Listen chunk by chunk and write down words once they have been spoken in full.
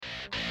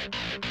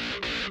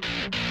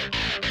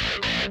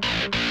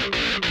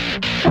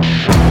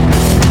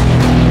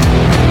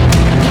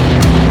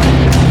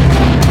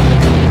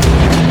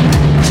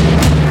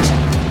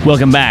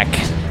Welcome back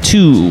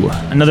to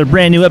another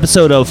brand new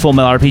episode of Full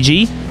Metal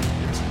RPG.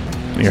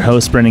 I'm your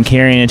host, Brendan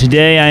Carey, and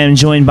today I am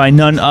joined by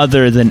none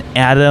other than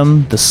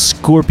Adam, the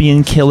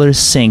Scorpion Killer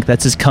Sink.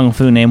 That's his kung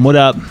fu name. What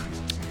up?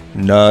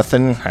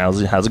 Nothing.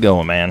 How's it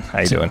going, man? How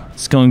you doing?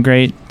 It's going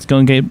great. It's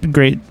going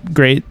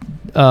great.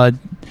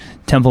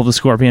 Temple of the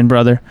Scorpion,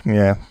 brother.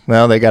 Yeah.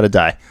 Well, they got to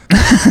die.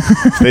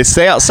 If they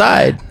stay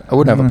outside, I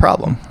wouldn't have a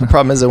problem. The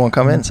problem is they won't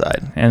come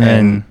inside. And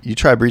then you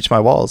try to breach my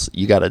walls,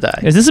 you got to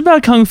die. Is this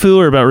about kung fu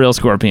or about real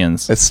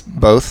scorpions? It's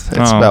both.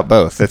 It's about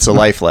both. It's a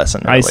life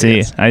lesson.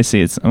 Really. I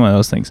see. It's one of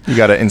those things. You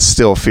got to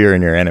instill fear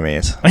in your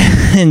enemies.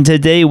 And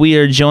today we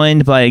are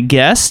joined by a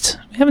guest.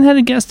 We haven't had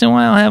a guest in a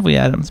while, have we,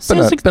 Adam? It's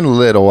been a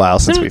little while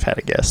since we've had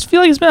a guest. I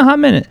feel like it's been a hot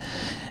minute.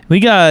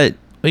 We got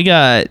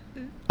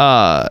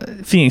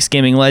Phoenix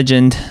Gaming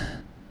legend,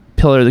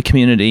 pillar of the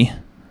community,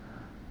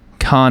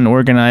 con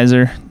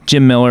organizer,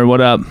 Jim Miller.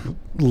 What up?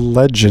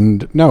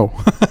 Legend. No.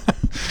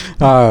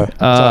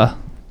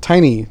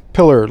 Tiny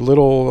pillar,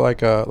 little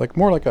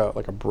more like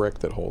a brick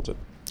that holds it.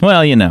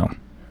 Well, you know.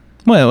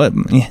 Well,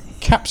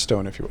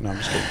 capstone, if you will. No, I'm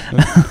just kidding.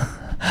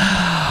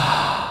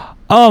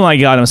 Oh my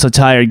God, I'm so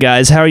tired,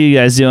 guys. How are you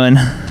guys doing?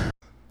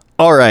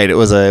 All right, it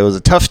was a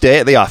tough day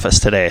at the office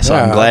today, so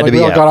I'm glad to be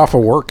we all out. Got off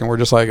of work and we're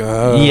just like,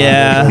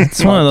 yeah,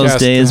 it's one of those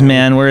days,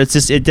 man, where it's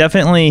just it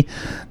definitely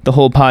the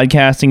whole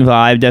podcasting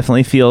vibe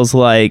definitely feels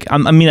like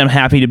I'm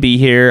happy to be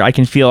here. I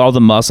can feel all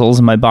the muscles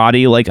in my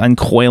body like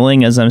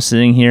uncoiling as I'm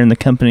sitting here in the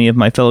company of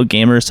my fellow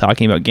gamers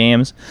talking about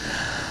games.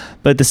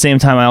 But at the same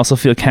time, I also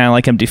feel kind of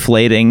like I'm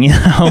deflating, you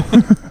know.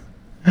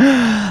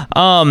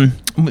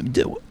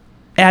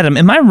 Adam,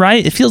 am I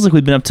right? It feels like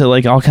we've been up to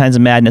like all kinds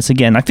of madness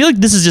again. I feel like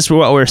this is just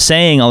what we're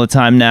saying all the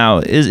time now.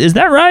 Is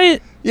that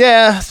right?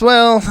 Yeah,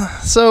 well,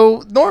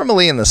 so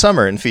normally in the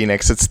summer in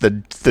Phoenix, it's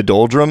the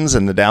doldrums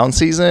and the down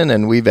season,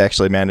 and we've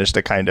actually managed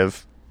to kind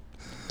of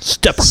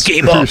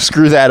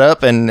screw that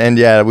up, and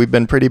yeah, we've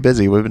been pretty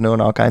busy. We've been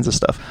doing all kinds of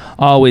stuff.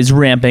 Always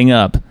ramping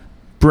up.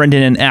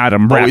 Brendan and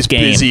Adam, rap always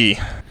game. Busy.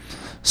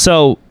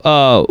 So,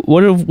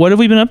 what have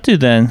we been up to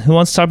then? Who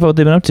wants to talk about what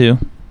they've been up to?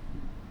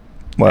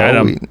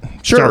 Well,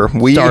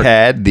 we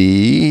had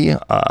the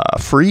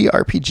free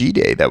RPG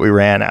day that we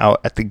ran out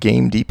at the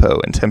Game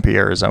Depot in Tempe,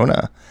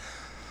 Arizona.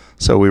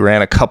 So we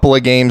ran a couple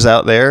of games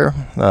out there.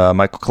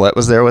 Michael Collette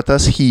was there with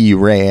us. He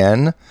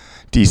ran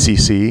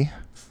DCC.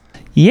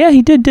 Yeah,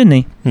 he did, didn't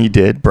he? He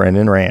did.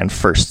 Brendan ran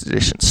first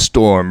edition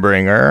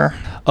Stormbringer.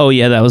 Oh,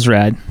 yeah, that was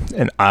rad.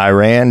 And I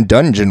ran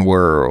Dungeon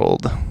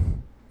World.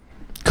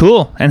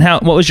 Cool. And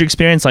what was your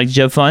experience like? Did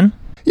you have fun?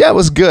 Yeah, it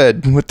was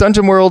good. With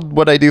Dungeon World,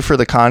 what I do for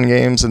the con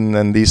games and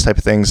then these type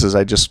of things is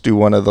I just do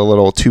one of the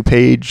little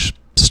 2-page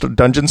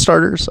dungeon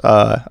starters.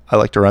 I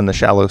like to run the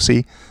Shallow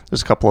Sea.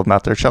 There's a couple of them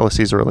out there. Shallow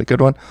Sea is a really good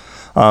one.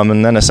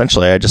 And then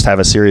essentially I just have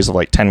a series of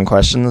like 10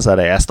 questions that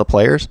I ask the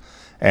players,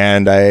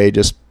 and I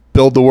just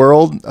build the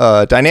world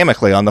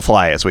dynamically on the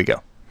fly as we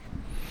go.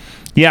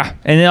 Yeah,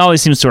 and it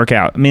always seems to work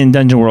out. I mean,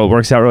 Dungeon World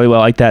works out really well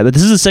like that. But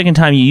this is the second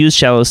time you used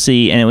Shallow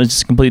Sea, and it was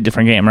just a completely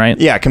different game, right?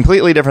 Yeah,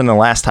 completely different than the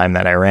last time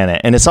that I ran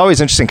it. And it's always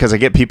interesting because I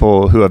get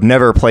people who have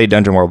never played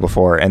Dungeon World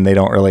before, and they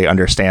don't really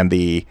understand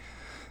the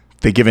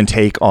give and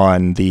take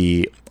on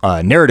the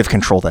narrative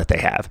control that they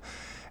have.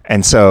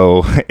 And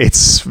so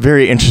it's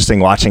very interesting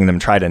watching them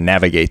try to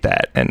navigate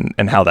that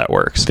and how that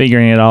works.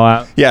 Figuring it all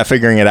out. Yeah,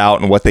 figuring it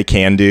out and what they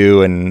can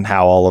do and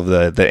how all of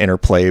the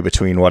interplay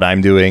between what I'm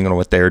doing and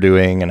what they're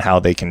doing and how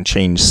they can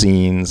change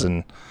scenes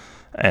and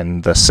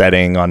the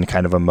setting on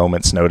kind of a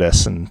moment's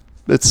notice. And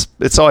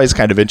it's always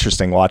kind of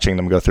interesting watching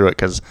them go through it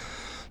because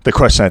the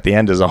question at the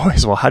end is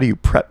always, well, how do you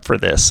prep for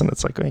this? And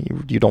it's like, well,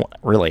 you don't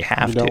really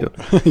have to.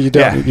 You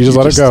don't. Yeah, you just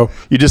let it go.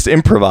 You just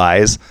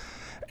improvise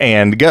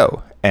and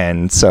go.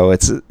 And so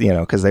it's,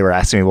 because they were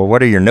asking me, well,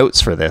 what are your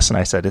notes for this? And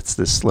I said, it's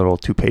this little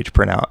 2-page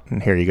printout,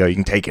 and here you go. You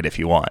can take it if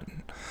you want.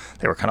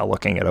 They were kind of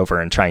looking it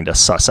over and trying to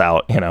suss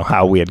out,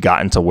 how we had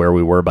gotten to where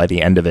we were by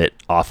the end of it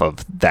off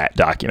of that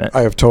document.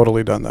 I have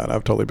totally done that.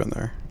 I've totally been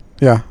there.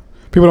 Yeah.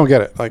 People don't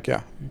get it. Like,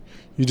 yeah.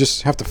 You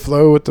just have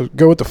to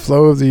go with the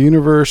flow of the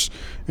universe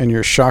and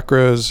your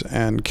chakras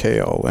and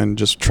Kale and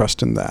just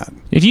trust in that.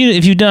 If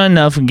you've done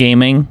enough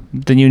gaming,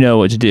 then you know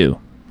what to do.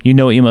 You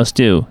know what you must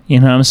do. You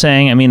know what I'm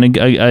saying? I mean, a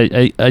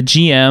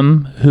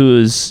GM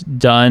who's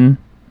done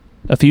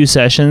a few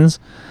sessions,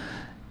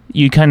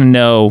 you kind of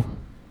know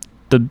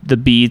the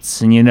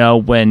beats, and you know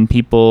when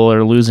people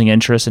are losing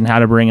interest and how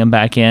to bring them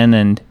back in,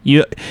 and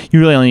you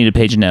really only need a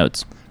page of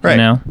notes. Right. You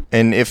know?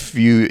 And if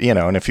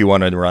you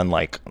wanted to run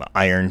like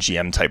Iron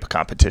GM type of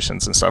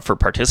competitions and stuff,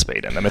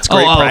 participate in them. It's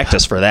great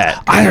practice for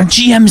that. Iron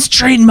GM's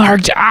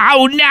trademarked.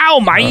 Ow, now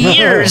my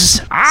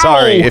ears. Ow.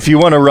 Sorry. If you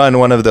want to run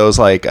one of those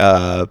like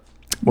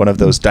one of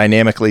those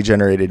dynamically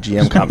generated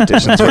GM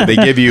competitions where they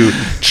give you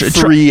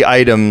 3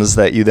 items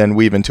that you then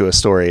weave into a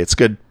story, it's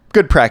good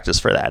practice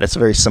for that. It's a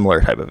very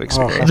similar type of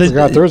experience. I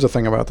forgot there was a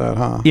thing about that,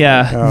 huh?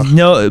 Yeah.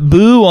 No,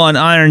 boo on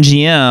Iron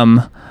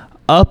GM.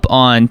 up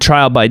on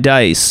Trial by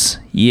Dice.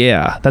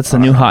 Yeah, that's the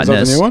new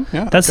hotness. Is that the new one?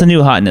 Yeah. That's the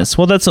new hotness.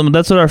 Well, that's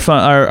what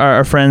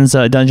our friends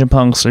Dungeon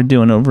Punks are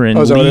doing over in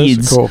is that what it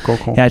is? Leeds.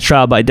 Cool. Yeah,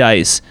 Trial by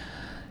Dice.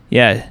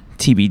 Yeah,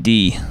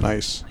 TBD.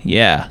 Nice.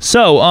 Yeah.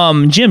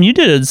 So, Jim, you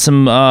did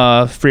some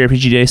free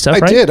RPG Day stuff,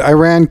 right? I did. I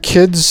ran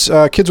Kids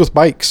with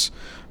Bikes,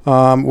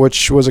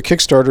 which was a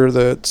Kickstarter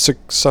that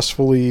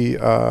successfully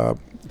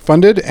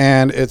funded,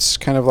 and it's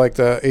kind of like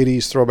the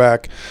 80s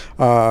throwback,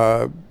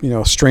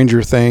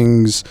 Stranger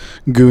Things,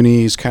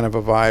 Goonies kind of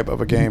a vibe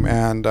of a game,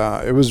 and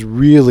it was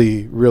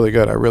really, really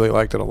good. I really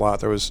liked it a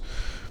lot.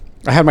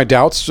 I had my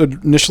doubts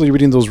initially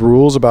reading those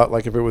rules about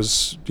like if it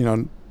was,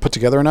 put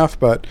together enough,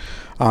 but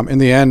in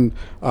the end,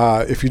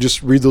 if you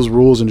just read those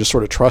rules and just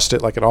sort of trust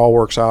it, like it all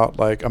works out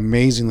like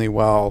amazingly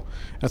well.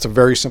 It's a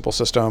very simple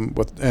system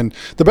and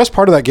the best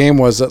part of that game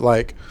was that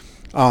like,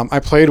 I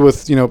played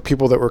with,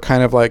 people that were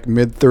kind of like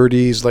mid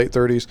 30s, late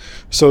 30s.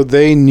 So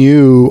they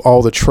knew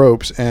all the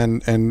tropes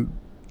and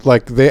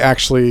like they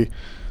actually,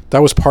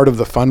 that was part of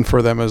the fun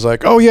for them is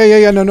like, oh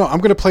yeah. No, I'm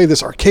going to play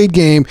this arcade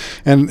game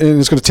and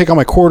it's going to take all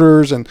my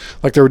quarters. And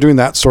like they were doing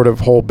that sort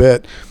of whole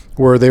bit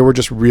where they were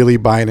just really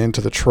buying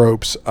into the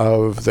tropes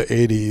of the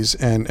 80s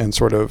and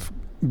sort of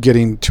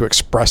getting to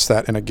express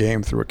that in a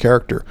game through a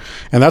character.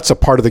 And that's a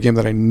part of the game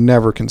that I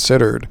never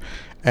considered.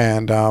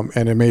 And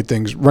it made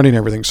running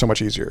everything so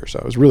much easier. So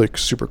it was really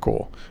super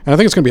cool. And I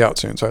think it's going to be out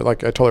soon. So I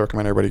totally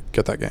recommend everybody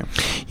get that game.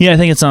 Yeah, I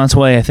think it's on its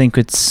way. I think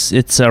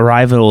its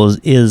arrival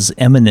is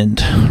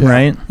imminent,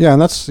 right? Yeah,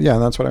 and that's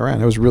what I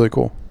ran. It was really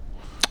cool.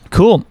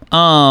 Cool.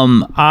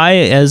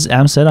 As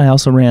Adam said, I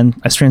ran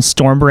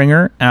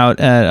Stormbringer out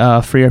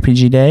at Free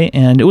RPG Day,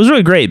 and it was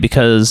really great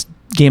because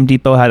Game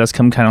Depot had us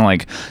come kind of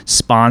like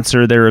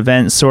sponsor their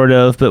event sort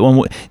of, but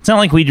it's not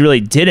like we really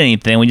did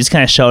anything. We just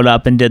kind of showed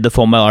up and did the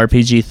Full Metal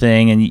RPG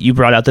thing, and you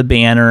brought out the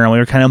banner and we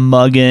were kind of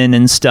mugging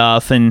and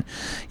stuff, and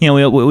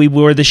we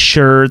wore the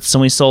shirts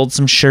and we sold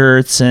some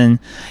shirts, and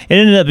it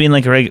ended up being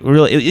like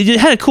it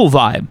had a cool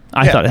vibe.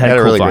 I thought it had a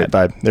cool really vibe.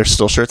 Great vibe. There's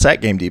still shirts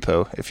at Game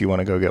Depot if you want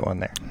to go get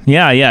one there.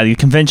 Yeah, the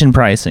convention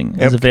pricing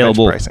is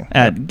available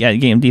at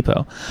Game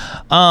Depot.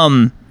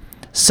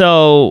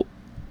 So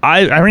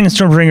I ran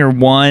Stormbringer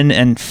 1,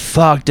 and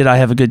fuck, did I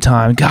have a good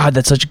time. God,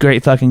 that's such a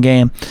great fucking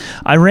game.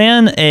 I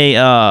ran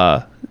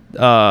a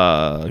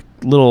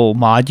little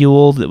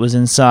module that was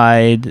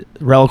inside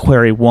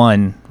Reliquary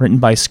 1, written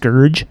by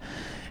Scourge,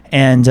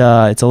 and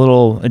it's a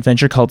little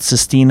adventure called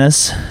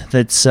Sistinus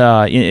that's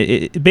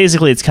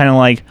basically it's kind of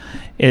like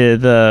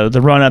the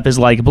run-up is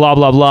like blah,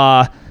 blah,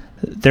 blah.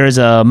 There's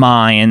a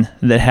mine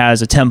that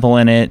has a temple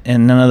in it,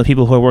 and none of the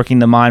people who are working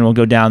the mine will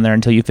go down there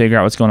until you figure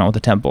out what's going on with the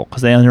temple,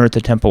 because they unearth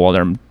the temple while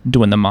they're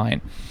doing the mine.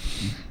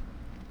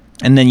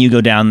 And then you go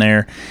down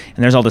there,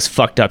 and there's all this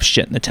fucked up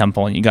shit in the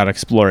temple, and you got to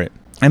explore it.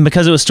 And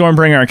because it was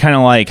Stormbringer, I kind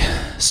of like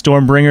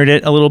Stormbringered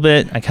it a little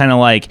bit. I kind of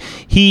like,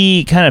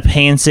 he kind of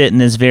paints it in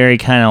this very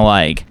kind of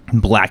like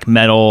black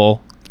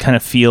metal kind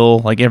of feel,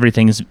 like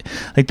everything's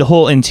like the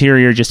whole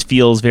interior just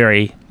feels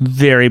very,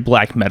 very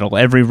black metal.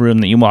 Every room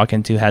that you walk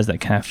into has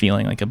that kind of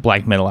feeling, like a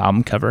black metal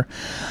album cover,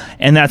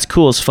 and that's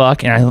cool as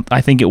fuck. And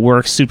I think it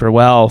works super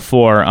well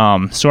for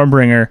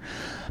Stormbringer.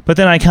 But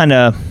then I kind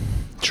of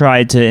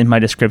tried to, in my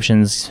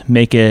descriptions,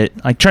 make it,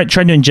 I tried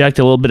to inject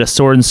a little bit of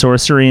sword and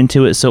sorcery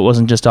into it, so it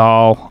wasn't just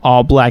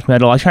all black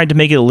metal. I tried to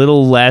make it a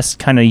little less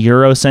kind of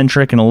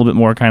Eurocentric and a little bit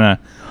more kind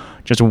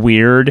of just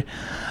weird.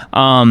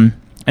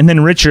 And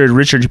then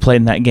Richard played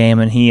in that game,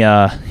 and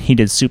he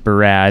did super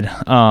rad.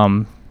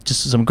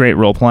 Just some great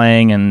role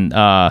playing, and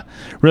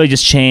really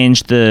just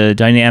changed the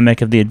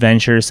dynamic of the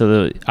adventure. So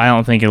that I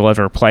don't think it'll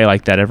ever play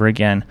like that ever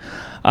again.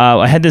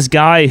 I had this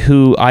guy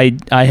who I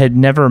had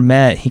never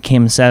met. He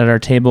came and sat at our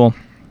table.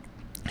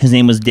 His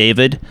name was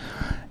David,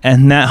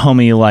 and that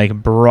homie like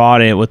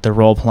brought it with the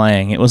role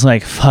playing. It was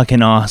like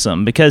fucking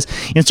awesome, because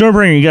in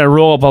Stormbringer you got to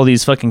roll up all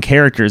these fucking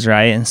characters,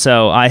 right? And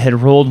so I had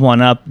rolled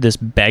one up, this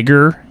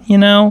beggar,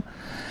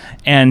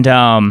 and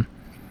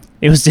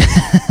it was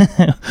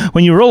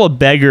when you roll a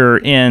beggar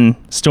in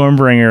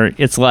Stormbringer,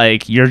 it's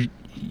like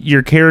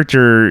your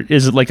character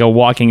is like a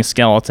walking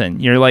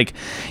skeleton. You're like,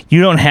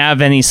 you don't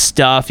have any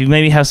stuff. You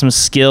maybe have some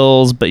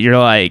skills, but you're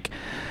like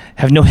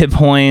have no hit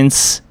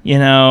points,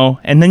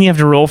 and then you have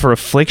to roll for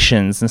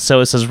afflictions. And so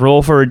it says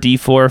roll for a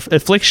D4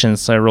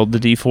 afflictions. So I rolled the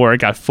D4, I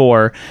got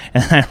 4,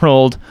 and I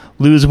rolled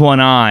lose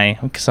one eye.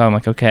 So I'm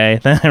like, okay.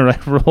 Then I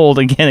rolled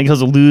again, it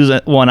goes lose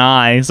one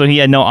eye. So he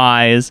had no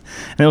eyes.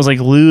 And it was like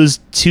lose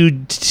two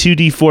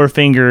D4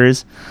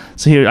 fingers.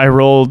 So I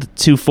rolled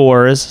 2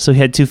 4s. So he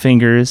had 2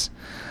 fingers.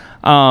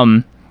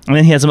 And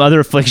then he had some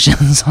other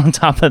afflictions on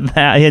top of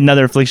that. He had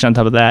another affliction on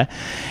top of that.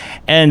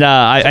 And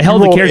I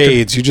held the character.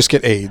 AIDS. You just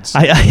get AIDS.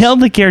 I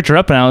held the character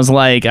up, and I was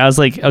like,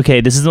 okay,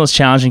 this is the most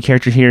challenging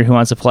character here. Who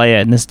wants to play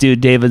it? And this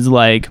dude, David's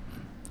like,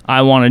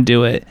 I want to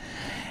do it,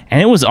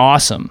 and it was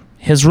awesome.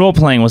 His role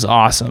playing was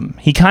awesome.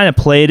 He kind of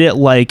played it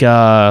like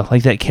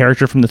that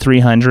character from the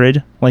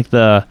 300, like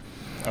the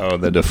Oh,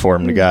 the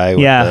deformed guy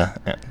with Yeah.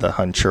 the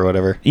hunch or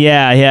whatever.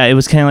 Yeah, it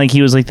was kind of like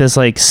he was like this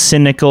like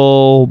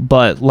cynical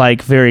but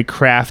like very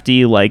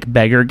crafty like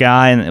beggar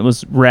guy, and it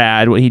was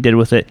rad what he did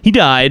with it. He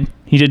died.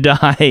 He did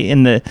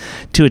die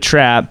to a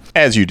trap.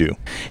 As you do.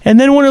 And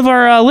then one of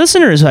our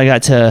listeners I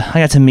got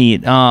to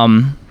meet,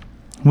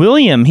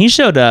 William, he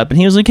showed up and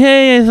he was like,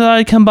 "Hey, I thought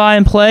I'd come by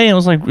and play."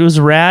 And it was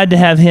rad to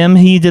have him.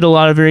 He did a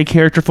lot of very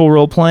characterful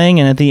role playing,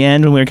 and at the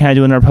end when we were kind of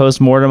doing our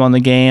post-mortem on the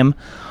game,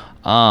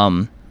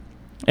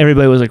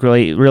 everybody was like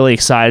really, really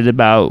excited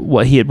about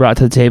what he had brought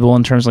to the table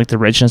in terms of like the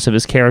richness of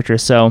his character.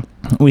 So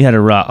we had a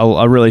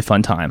really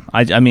fun time.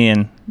 I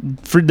mean,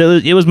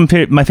 it was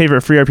my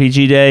favorite free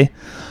RPG day.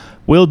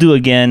 We'll do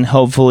again.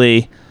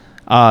 Hopefully,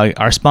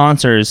 our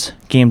sponsors,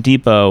 Game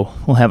Depot,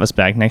 will have us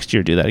back next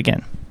year to do that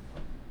again.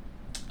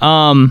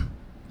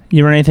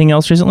 You run anything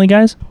else recently,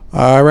 guys?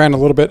 I ran a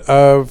little bit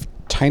of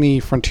Tiny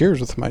Frontiers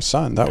with my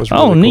son. That was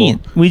really cool. Neat.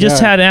 We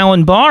just had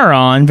Alan Barr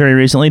on very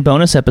recently,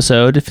 bonus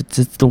episode. If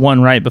it's the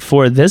one right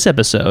before this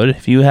episode,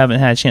 if you haven't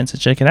had a chance to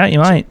check it out, you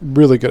might.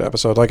 Really good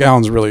episode. Like,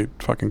 Alan's really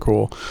fucking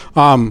cool.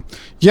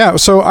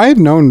 So I had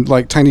known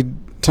like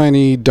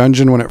Tiny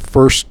Dungeon when it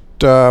first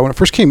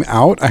came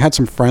out. I had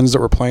some friends that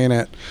were playing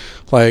it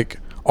like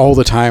all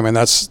the time, and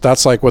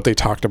that's like what they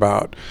talked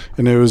about.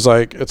 And it was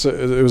like it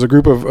was a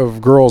group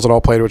of girls that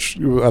all played, which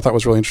I thought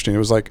was really interesting. It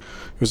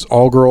was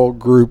all girl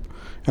group,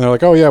 and they're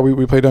like, "Oh yeah,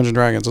 we play Dungeons &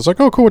 Dragons." It's like,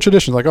 "Oh cool, which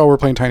edition?" Like, "Oh, we're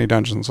playing Tiny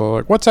Dungeons." So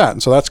like, "What's that?"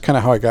 And so that's kind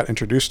of how I got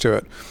introduced to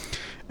it.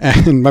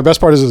 And my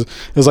best part is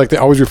like they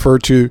always refer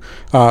to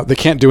they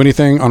can't do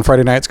anything on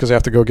Friday nights because they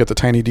have to go get the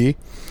Tiny D.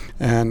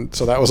 And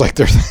so that was like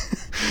their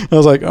I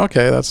was like,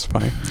 okay, that's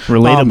funny.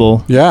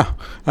 Relatable. Yeah.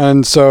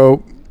 And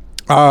so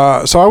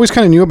I always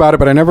kind of knew about it,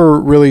 but I never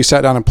really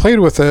sat down and played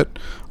with it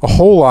a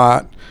whole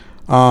lot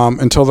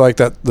until like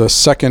the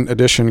second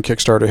edition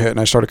Kickstarter hit, and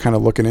I started kind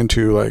of looking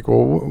into like,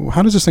 well,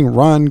 how does this thing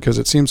run? Because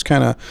it seems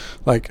kind of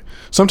like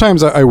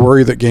sometimes I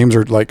worry that games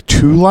are like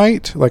too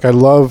light. Like I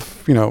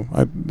love,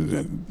 I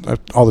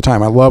all the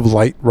time I love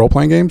light role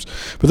playing games,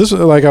 but this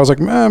like I was like,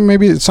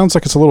 maybe it sounds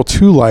like it's a little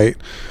too light.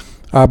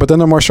 But then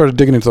the more I started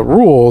digging into the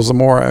rules, the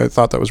more I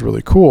thought that was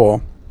really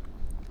cool.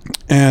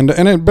 But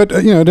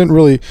it didn't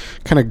really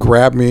kind of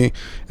grab me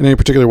in any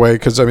particular way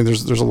because I mean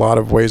there's a lot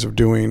of ways of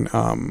doing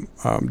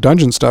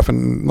dungeon stuff,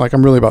 and like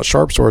I'm really about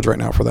sharp swords right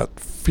now for that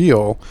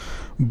feel.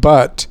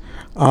 But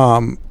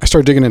I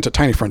started digging into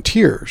Tiny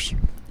Frontiers.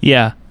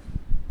 Yeah.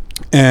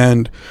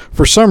 And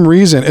for some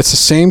reason, it's the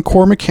same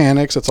core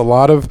mechanics. It's a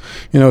lot of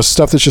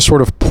stuff that's just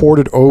sort of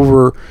ported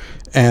over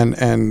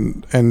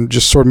and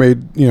just sort of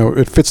made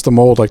it fits the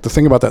mold. Like the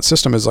thing about that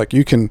system is like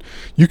you can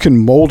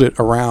mold it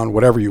around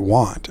whatever you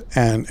want,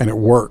 and it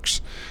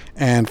works.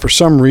 And for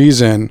some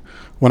reason,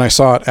 when I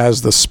saw it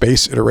as the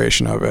space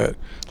iteration of it,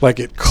 like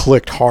it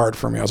clicked hard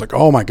for me. I was like,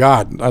 oh my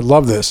god, I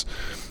love this.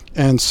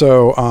 And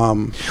so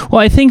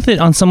well, I think that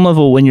on some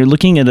level when you're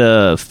looking at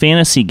a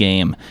fantasy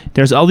game,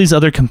 there's all these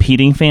other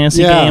competing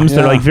fantasy games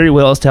that are like very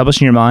well established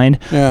in your mind.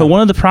 But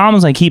one of the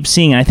problems I keep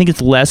seeing, and I think it's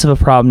less of a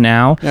problem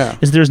now,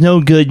 is there's no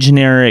good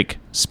generic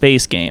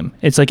space game.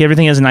 It's like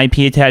everything has an IP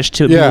attached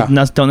to it.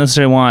 People don't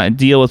necessarily want to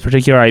deal with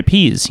particular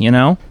IPs,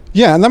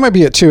 Yeah, and that might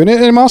be it too. And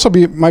it also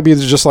might be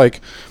just like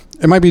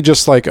it might be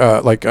just like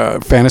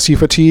fantasy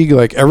fatigue.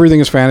 Like everything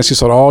is fantasy,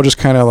 so it all just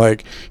kind of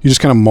like you just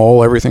kind of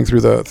mull everything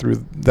through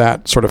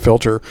that sort of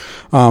filter.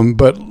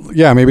 But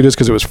yeah, maybe it is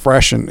because it was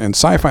fresh and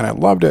sci-fi, and I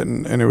loved it,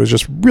 and it was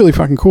just really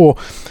fucking cool.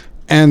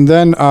 And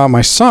then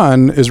my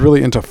son is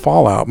really into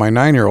Fallout. My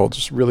 9-year-old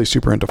is really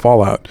super into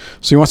Fallout,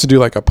 so he wants to do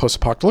like a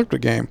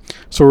post-apocalyptic game.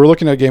 So we're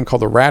looking at a game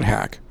called the Rat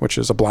Hack, which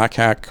is a black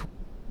hack,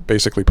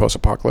 basically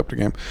post-apocalyptic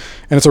game,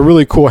 and it's a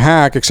really cool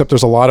hack. Except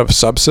there's a lot of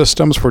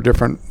subsystems for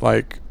different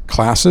like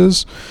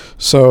classes,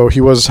 so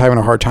he was having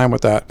a hard time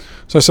with that.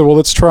 So I said, well,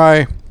 let's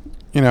try,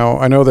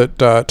 I know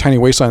that Tiny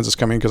Wastelands is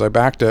coming because I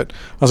backed it.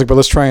 I was like, but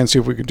let's try and see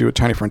if we could do it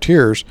Tiny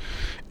Frontiers.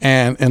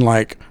 And in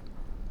like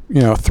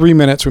 3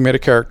 minutes we made a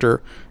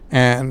character,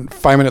 and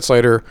 5 minutes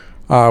later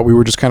we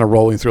were just kind of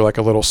rolling through like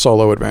a little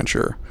solo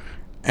adventure,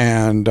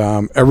 and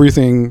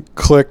everything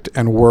clicked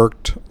and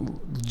worked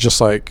just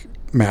like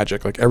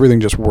magic. Like everything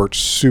just worked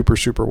super,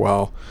 super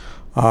well.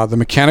 The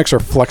mechanics are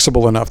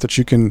flexible enough that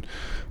you can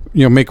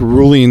make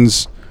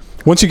rulings.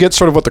 Once you get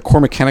sort of what the core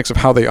mechanics of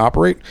how they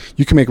operate,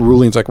 you can make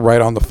rulings like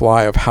right on the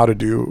fly of how to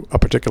do a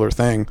particular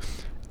thing,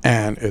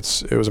 and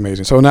it was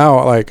amazing. So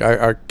now like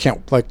I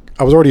can't, like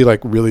I was already like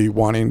really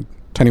wanting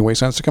Tiny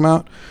Wastelands to come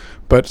out,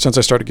 but since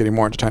I started getting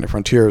more into Tiny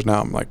Frontiers, now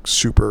I'm like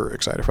super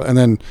excited for it. And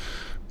then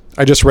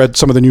I just read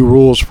some of the new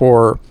rules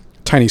for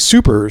Tiny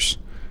Supers,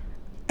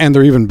 and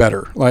they're even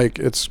better. Like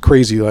it's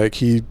crazy. Like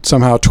he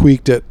somehow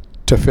tweaked it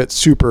to fit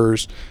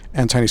supers,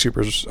 and Tiny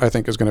Supers I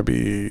think is going to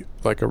be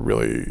like a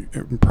really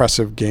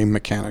impressive game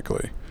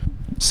mechanically.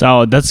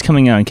 So that's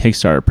coming out on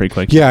Kickstarter pretty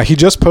quick. Yeah, he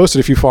just posted,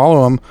 if you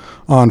follow him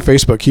on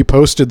Facebook, he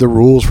posted the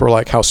rules for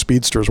like how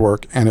speedsters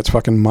work, and it's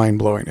fucking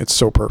mind-blowing. It's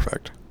so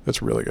perfect. It's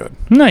really good.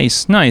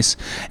 Nice.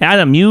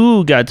 Adam,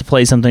 you got to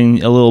play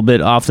something a little bit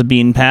off the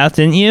beaten path,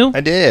 didn't you? I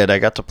did. I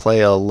got to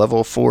play a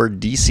level 4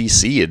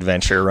 DCC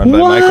adventure run by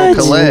Michael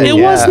Collette. It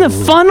wasn't a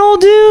funnel,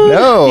 dude?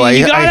 No.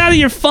 You got out of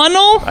your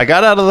funnel? I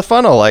got out of the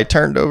funnel. I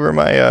turned over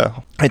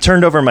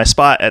my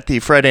spot at the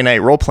Friday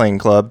Night Role Playing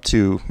Club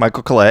to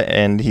Michael Collette,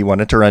 and he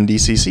wanted to run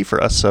DCC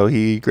for us, so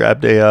he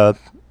grabbed a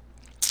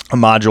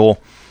module.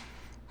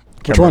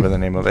 Can't remember the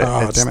name of it.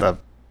 Oh, it's damn it.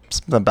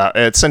 about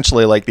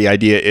essentially like the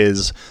idea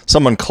is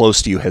someone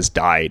close to you has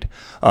died,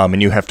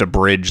 and you have to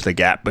bridge the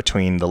gap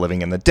between the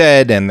living and the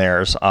dead, and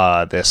there's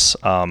this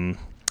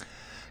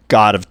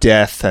god of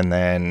death, and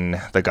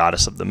then the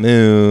goddess of the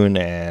moon,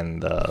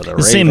 and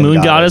the same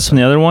moon goddess from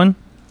the other one?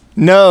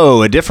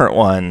 No, a different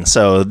one.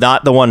 So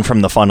not the one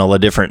from the funnel, a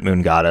different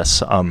moon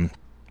goddess. I'm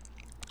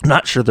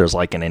not sure there's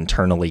like an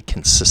internally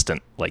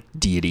consistent like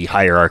deity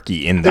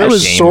hierarchy in that game. There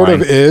sort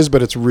of is,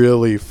 but it's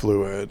really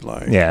fluid.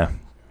 Like yeah.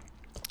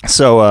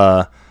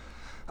 So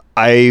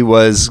I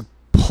was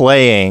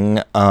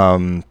playing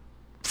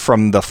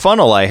from the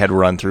funnel I had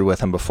run through with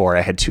him before.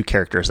 I had 2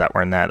 characters that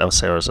were in that.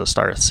 There was a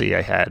Star at Sea.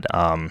 I had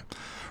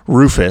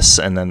Rufus,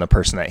 and then the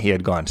person that he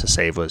had gone to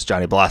save was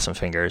Johnny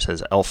Blossomfingers,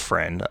 his elf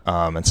friend.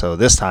 And so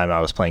this time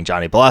I was playing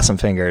Johnny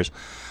Blossomfingers,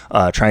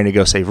 trying to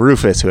go save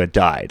Rufus, who had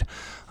died.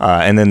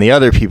 And then the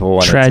other people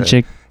wanted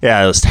Tragic.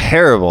 Yeah, it was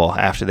terrible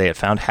after they had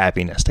found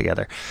happiness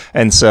together.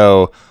 And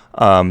so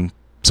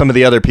some of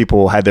the other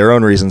people had their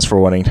own reasons for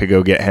wanting to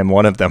go get him.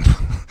 One of them.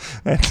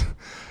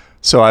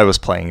 So I was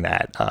playing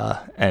that,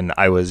 and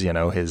I was,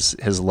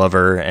 his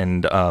lover,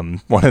 and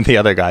one of the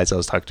other guys I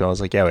was talking to, I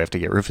was like, yeah, we have to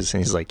get Rufus,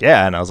 and he's like,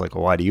 yeah, and I was like,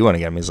 well, why do you want to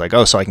get him? He's like,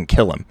 oh, so I can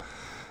kill him.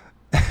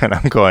 And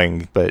I'm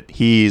going, but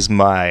he's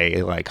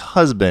my,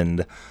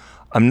 husband.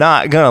 I'm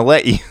not going to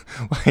let you,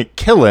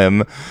 kill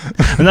him.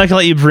 I'm not going to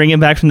let you bring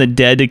him back from the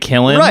dead to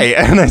kill him? Right.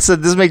 And I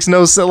said, this makes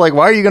no sense.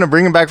 Why are you going to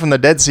bring him back from the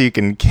dead so you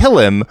can kill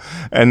him?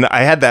 And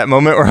I had that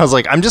moment where I was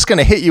like, I'm just going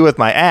to hit you with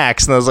my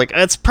axe. And I was like,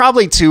 it's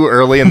probably too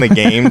early in the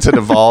game to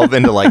devolve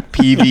into,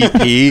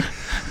 PvP.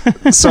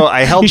 So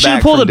I held back. You should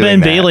have pulled a Ben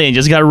Bailey and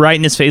just got right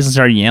in his face and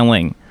started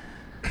yelling.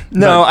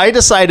 No, I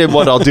decided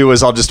what I'll do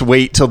is I'll just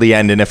wait till the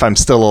end, and if I'm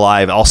still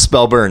alive, I'll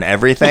spell burn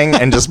everything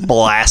and just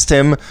blast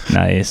him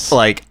nice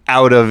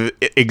out of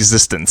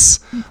existence.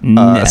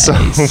 Nice. So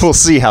we'll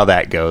see how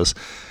that goes.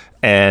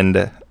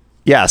 And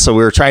yeah, so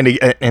we were trying to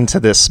get into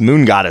this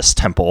moon goddess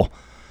temple,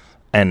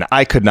 and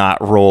I could not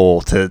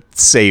roll to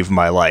save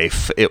my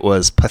life. It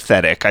was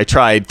pathetic. I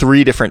tried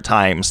 3 different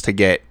ways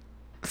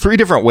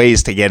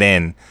to get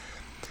in,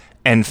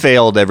 and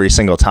failed every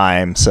single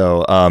time.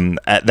 So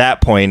at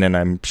that point, and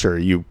I'm sure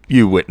you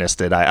witnessed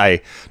it,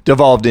 I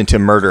devolved into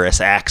murderous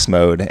axe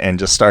mode and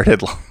just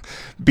started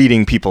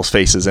beating people's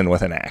faces in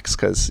with an axe,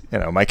 because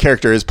my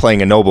character is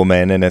playing a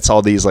nobleman, and it's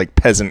all these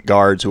peasant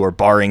guards who are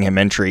barring him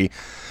entry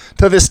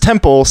to this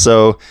temple.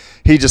 So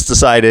he just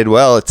decided,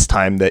 well, it's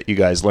time that you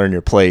guys learn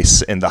your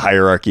place in the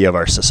hierarchy of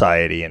our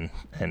society, and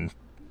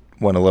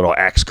went a little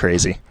axe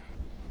crazy.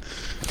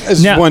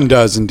 As one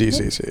does in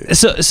DCC.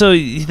 So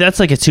that's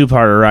a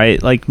 2-parter, right?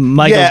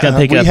 Michael's gonna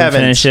pick it up and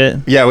finish it.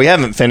 Yeah, we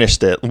haven't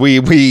finished it.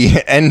 We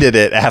ended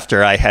it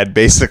after I had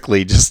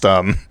basically just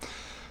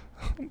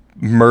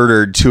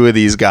murdered 2 of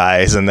these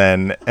guys, and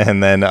then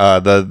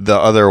the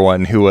other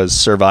one who was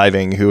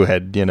surviving, who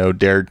had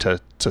dared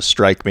to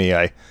strike me,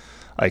 I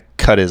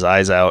cut his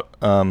eyes out,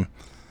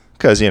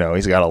 because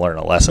he's got to learn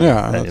a lesson.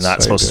 Yeah, you're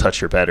not supposed to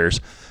touch your betters.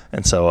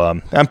 And so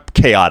I'm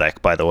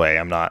chaotic, by the way.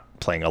 I'm not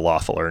playing a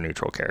lawful or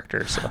neutral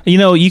character. So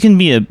you can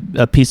be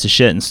a piece of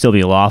shit and still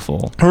be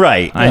lawful.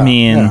 Right. I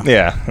mean,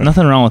 yeah.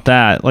 Nothing wrong with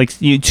that.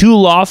 Too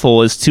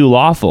lawful is too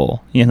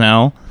lawful,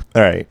 All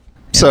right.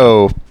 Yeah.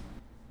 So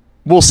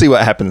we'll see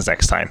what happens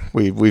next time.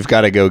 We've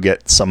got to go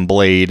get some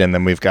blade, and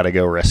then we've got to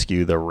go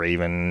rescue the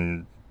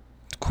Raven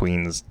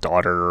Queen's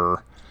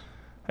daughter,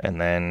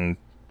 and then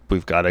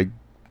we've got to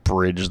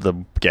bridge the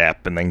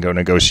gap and then go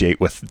negotiate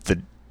with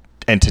the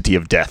entity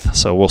of death.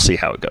 So we'll see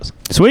how it goes.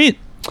 Sweet.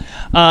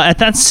 At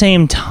that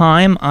same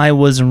time, I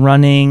was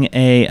running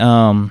a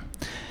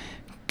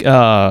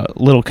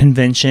little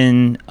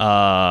convention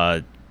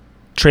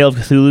Trail of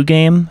Cthulhu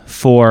game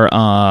for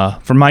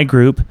my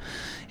group.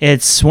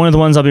 It's one of the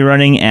ones I'll be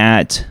running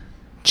at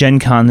Gen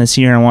Con this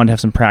year, and I wanted to have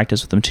some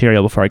practice with the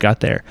material before I got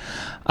there.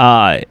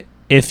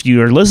 If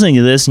you're listening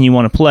to this and you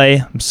want to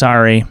play, I'm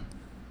sorry.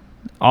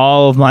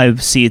 All of my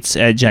seats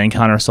at Gen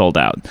Con are sold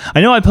out. I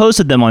know I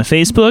posted them on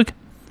Facebook.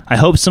 I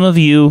hope some of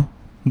you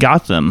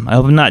got them. I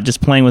hope I'm not just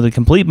playing with a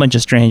complete bunch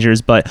of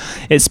strangers, but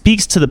it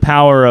speaks to the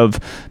power of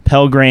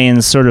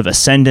Pelgrane's sort of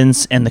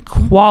ascendance and the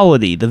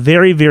quality, the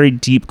very, very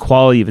deep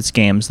quality of its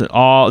games.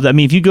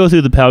 If you go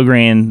through the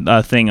Pelgrane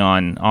thing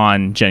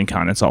on Gen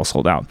Con, it's all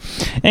sold out.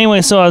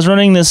 Anyway, so I was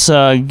running this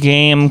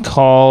game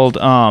called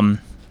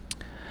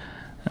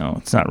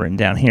it's not written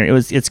down here.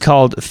 It's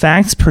called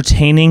Facts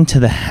Pertaining to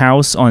the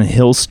House on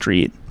Hill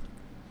Street,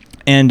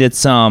 and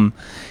it's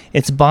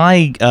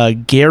by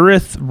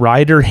Gareth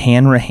Ryder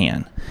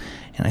Hanrahan.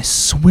 And I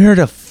swear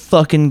to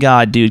fucking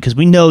god, dude, because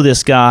we know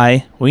this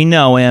guy. We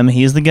know him.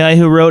 He's the guy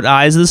who wrote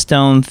Eyes of the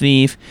Stone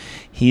Thief.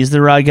 He's the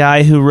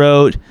guy who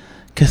wrote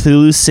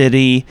Cthulhu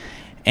City.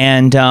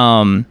 And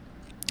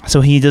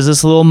so he does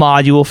this little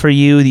module for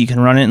you that you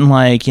can run it in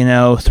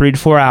 3 to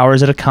 4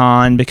 hours at a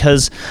con,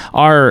 because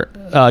our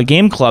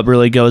game club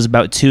really goes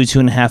about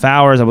 2.5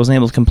 hours. I wasn't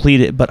able to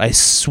complete it, but I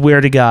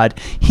swear to God,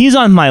 he's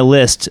on my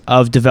list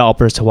of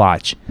developers to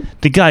watch.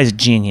 The guy's a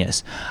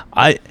genius.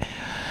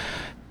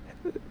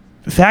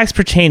 Facts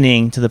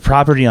pertaining to the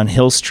property on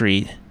Hill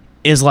Street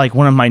is like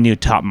one of my new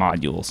top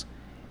modules.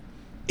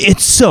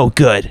 It's so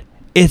good.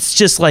 It's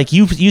just like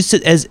you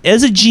sit as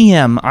a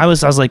GM. I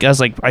was like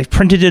I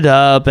printed it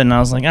up and I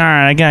was like, all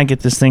right, I gotta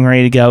get this thing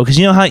ready to go, because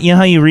you know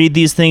how you read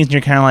these things and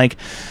you're kind of like,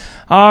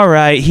 all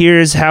right,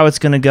 here's how it's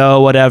gonna go,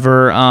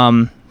 whatever.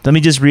 Let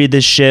me just read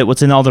this shit.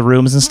 What's in all the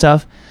rooms and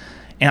stuff.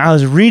 And I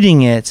was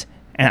reading it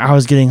and I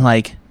was getting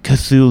like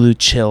Cthulhu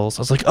chills.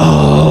 I was like,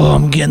 oh,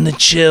 I'm getting the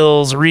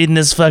chills reading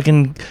this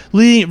fucking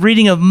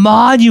reading a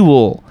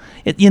module.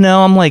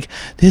 I'm like,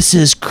 this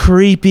is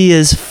creepy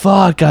as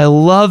fuck. I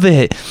love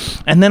it.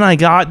 And then I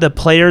got the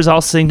players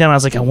all sitting down. I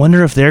was like, I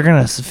wonder if they're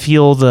gonna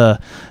feel the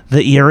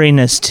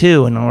eeriness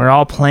too. And we're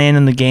all playing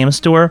in the game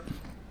store.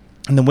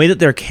 And the way that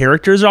their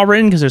characters are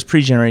written, because there's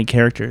pre-generated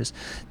characters,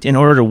 in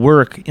order to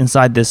work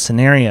inside this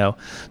scenario,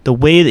 the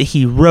way that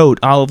he wrote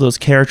all of those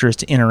characters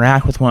to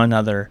interact with one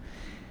another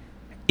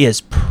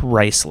is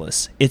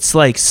priceless. It's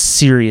like,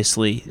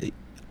 seriously,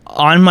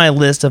 on my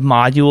list of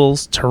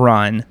modules to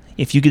run.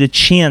 If you get a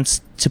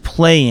chance to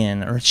play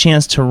in or a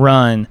chance to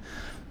run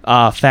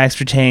Facts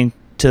Pertaining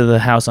to the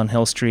House on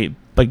Hill Street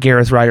by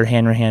Gareth Ryder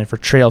Hanrahan for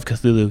Trail of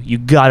Cthulhu, you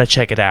gotta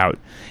check it out.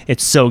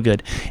 It's so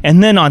good.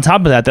 And then on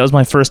top of that was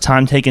my first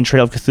time taking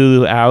Trail of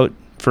Cthulhu out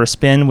for a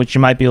spin, which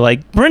you might be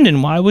like,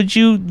 Brendan, why would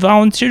you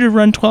volunteer to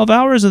run 12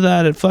 hours of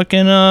that at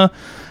fucking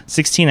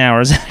 16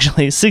 hours,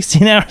 actually.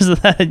 16 hours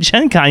of that at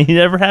Gen Con. You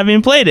never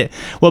haven't played it.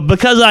 Well,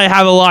 because I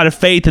have a lot of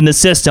faith in the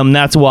system,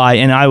 that's why,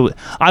 and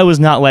I was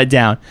not let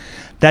down.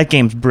 That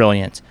game's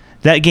brilliant.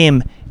 That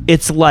game,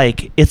 it's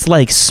like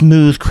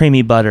smooth,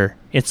 creamy butter.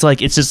 It's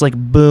just like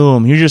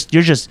boom. You're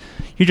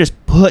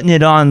just putting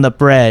it on the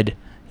bread.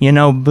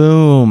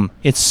 Boom.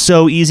 It's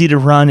so easy to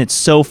run. It's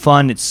so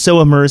fun. It's so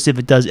immersive.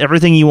 It does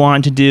everything you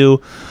want it to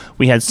do.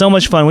 We had so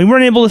much fun. We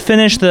weren't able to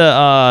finish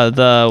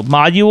the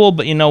module,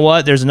 but you know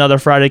what? There's another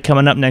Friday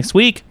coming up next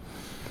week.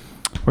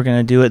 We're going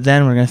to do it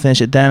then. We're going to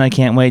finish it then. I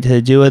can't wait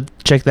to do it.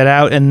 Check that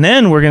out. And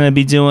then we're going to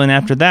be doing,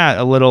 after that,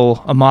 a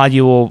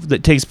module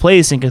that takes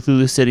place in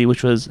Cthulhu City,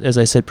 which was, as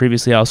I said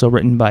previously, also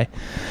written by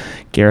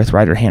Gareth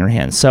Ryder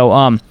Hanrahan.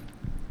 So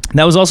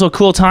that was also a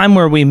cool time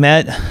where we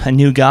met a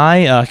new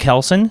guy,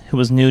 Kelson, who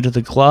was new to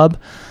the club.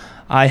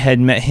 I had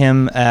met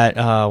him at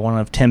one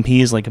of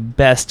Tempe's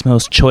best,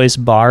 most choice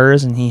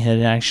bars, and he had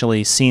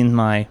actually seen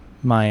my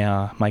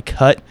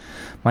cut,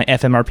 my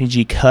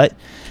FMRPG cut.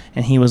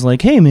 And he was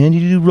like, hey, man, do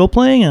you do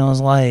role-playing? And I was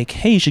like,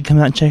 hey, you should come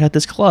out and check out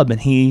this club. And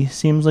he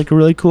seems like a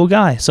really cool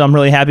guy. So I'm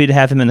really happy to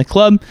have him in the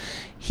club.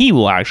 He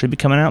will actually be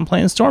coming out and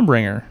playing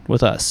Stormbringer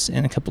with us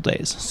in a couple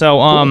days. So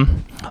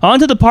on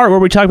to the part where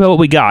we talk about what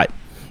we got.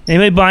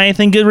 Anybody buy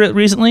anything good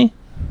recently?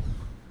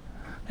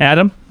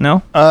 Adam?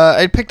 No?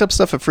 I picked up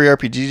stuff at Free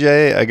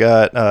RPG. I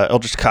got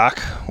Eldritch Cock,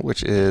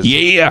 which is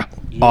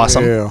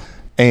awesome. Yeah.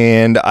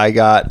 And I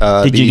got...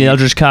 Did you get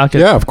Eldritch Cock?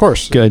 Yeah, of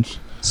course. Good.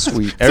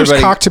 Sweet. There's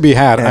cock to be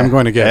had. Yeah, I'm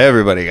going to get it.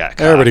 Everybody got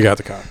cock. Everybody got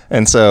the cock.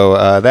 And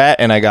so that,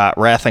 and I got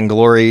Wrath and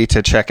Glory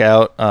to check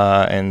out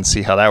and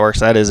see how that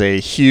works. That is a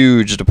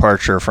huge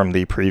departure from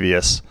the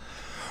previous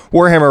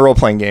Warhammer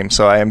role-playing game,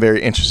 so I am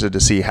very interested to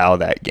see how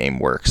that game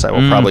works. I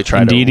will probably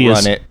try to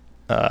run it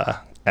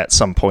at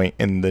some point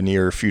in the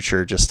near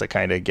future just to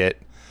kind of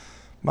get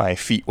my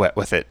feet wet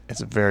with it.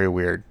 It's very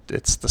weird.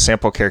 It's the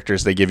sample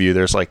characters they give you.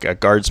 There's like a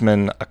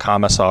guardsman, a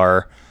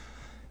commissar,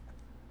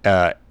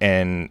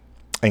 an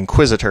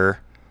inquisitor,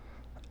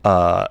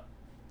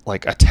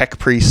 like a tech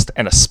priest,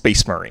 and a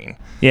space marine.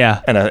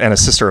 Yeah. And a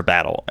sister of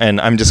battle. And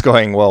I'm just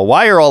going, well,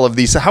 why are all of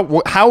these?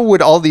 How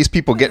would all these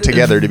people get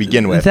together to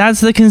begin with?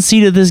 That's the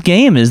conceit of this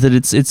game, is that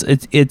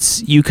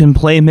it's you can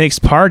play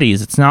mixed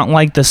parties. It's not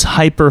like this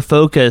hyper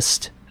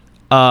focused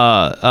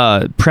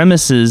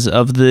premises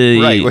of the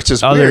right, which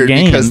is other weird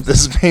games. Because the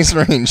space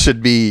marine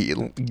should be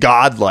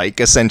godlike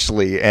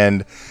essentially,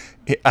 and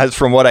as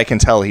from what I can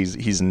tell,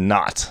 he's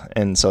not,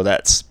 and so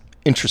that's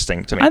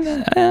interesting to me.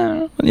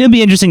 It'll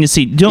be interesting to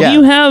see. Don't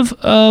you have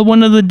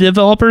one of the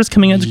developers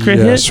coming out to Crit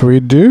Hit? Yes, we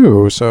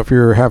do. So if you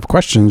have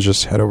questions,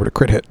 just head over to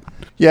Crit Hit.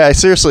 Yeah, I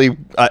seriously,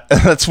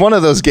 that's one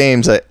of those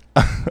games that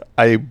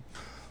I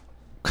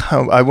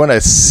want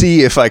to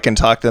see if I can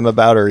talk to them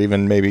about, or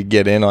even maybe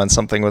get in on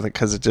something with it,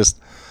 because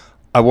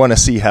I want to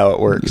see how it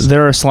works.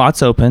 There are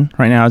slots open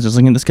right now. I was just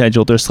looking at the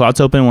schedule. There's slots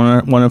open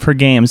in one of her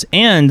games,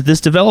 and this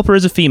developer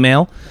is a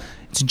female.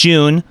 It's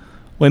June,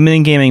 Women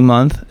in Gaming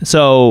Month.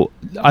 So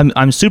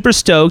I'm super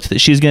stoked that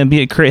she's going to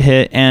be at Crit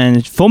Hit,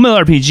 and Full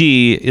Metal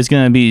RPG is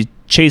going to be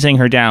chasing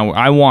her down.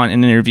 I want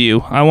an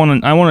interview. I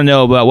want to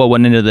know about what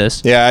went into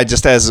this. Yeah,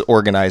 just as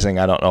organizing,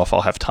 I don't know if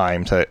I'll have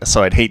time to.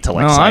 So I'd hate to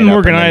like. No, sign I'm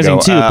up and then organizing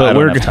go, too,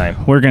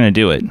 but we're gonna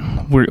do it.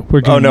 We're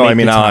gonna. Oh no, make I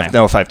mean the I time. don't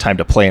know if I have time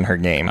to play in her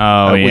game.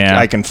 Oh, yeah.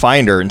 I can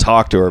find her and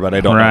talk to her, but I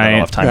don't know if I'll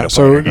have time Yeah, to.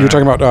 so play in her you're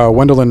game. talking about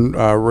Gwendolyn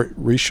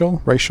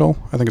Rachel?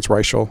 I think it's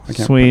Rachel. I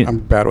can't. Sweet. I'm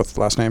bad with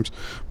last names,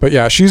 but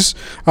yeah, she's.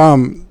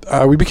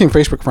 We became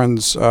Facebook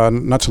friends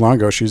not too long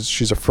ago.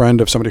 She's a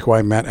friend of somebody who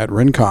I met at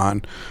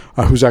RenCon,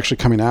 who's actually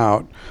coming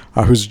out,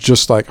 who's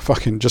just like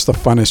fucking just the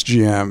funnest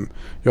GM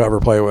you'll ever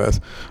play with.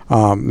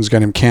 There's a guy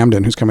named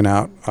Camden who's coming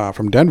out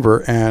from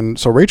Denver, and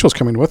so Rachel's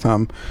coming with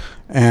him,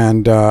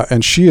 and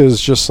she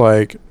is just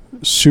like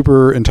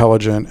super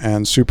intelligent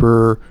and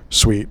super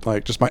sweet.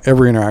 Like just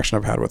every interaction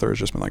I've had with her has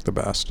just been like the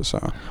best.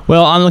 So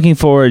Well, I'm looking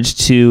forward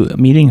to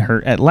meeting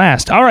her at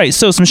last. All right,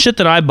 so some shit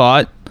that I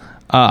bought.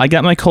 I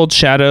got my Cold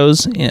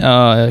Shadows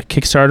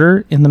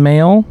Kickstarter in the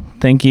mail.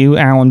 Thank you,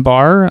 Alan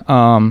Barr.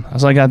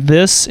 So I got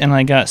this, and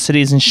I got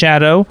Cities in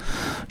Shadow,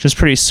 which is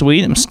pretty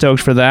sweet. I'm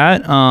stoked for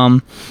that. I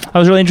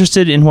was really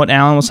interested in what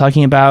Alan was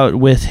talking about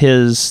with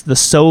the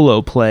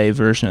solo play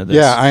version of this.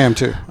 yeah, I am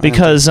too.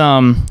 Because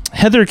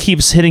Heather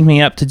keeps hitting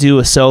me up to do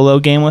a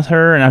solo game with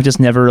her, and I've just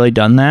never really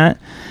done that.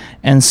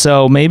 And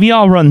so maybe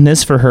I'll run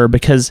this for her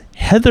because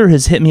Heather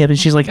has hit me up and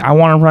she's like, I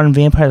want to run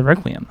Vampire the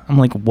Requiem. I'm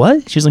like,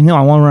 what? She's like, no,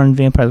 I want to run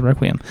Vampire the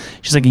Requiem.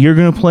 She's like, you're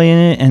going to play in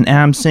it and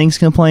Adam Sink's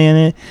going to play in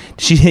it.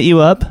 Did she hit you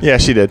up? Yeah,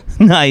 she did.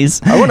 Nice.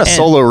 I want to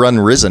solo run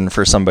Risen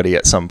for somebody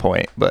at some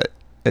point, but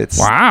it's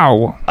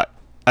Wow.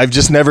 I've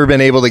just never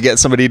been able to get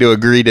somebody to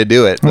agree to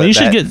do it. Well, but you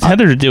should get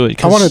Heather to do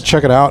it. I want to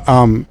check it out.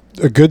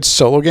 A good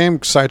solo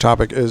game side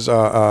topic is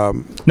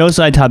No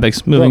side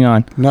topics. Moving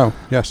on. No.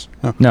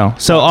 No.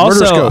 So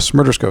also,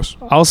 Murderous Ghost.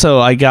 Also,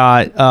 I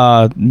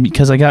got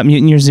because I got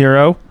Mutant Year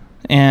Zero,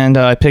 and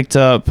I picked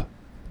up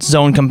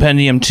Zone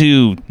Compendium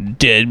 2,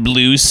 Dead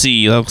Blue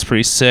Sea. That looks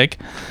pretty sick.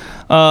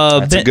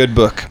 That's a good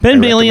book. Ben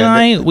I Bailey and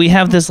recommend I, we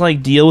have this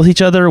like deal with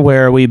each other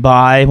where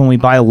when we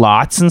buy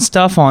lots and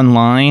stuff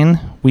online,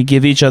 we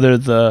give each other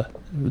the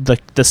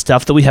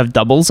stuff that we have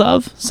doubles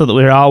of, so that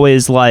we're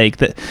always like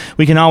that.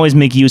 We can always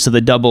make use of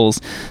the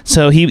doubles.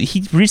 So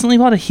he recently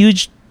bought a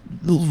huge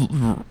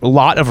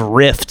lot of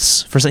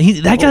rifts for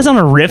that guy's on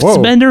a rift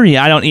bender.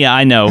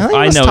 I know.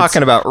 I was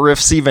talking about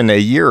Rifts even a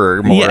year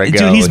or more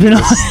ago. Dude, he's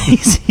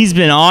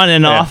been on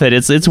and off it.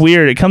 It's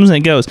weird. It comes and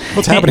it goes.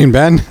 What's happening,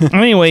 Ben?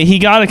 Anyway, he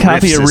got a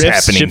copy of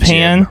Rifts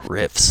Japan.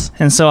 Rifts.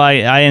 And so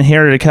I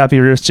inherited a copy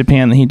of Rifts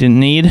Japan that he didn't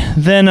need.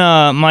 Then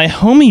my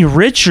homie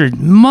Richard,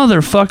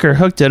 motherfucker,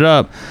 hooked it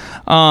up.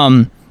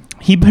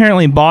 He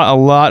apparently bought a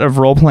lot of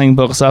role-playing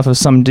books off of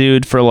some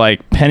dude for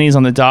like pennies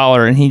on the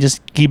dollar, and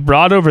he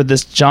brought over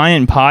this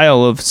giant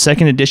pile of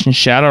second edition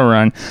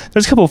Shadowrun.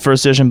 There's a couple of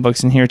first edition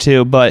books in here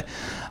too, but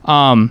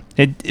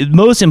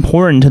most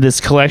important to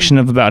this collection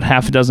of about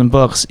half a dozen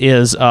books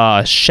is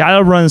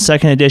Shadowrun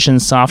second edition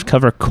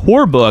softcover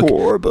core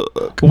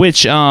book,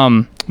 which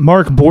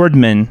Mark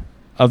Boardman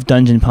of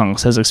Dungeon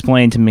Punks has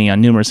explained to me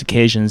on numerous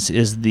occasions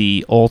is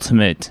the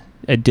ultimate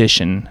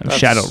edition of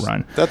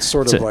Shadowrun. That's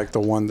sort of like the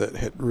one that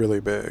hit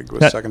really big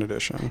with second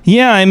edition.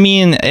 Yeah, I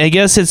mean, I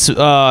guess it's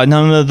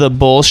none of the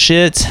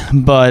bullshit,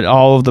 but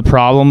all of the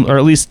problem, or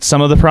at least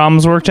some of the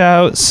problems worked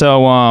out.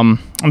 So I'm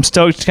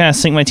stoked to kind of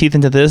sink my teeth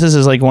into this. This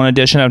is like one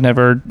edition I've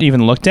never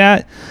even looked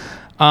at.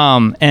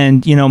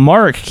 And,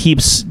 Mark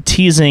keeps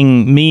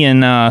teasing me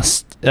and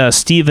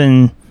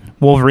Steven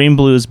Wolverine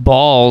Blue's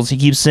balls. He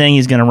keeps saying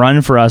he's going to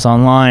run for us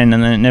online,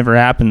 and then it never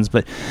happens.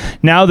 But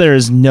now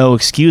there's no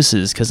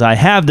excuses because I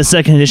have the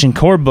second edition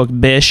core book,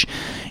 bish.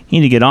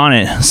 You need to get on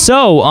it.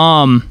 So,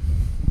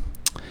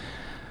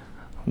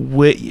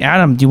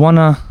 Adam, do you want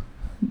to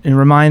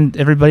remind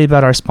everybody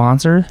about our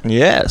sponsor?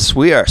 Yes,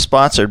 we are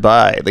sponsored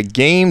by the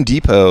Game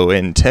Depot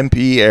in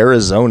Tempe,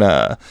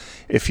 Arizona.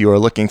 If you are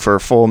looking for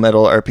Full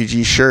Metal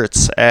RPG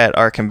shirts at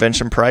our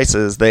convention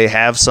prices, they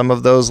have some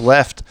of those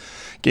left.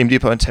 Game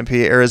Depot in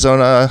Tempe,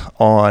 Arizona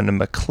on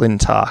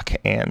McClintock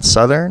and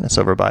Southern. It's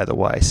over by the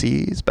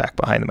YCs, back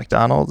behind the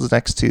McDonald's,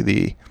 next to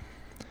the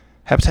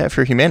Habitat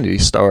for Humanity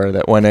store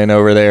that went in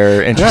over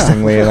there,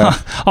 interestingly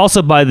enough.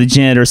 Also by the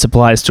Janitor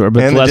Supply store,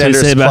 but and the less we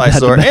say about that,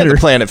 the better. And the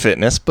Planet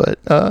Fitness, but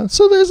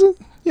so there's a,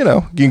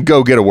 you can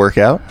go get a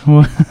workout,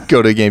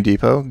 go to Game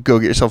Depot, go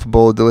get yourself a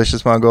bowl of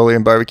delicious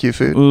Mongolian barbecue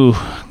food. Ooh,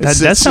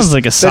 that sounds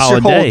like a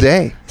solid day. That's your whole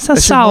day. It's a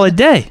solid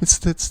day.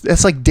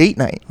 It's like date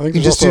night. I think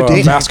you there's just do also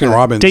date Baskin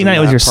Robbins. Date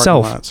night with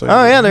yourself.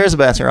 Yeah, there is a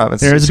Baskin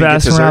Robbins. There is a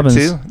Baskin Robbins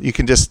too. You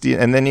can just,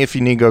 and then if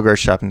you need to go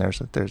grocery shopping, there's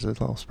a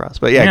little Sprouts.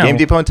 But yeah, Game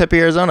Depot in Tempe,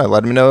 Arizona.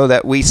 Let them know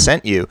that we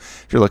sent you.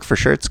 If you're looking for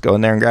shirts, go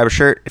in there and grab a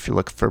shirt. If you're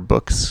looking for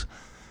books,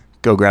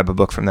 go grab a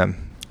book from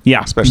them.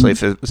 Yeah. Especially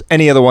if it's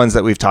any of the ones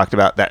that we've talked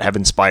about that have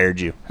inspired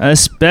you.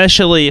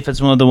 Especially if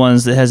it's one of the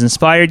ones that has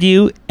inspired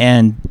you,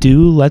 and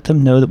do let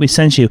them know that we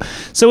sent you.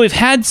 So we've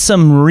had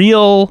some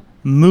real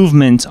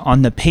movement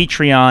on the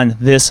Patreon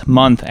this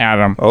month,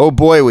 Adam. Oh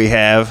boy, we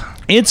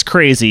have. It's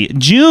crazy.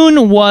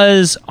 June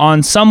was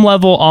on some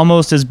level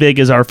almost as big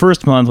as our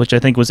first month, which I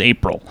think was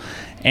April.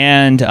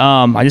 And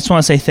I just want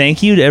to say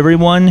thank you to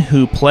everyone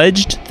who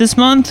pledged this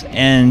month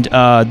and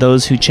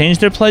those who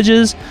changed their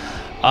pledges.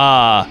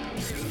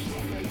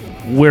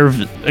 We're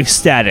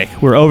ecstatic.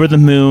 We're over the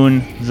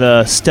moon.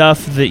 The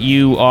stuff that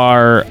you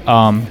are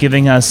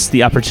giving us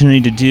the opportunity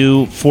to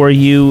do for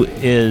you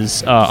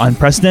is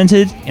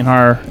unprecedented in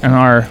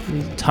our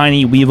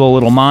tiny weevil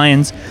little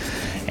minds,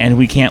 and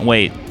we can't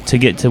wait to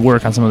get to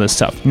work on some of this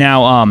stuff.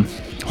 Now,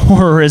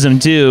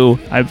 Horrorism 2,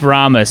 I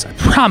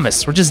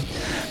promise, we're just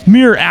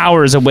mere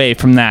hours away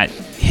from that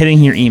hitting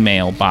your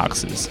email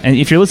boxes. And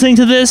if you're listening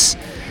to this,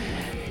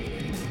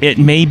 it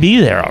may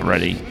be there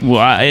already.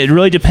 Well, it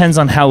really depends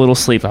on how little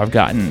sleep I've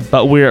gotten.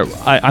 But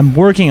I'm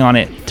working on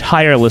it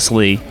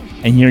tirelessly,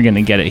 and you're going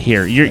to get it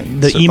here.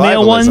 The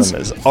email ones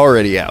is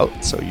already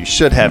out, so you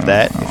should have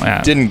that. If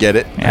you didn't get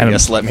it, I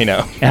guess let me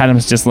know.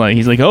 Adam's just like,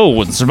 he's like, oh,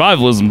 well,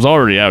 survivalism's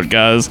already out,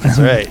 guys. That's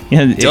right.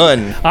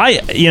 Done.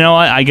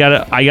 I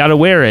gotta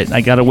wear it.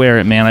 I gotta wear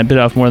it, man. I bit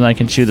off more than I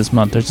can chew this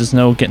month. There's just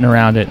no getting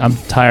around it. I'm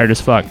tired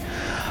as fuck.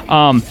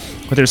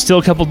 But there's still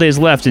a couple days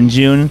left in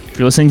June. If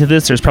you're listening to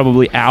this, there's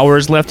probably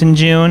hours left in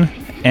June,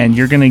 and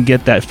you're going to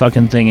get that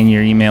fucking thing in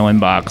your email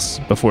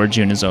inbox before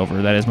June is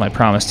over. That is my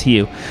promise to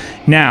you.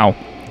 Now,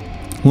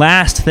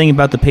 last thing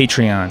about the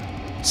Patreon.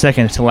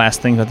 Second to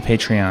last thing about the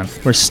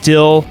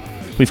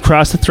Patreon. We've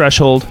crossed the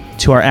threshold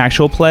to our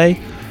actual play.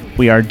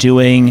 We are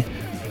doing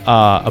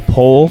a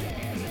poll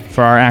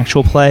for our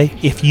actual play.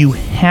 If you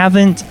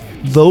haven't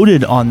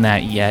voted on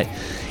that yet,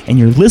 and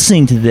you're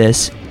listening to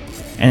this,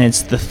 and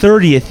it's the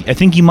 30th, I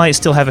think you might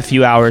still have a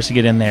few hours to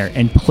get in there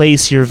and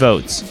place your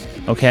votes,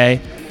 okay?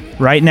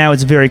 Right now,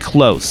 it's very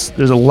close.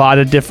 There's a lot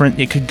of different...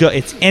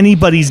 It's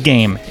anybody's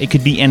game. It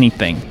could be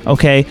anything,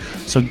 okay?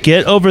 So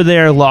get over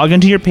there, log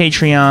into your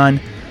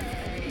Patreon,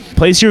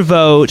 place your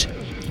vote.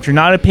 If you're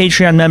not a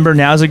Patreon member,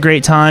 now's a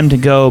great time to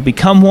go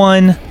become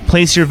one.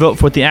 Place your vote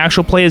for what the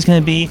actual play is going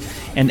to be.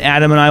 And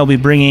Adam and I will be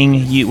bringing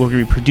you... We're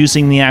going to be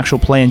producing the actual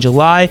play in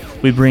July.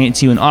 We bring it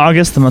to you in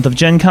August, the month of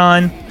Gen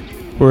Con.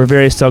 We're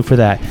very stoked for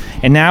that.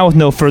 And now, with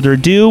no further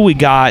ado, we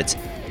got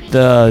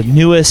the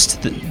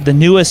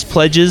newest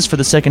pledges for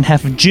the second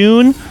half of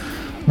June.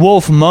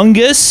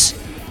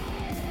 Wolfmungus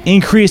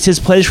increased his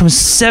pledge from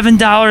 $7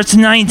 to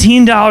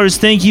 $19.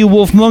 Thank you,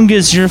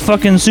 Wolfmungus. You're a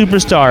fucking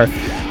superstar.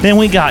 Then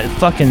we got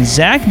fucking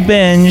Zach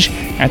Benge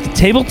at the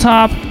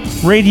Tabletop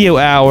Radio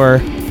Hour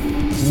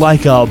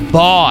like a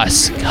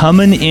boss,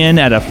 coming in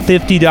at a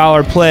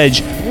 $50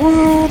 pledge.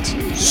 What?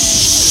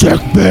 Zach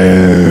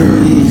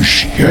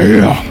Benge,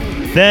 yeah.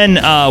 Then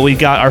we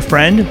got our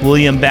friend,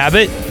 William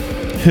Babbitt,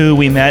 who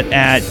we met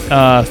at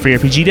Free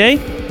RPG Day.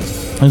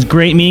 It was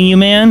great meeting you,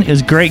 man. It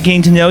was great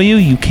getting to know you.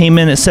 You came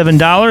in at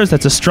 $7.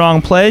 That's a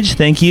strong pledge.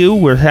 Thank you.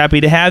 We're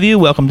happy to have you.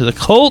 Welcome to the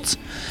cult.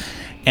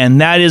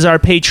 And that is our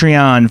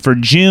Patreon for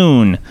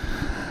June.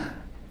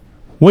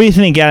 What do you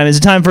think, Adam? Is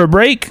it time for a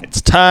break?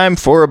 It's time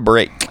for a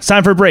break. It's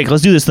time for a break.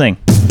 Let's do this thing.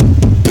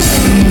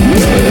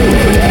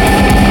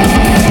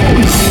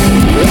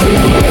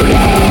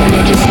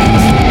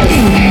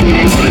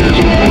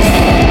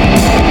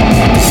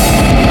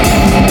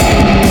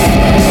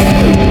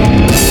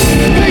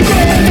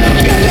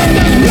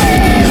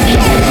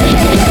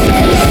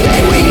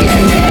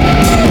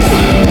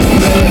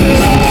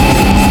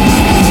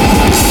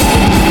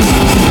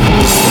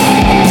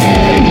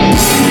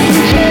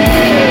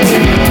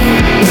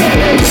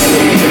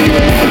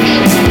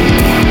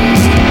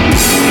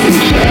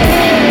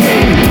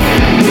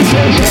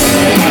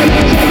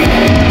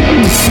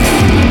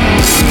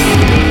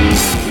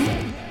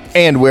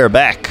 And we're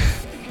back.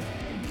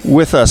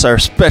 With us, our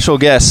special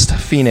guest,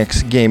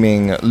 Phoenix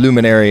Gaming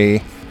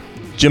luminary,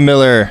 Jim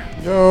Miller.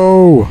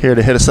 Yo. Here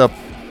to hit us up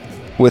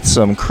with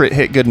some crit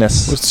hit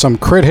goodness.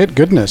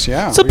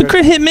 Yeah. What's up, the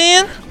crit hit,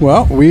 man?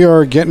 Well, we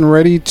are getting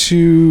ready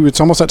to...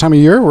 It's almost that time of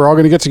year. We're all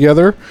going to get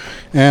together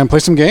and play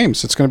some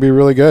games. It's going to be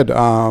really good.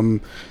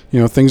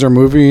 Things are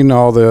moving.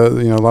 A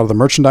lot of the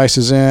merchandise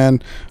is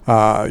in.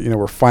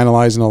 We're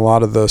finalizing a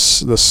lot of the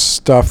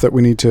stuff that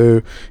we need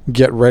to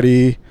get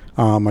ready.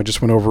 I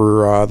just went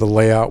over the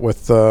layout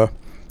with the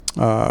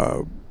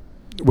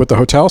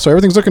hotel, so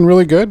everything's looking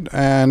really good,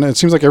 and it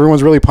seems like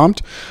everyone's really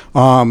pumped.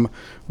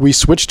 We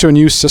switched to a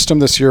new system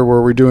this year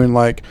where we're doing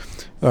like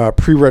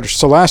pre-register.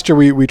 So last year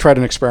we tried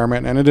an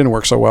experiment and it didn't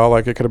work so well.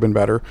 Like it could have been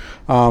better.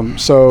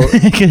 So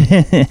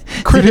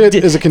crit hit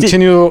is a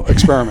continual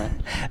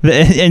experiment.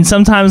 And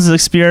sometimes the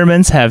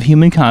experiments have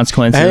human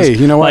consequences. Hey,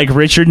 you know what? Like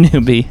Richard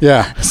Newby.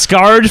 Yeah.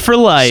 Scarred for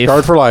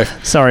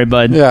life. Sorry,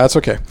 bud. Yeah, that's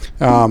okay.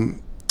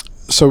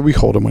 So we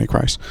hold him when he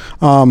cries.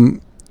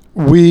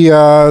 We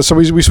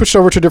switched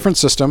over to a different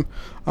system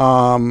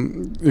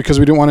because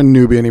we didn't want to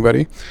newbie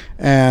anybody,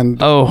 and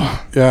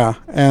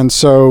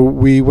so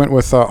we went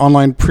with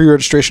online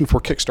pre-registration for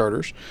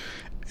Kickstarters,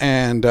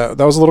 and that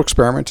was a little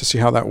experiment to see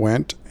how that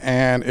went,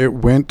 and it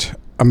went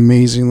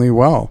amazingly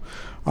well.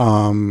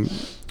 As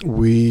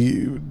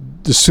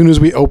soon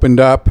as we opened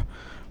up,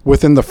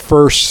 within the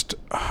first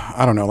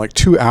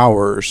 2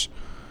 hours.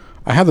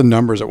 I had the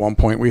numbers at one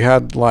point. We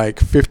had like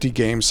 50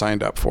 games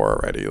signed up for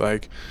already.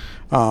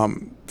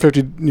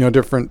 50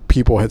 different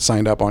people had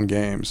signed up on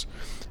games,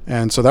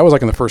 and so that was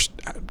like in the first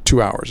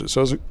 2 hours.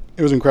 So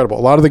it was incredible.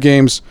 A lot of the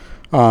games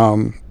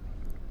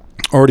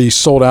already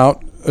sold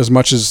out as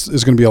much as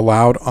is going to be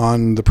allowed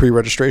on the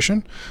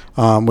pre-registration,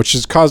 which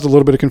has caused a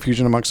little bit of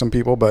confusion amongst some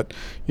people. But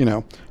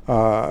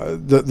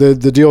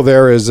the deal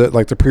there is that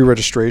like the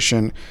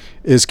pre-registration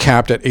is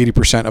capped at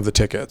 80% of the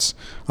tickets.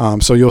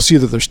 So you'll see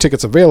that there's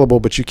tickets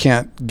available, but you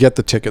can't get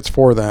the tickets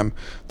for them.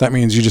 That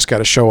means you just got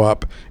to show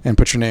up and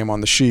put your name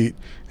on the sheet,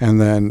 and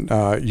then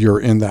you're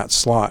in that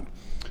slot.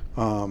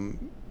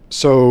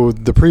 So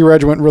the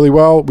pre-reg went really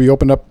well. We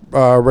opened up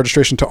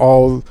registration to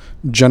all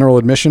general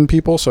admission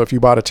people. So if you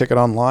bought a ticket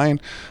online,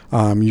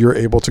 you're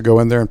able to go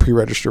in there and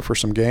pre-register for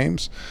some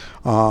games.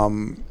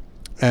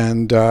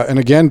 And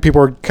again,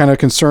 people are kind of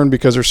concerned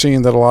because they're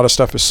seeing that a lot of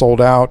stuff is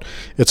sold out.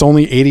 It's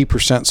only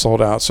 80%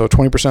 sold out. So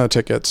 20% of the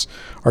tickets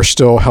are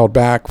still held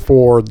back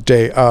for the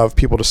day of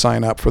people to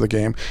sign up for the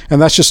game. And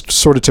that's just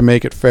sort of to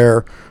make it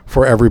fair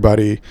for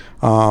everybody.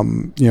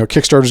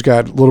 Kickstarter's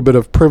got a little bit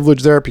of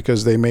privilege there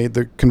because they made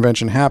the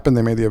convention happen.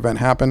 They made the event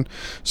happen.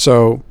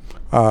 So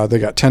they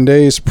got 10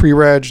 days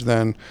pre-reg.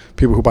 Then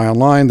people who buy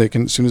online, they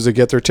can, as soon as they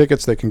get their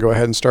tickets, they can go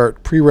ahead and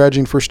start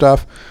pre-regging for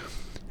stuff.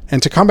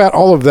 And to combat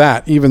all of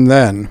that, even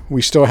then,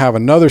 we still have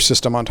another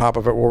system on top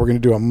of it where we're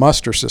going to do a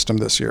muster system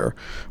this year,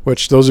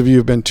 which those of you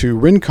who've been to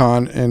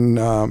RINCON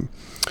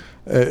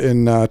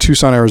in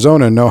Tucson,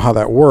 Arizona, know how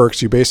that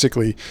works. You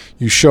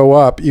show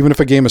up, even if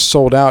a game is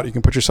sold out, you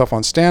can put yourself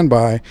on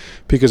standby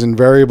because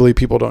invariably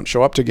people don't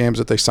show up to games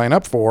that they sign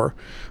up for,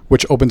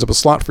 which opens up a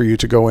slot for you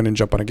to go in and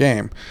jump on a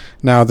game.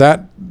 Now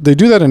that they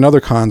do that in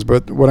other cons,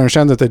 but what I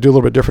understand that they do a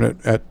little bit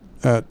different at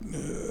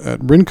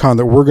RINCON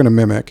that we're going to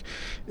mimic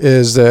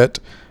is that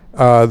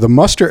the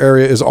muster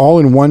area is all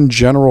in one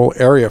general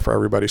area for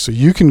everybody. So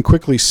you can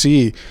quickly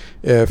see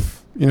if,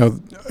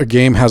 a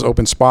game has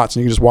open spots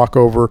and you can just walk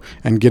over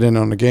and get in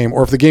on a game.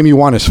 Or if the game you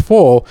want is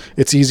full,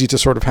 it's easy to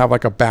sort of have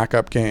like a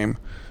backup game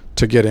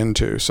to get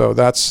into. So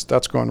that's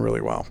going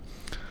really well.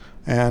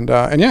 And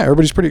yeah,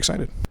 everybody's pretty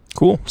excited.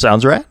 Cool.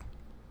 Sounds rad.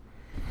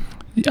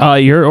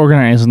 You're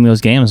organizing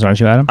those games, aren't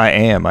you, Adam? I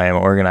am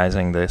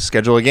organizing the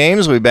schedule of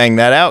games. We banged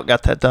that out,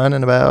 got that done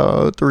in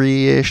about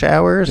 3-ish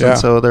hours. Yeah. And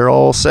so they're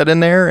all set in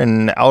there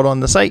and out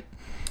on the site.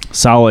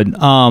 Solid.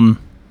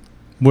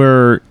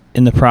 We're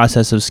in the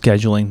process of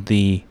scheduling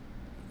the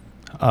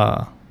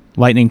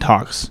Lightning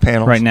Talks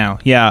panels right now.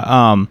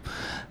 Yeah.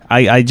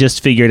 I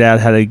just figured out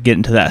how to get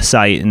into that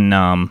site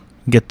and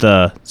get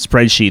the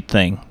spreadsheet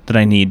thing that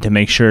I need to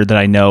make sure that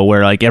I know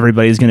where like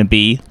everybody's going to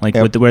be, like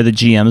yep. Where the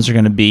GMs are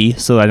going to be,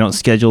 so that I don't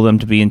schedule them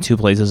to be in two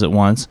places at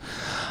once.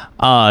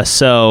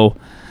 So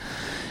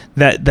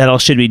that all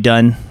should be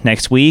done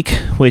next week,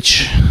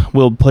 which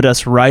will put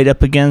us right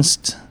up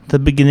against the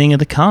beginning of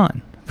the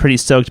con. Pretty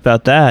stoked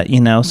about that,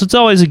 So it's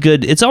always a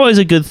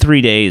good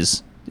 3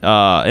 days.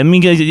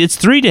 It's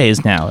 3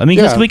 days now.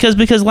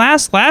 Because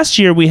last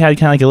year we had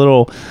kind of like a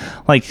little,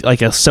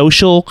 like a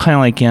social kind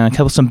of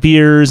like some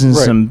beers and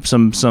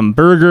right. some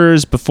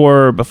burgers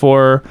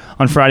before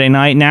on Friday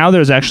night. Now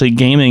there's actually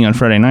gaming on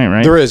Friday night,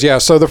 right? There is, yeah.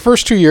 So the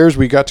first 2 years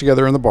we got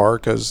together in the bar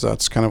because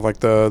that's kind of like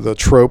the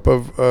trope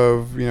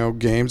of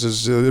games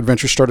is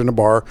adventures start in a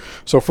bar.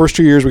 So first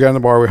 2 years we got in the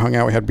bar, we hung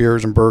out, we had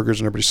beers and burgers,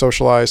 and everybody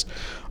socialized.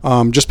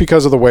 Just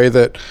because of the way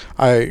that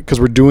because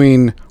we're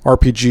doing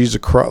RPGs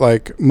across,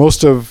 like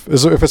most of,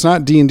 if it's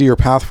not D&D or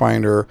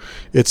Pathfinder,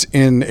 it's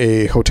in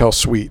a hotel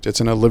suite. It's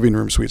in a living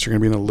room suite. So you're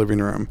going to be in a living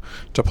room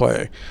to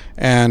play.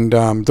 And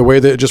the way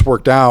that it just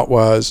worked out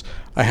was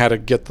I had to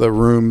get the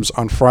rooms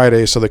on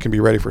Friday so they can be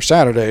ready for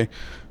Saturday.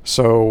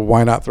 So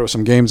why not throw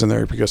some games in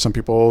there? Because some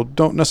people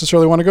don't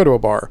necessarily want to go to a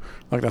bar.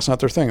 Like that's not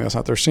their thing. That's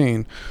not their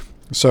scene.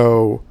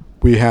 So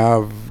we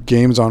have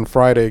games on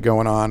Friday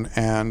going on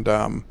and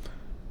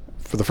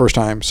for the first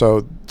time.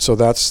 So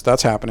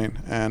that's happening.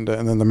 And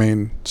then the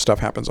main stuff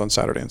happens on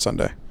Saturday and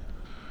Sunday.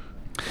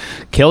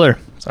 Killer.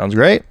 Sounds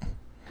great.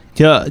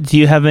 Do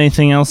you have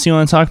anything else you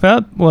want to talk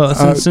about?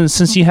 Well,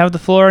 since you have the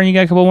floor and you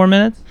got a couple more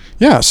minutes.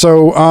 Yeah.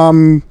 So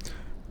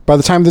by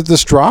the time that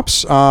this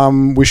drops,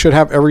 we should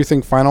have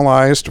everything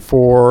finalized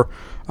for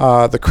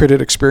the Crit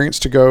experience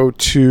to go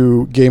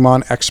to Game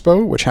On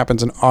Expo, which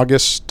happens in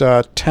August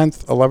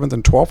 10th, 11th,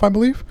 and 12th, I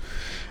believe.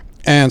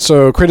 And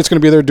so Crit's going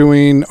to be there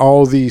doing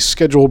all the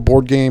scheduled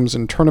board games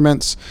and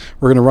tournaments.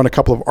 We're going to run a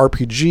couple of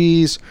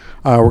RPGs.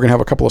 We're going to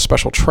have a couple of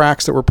special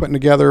tracks that we're putting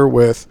together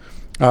with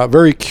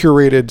very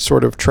curated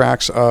sort of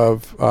tracks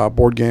of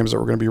board games that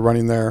we're going to be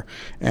running there,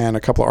 and a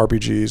couple of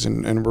RPGs.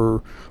 And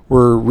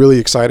we're really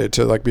excited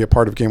to like be a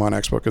part of Game On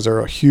Expo because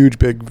they're a huge,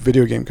 big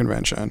video game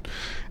convention,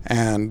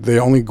 and they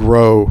only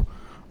grow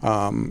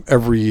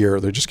every year.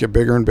 They just get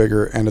bigger and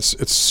bigger, and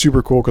it's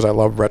super cool because I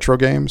love retro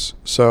games.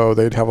 So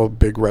they'd have a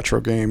big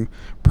retro game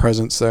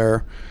presence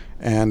there,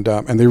 and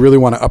they really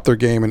want to up their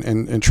game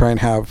and try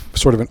and have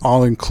sort of an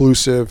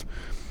all-inclusive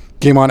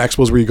Game On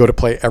Expos where you go to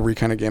play every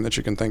kind of game that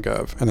you can think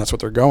of, and that's what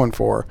they're going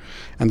for.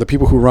 And the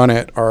people who run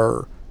it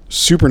are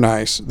super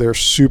nice. They're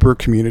super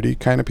community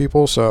kind of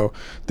people, so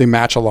they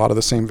match a lot of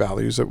the same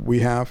values that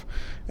we have,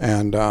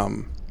 and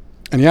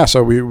yeah,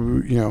 so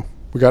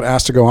we got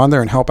asked to go on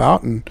there and help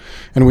out, and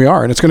we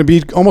are, and it's going to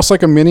be almost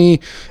like a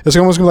mini. It's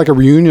almost going to be like a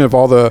reunion of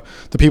all the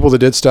people that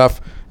did stuff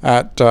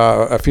at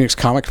Phoenix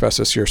Comic Fest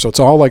this year. So it's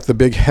all like the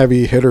big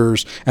heavy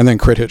hitters, and then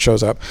Crit Hit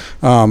shows up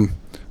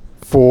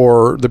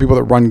for the people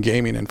that run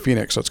gaming in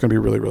Phoenix. So it's going to be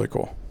really, really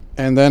cool.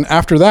 And then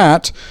after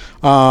that,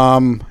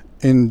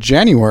 in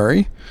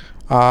January,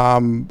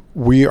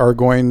 we are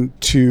going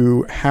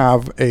to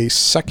have a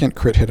second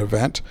Crit Hit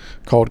event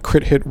called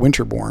Crit Hit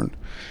Winterborn.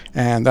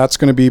 And that's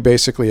going to be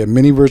basically a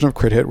mini version of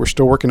Crit Hit. We're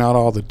still working out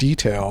all the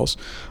details.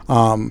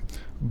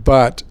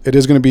 But it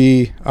is going to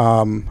be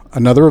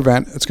another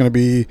event. It's going to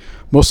be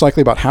most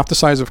likely about half the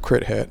size of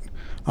Crit Hit,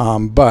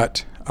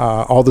 but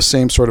all the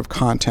same sort of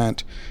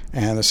content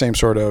and the same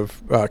sort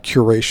of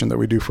curation that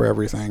we do for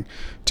everything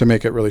to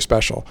make it really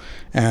special.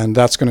 And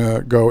that's going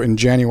to go in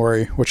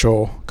January, which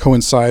will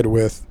coincide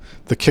with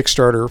the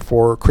Kickstarter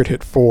for Crit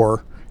Hit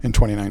 4 in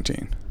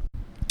 2019.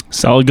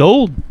 Solid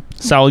gold.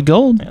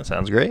 That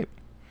sounds great.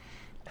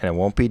 And it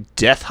won't be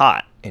death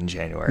hot in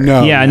January.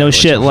 No. Yeah, no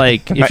shit.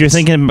 Like, if you're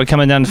thinking about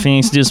coming down to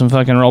Phoenix to do some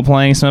fucking role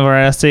playing, some of our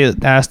Ass State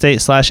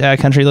 /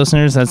 Country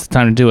listeners, that's the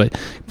time to do it.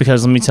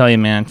 Because let me tell you,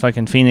 man,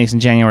 fucking Phoenix in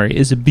January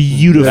is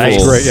beautiful.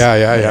 That's great.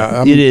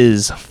 Yeah. It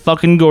is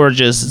fucking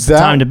gorgeous. It's the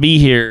time to be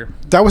here.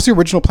 That was the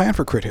original plan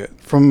for Crit Hit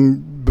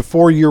from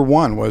before year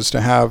one, was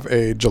to have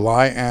a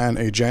July and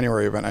a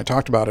January event. I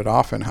talked about it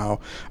often, how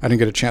I didn't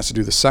get a chance to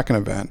do the second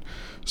event.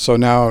 So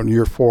now in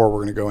year 4,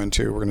 we're going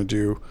to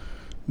do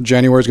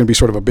January is going to be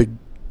sort of a big,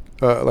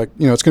 it's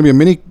going to be a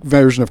mini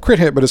version of Crit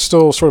Hit, but it's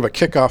still sort of a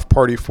kickoff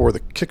party for the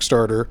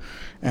Kickstarter.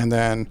 And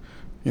then,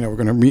 we're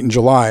going to meet in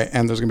July,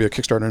 and there's going to be a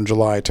Kickstarter in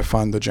July to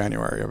fund the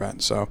January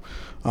event. So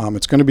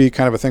it's going to be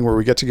kind of a thing where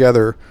we get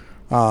together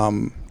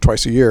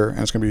twice a year, and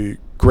it's going to be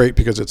great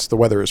because the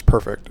weather is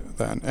perfect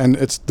then. And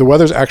the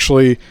weather's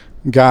actually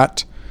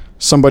got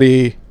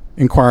somebody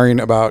inquiring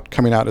about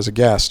coming out as a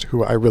guest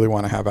who I really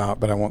want to have out,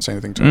 but I won't say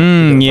anything to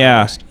him.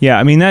 Yeah.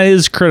 I mean, that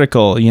is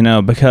critical,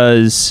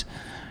 because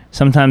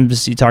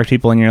sometimes you talk to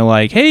people and you're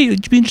like, hey,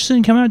 would you be interested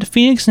in coming out to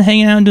Phoenix and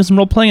hanging out and doing some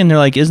role playing? And they're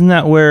like, isn't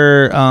that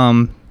where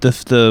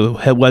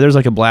the weather's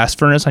like a blast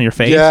furnace on your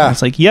face? Yeah. And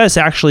it's like, yes,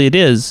 actually it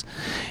is.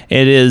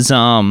 It is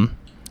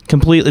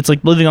completely, it's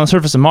like living on the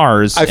surface of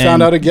Mars. I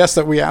found out a guest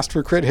that we asked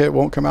for Crit Hit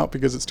won't come out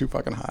because it's too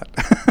fucking hot.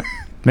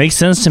 Makes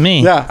sense to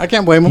me. Yeah, I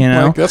can't blame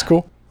him. Like, that's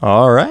cool.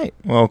 All right.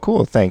 Well,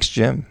 cool. Thanks,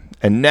 Jim.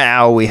 And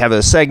now we have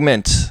a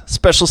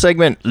special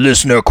segment,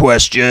 Listener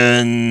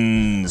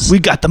Questions. We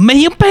got the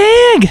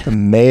mailbag. The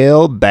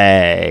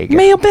mailbag.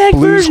 Mailbag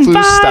Blues version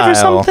 5 style. or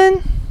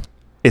something.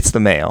 It's the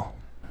mail.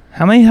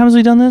 How many times have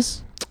we done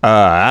this?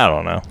 I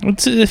don't know.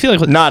 I feel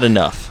like... Not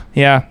enough.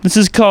 Yeah. This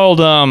is called,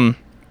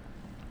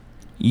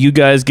 You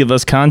Guys Give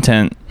Us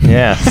Content.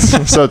 Yeah.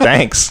 So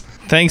thanks.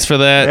 Thanks for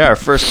that. Yeah, our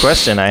first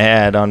question I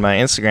had on my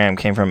Instagram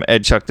came from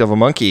Ed Chuck Devil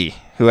Monkey,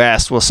 who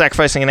asked, will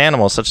sacrificing an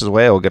animal such as a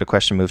whale get a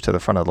question moved to the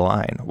front of the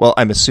line? Well,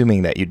 I'm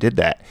assuming that you did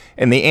that.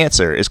 And the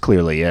answer is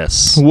clearly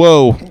yes.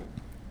 Whoa,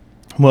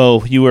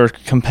 you were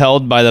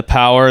compelled by the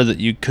power that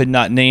you could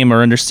not name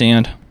or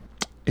understand.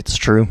 It's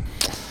true.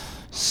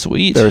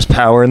 Sweet. There's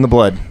power in the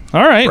blood.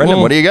 All right.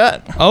 Brendan, what do you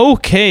got?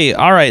 Okay.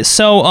 All right.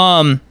 So,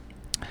 I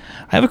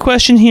have a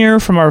question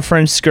here from our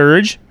friend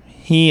Scourge.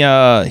 He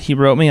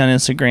wrote me on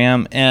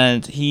Instagram,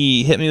 and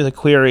he hit me with a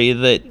query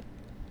that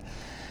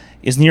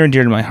is near and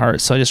dear to my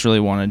heart, so I just really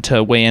wanted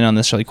to weigh in on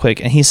this really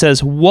quick. And he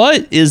says,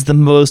 what is the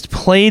most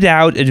played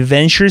out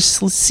adventure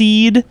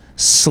seed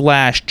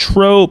 /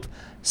 trope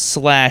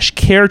 /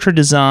 character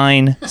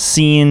design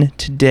seen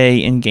today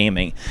in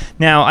gaming?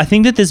 Now, I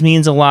think that this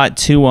means a lot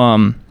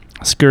to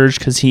Scourge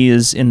because he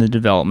is in the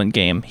development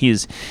game.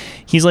 He's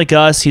like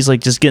us. He's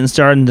like just getting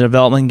started in the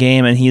development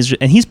game, and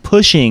he's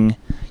pushing.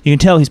 You can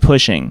tell he's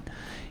pushing.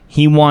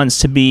 He wants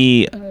to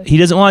be. He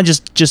doesn't want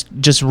to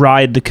just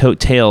ride the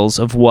coattails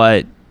of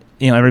what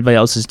everybody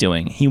else is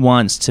doing. He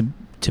wants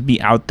to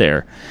be out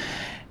there,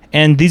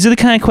 and these are the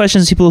kind of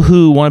questions people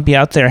who want to be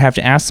out there have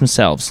to ask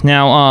themselves.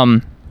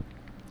 Now,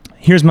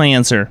 here's my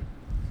answer.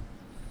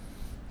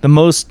 The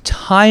most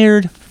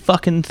tired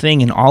fucking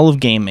thing in all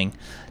of gaming,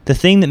 the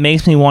thing that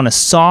makes me want to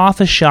saw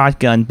off a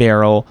shotgun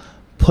barrel,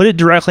 put it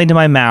directly into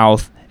my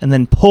mouth, and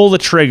then pull the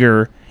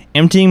trigger,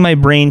 emptying my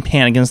brain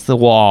pan against the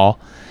wall,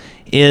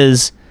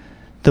 is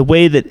the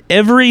way that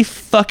every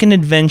fucking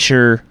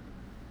adventure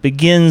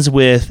begins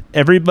with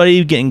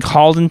everybody getting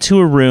called into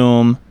a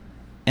room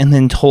and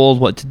then told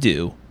what to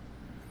do.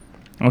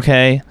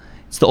 Okay?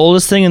 It's the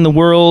oldest thing in the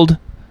world.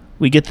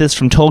 We get this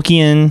from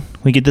Tolkien.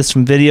 We get this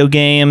from video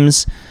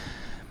games.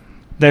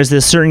 There's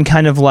this certain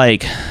kind of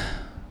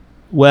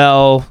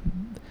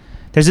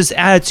there's this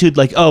attitude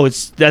like, oh,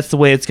 that's the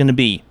way it's going to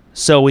be.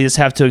 So we just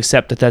have to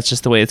accept that that's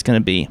just the way it's going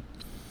to be.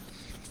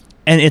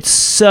 And it's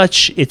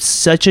such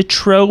a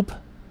trope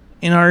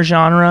in our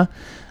genre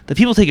that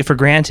people take it for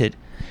granted.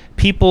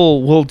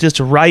 People will just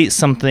write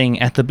something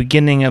at the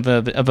beginning of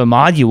a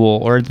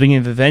module or at the beginning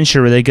of an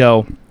adventure where they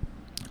go,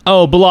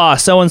 oh, blah,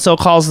 so-and-so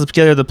calls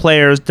together the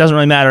players, doesn't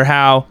really matter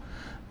how,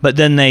 but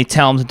then they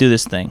tell them to do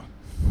this thing.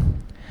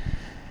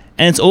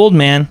 And it's old,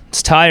 man.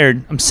 It's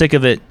tired. I'm sick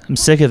of it.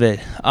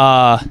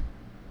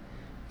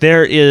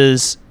 There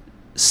is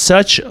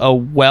such a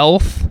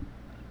wealth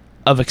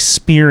of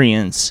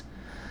experience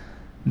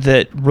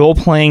that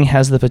role-playing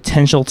has the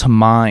potential to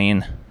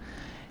mine,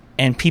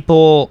 and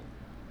people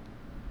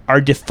are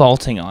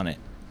defaulting on it.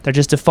 They're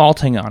just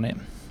defaulting on it.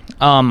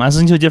 I was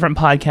listening to a different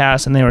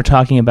podcast, and they were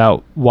talking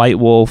about White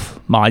Wolf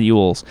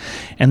modules,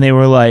 and they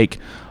were like,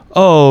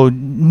 "Oh,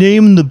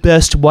 name the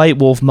best White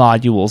Wolf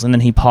modules." And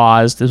then he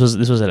paused. This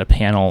was at a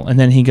panel, and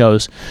then he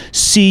goes,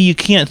 "See, you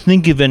can't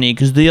think of any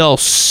because they all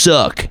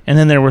suck." And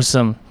then there was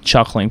some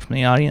chuckling from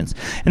the audience,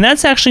 and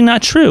that's actually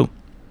not true.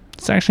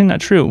 It's actually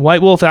not true.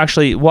 White Wolf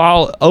actually,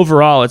 while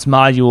overall its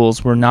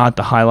modules were not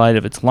the highlight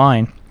of its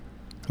line,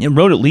 it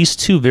wrote at least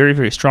 2 very,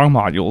 very strong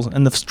modules,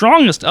 and the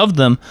strongest of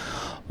them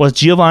was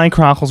Giovanni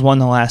Chronicles 1: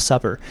 The Last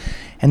Supper.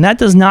 And that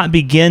does not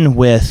begin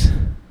with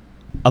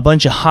a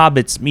bunch of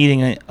hobbits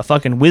meeting a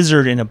fucking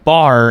wizard in a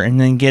bar and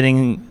then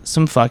getting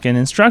some fucking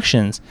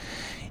instructions.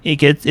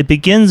 It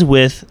begins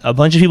with a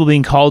bunch of people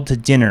being called to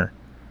dinner.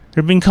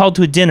 They're being called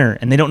to a dinner,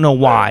 and they don't know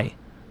why,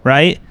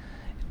 right?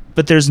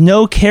 But there's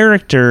no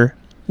character.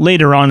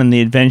 Later on in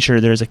the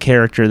adventure, there's a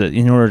character that,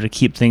 in order to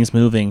keep things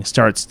moving,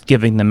 starts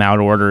giving them out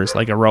orders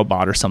like a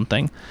robot or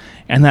something,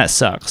 and that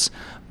sucks.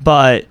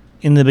 But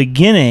in the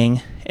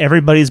beginning,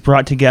 everybody's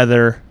brought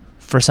together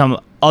for some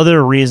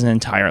other reason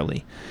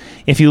entirely.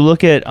 If you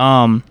look at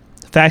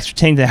Facts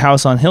Pertaining to the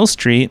House on Hill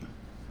Street,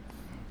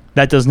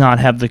 that does not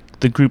have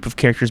the group of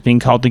characters being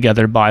called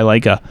together by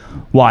like a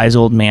wise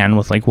old man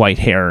with like white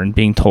hair and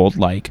being told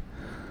like,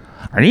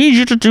 "I need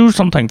you to do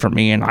something for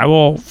me, and I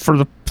will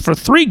for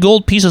 3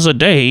 gold pieces a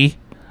day,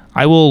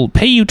 I will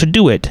pay you to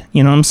do it."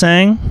 You know what I'm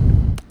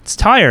saying? It's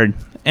tired.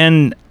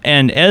 And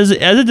as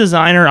a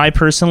designer, I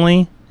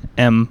personally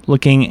am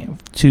looking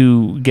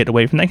to get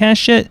away from that kind of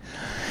shit.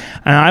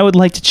 And I would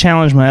like to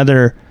challenge my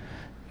other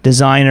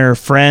designer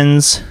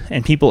friends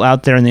and people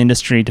out there in the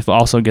industry to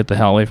also get the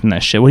hell away from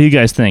that shit. What do you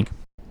guys think?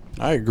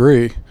 I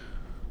agree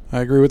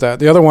with that.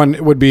 The other one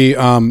would be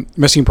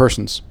missing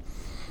persons.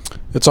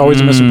 It's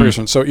always a missing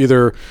person. So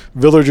either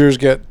villagers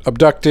get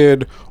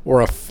abducted,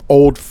 or a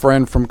old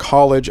friend from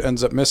college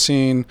ends up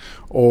missing,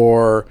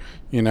 or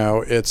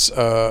it's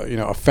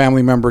a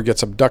family member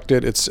gets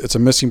abducted. It's a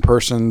missing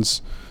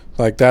persons.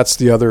 Like, that's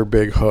the other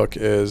big hook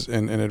is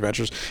in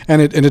adventures,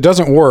 and it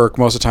doesn't work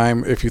most of the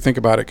time if you think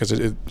about it, because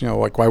it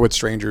like, why would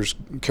strangers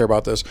care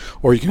about this?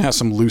 Or you can have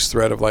some loose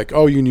thread of like,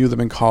 oh, you knew them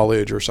in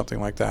college or something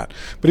like that.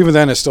 But even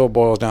then, it still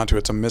boils down to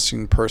it's a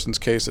missing persons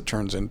case that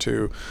turns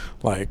into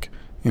like,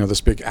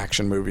 this big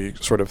action movie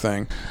sort of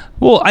thing.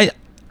 Well,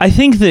 I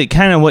think that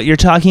kind of what you're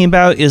talking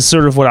about is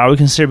sort of what I would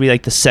consider to be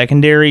like the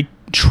secondary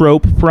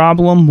trope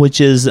problem,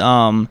 which is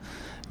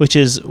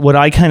what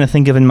I kind of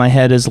think of in my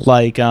head as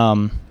like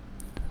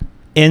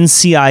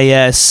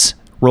NCIS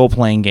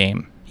role-playing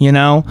game,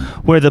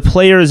 where the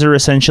players are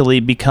essentially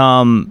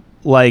become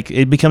like,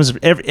 it becomes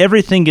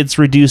everything gets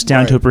reduced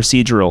down to a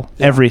procedural.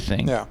 Yeah.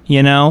 Everything.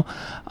 Yeah.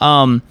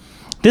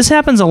 This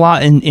happens a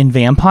lot in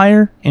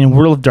Vampire and in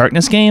World of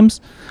Darkness games.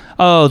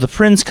 Oh, the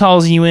prince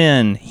calls you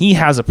in. He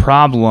has a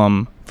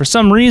problem. For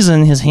some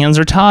reason, his hands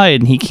are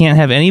tied, and he can't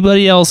have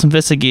anybody else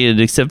investigated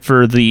except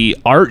for the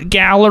art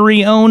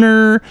gallery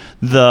owner,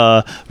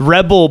 the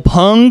rebel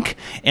punk,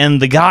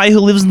 and the guy who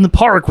lives in the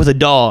park with a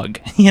dog.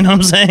 You know what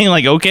I'm saying?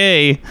 Like,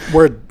 okay.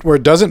 Where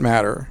it doesn't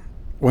matter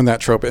when that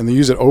trope, and they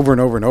use it over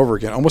and over and over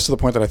again, almost to the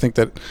point that I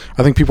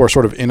think people are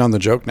sort of in on the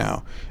joke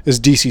now,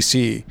 is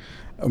DCC.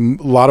 A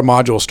lot of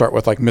modules start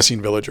with like missing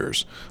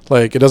villagers.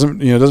 Like, it doesn't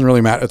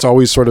really matter. It's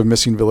always sort of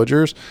missing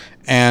villagers.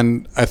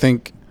 And I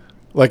think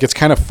like, it's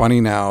kind of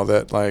funny now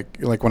that like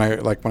when I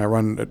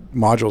run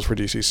modules for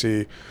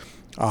DCC,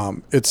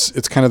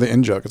 it's kind of the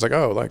in joke. It's like,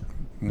 oh, like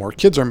more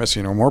kids are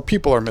missing or more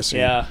people are missing.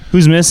 Yeah.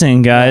 Who's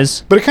missing,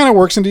 guys? But it kind of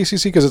works in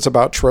DCC because it's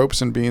about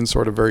tropes and being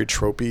sort of very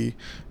tropey.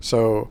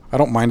 So I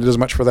don't mind it as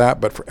much for that,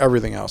 but for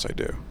everything else I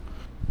do.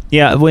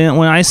 Yeah. When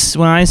I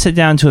sit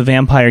down to a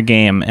vampire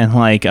game and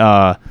like,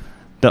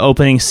 the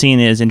opening scene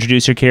is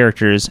introduce your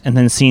characters, and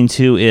then scene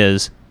 2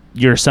 is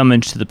you're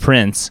summoned to the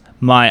prince,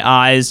 my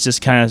eyes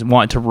just kind of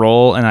want to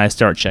roll, and I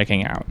start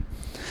checking out.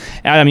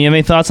 Adam, you have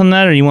any thoughts on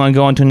that, or you want to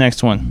go on to the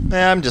next one?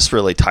 Yeah, I'm just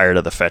really tired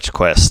of the fetch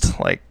quest.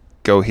 Like,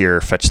 go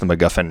here, fetch the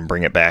MacGuffin, and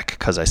bring it back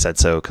because I said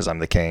so, because I'm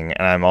the king.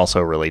 And I'm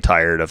also really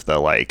tired of the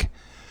like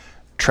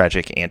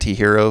tragic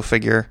anti-hero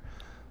figure.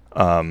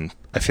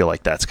 I feel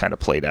like that's kind of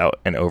played out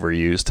and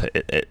overused.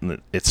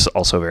 It's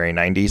also very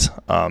 90s,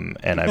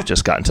 and I've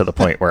just gotten to the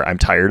point where I'm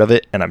tired of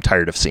it, and I'm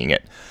tired of seeing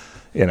it.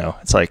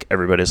 It's like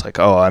everybody's like,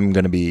 oh, I'm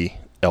going to be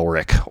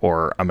Elric,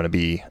 or I'm going to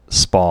be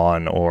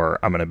Spawn, or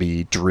I'm going to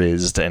be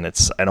Drizzt, and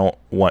I don't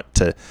want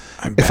to...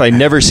 If I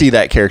never see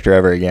that character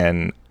ever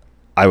again,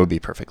 I would be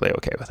perfectly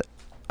okay with it.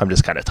 I'm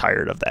just kind of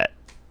tired of that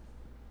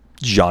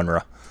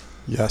genre.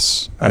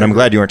 Yes. And I'm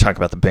glad you weren't talking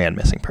about the band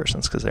Missing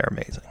Persons, because they're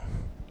amazing.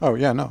 Oh,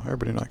 yeah, no,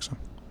 everybody likes them.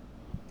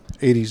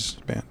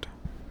 80s band.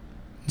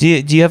 Do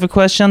you have a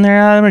question there,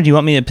 Adam, or do you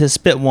want me to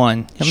spit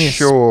one?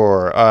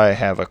 Sure, I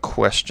have a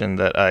question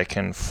that I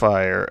can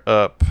fire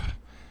up.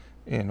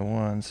 in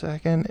 1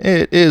 second.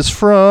 It is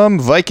from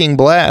Viking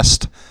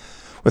Blast.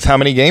 With how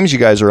many games you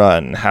guys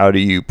run, how do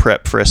you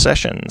prep for a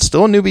session?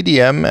 Still a newbie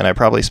DM, and I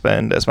probably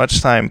spend as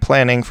much time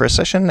planning for a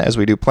session as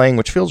we do playing,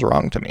 which feels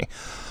wrong to me.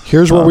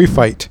 Here's where we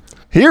fight.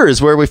 Here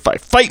is where we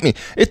fight. Fight me.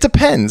 It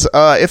depends.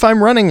 If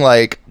I'm running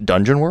like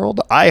Dungeon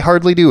World, I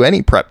hardly do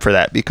any prep for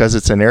that because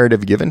it's a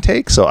narrative give and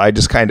take. So I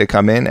just kind of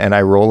come in and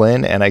I roll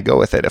in and I go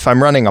with it. If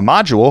I'm running a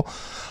module,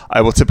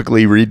 I will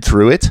typically read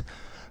through it.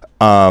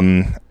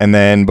 And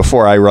then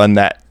before I run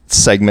that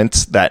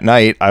segment that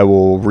night, I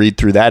will read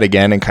through that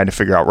again and kind of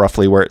figure out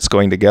roughly where it's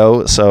going to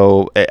go.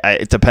 So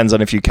it depends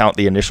on if you count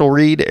the initial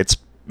read. It's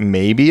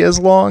maybe as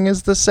long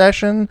as the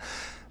session,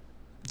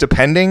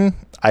 depending.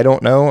 I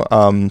don't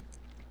know.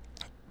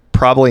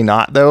 Probably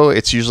not, though.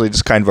 It's usually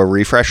just kind of a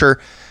refresher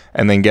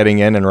and then getting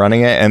in and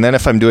running it. And then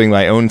if I'm doing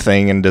my own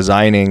thing and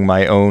designing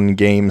my own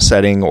game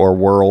setting or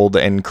world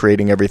and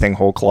creating everything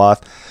whole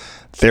cloth,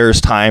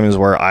 there's times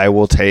where I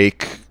will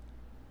take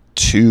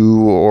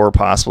 2 or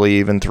possibly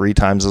even 3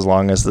 times as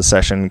long as the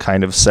session,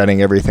 kind of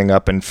setting everything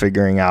up and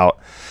figuring out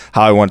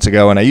how I want to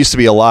go. And I used to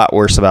be a lot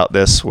worse about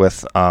this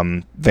with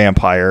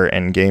Vampire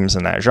and games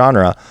in that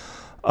genre.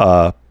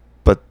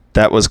 But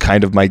that was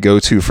kind of my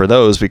go-to for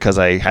those because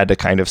I had to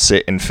kind of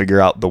sit and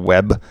figure out the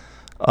web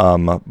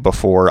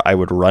before I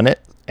would run it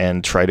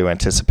and try to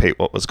anticipate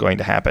what was going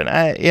to happen.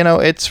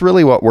 It's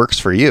really what works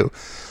for you.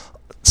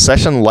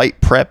 Session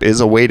light prep is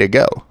a way to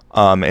go.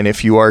 And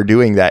if you are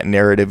doing that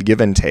narrative give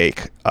and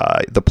take,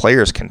 the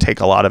players can take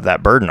a lot of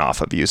that burden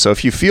off of you. So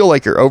if you feel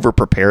like you're over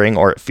preparing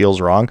or it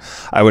feels wrong,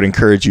 I would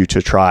encourage you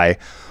to try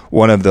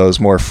one of those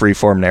more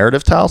freeform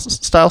narrative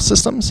style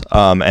systems.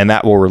 And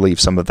that will relieve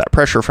some of that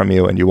pressure from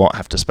you, and you won't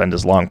have to spend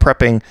as long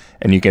prepping,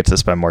 and you get to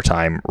spend more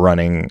time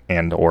running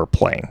and or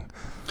playing.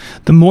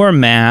 The more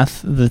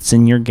math that's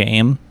in your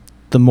game,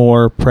 the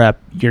more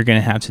prep you're going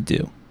to have to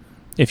do.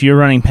 If you're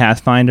running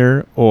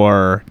Pathfinder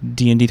or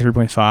D&D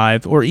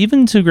 3.5, or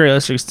even to a great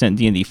lesser extent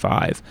D&D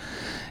 5,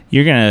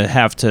 you're going to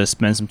have to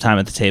spend some time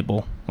at the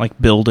table, like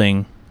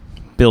building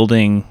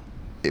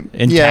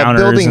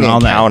encounters building and all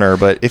encounter, that.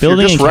 But if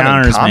building you're just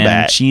running combat,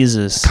 man,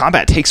 Jesus,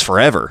 combat takes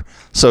forever.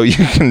 So you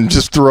can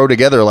just throw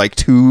together like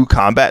 2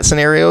 combat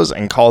scenarios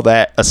and call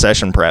that a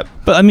session prep.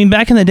 But I mean,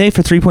 back in the day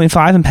for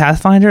 3.5 and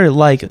Pathfinder,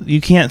 like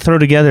you can't throw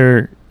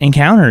together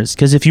encounters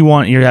because if you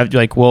want, you're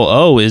like,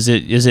 well, is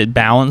it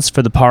balanced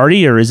for the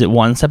party, or is it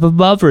 1 step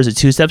above, or is it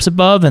 2 steps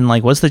above, and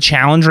like what's the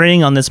challenge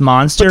rating on this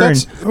monster?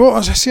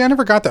 Well, see, I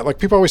never got that. Like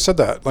people always said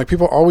that. Like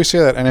people always say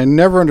that, and I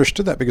never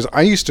understood that because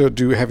I used to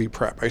do heavy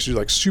prep. I used to do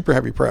like super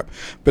heavy prep,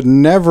 but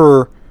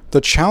never the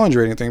challenge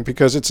rating thing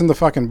because it's in the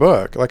fucking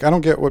book. Like I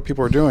don't get what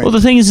people are doing. Well,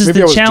 the thing is maybe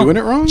the I was doing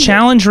it wrong.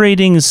 Challenge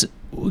ratings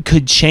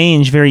could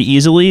change very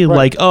easily.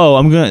 Right. Like,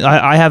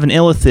 I have an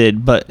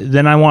Illithid, but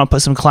then I want to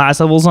put some class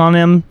levels on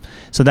him,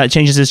 so that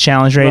changes his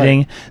challenge rating.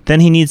 Right. Then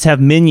he needs to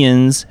have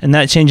minions, and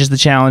that changes the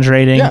challenge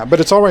rating. Yeah, but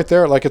it's all right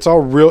there. Like it's all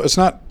real. It's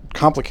not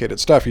complicated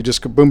stuff. You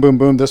just go boom, boom,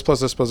 boom. This plus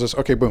this plus this.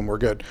 Okay, boom, we're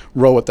good.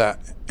 Roll with that.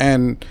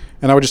 And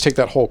I would just take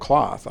that whole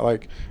cloth.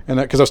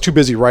 Because I was too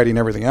busy writing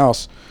everything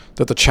else.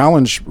 That the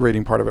challenge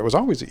rating part of it was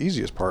always the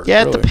easiest part.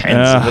 Yeah, really. it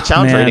depends. The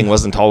challenge rating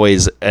wasn't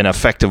always an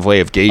effective way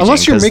of gauging.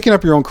 Unless you're making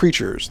up your own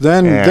creatures,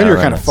 then you're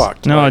kind of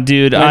fucked. No, like,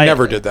 dude, I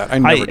never did that.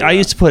 I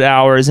used to put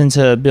hours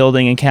into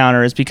building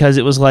encounters because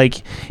it was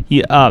like,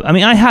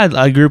 I had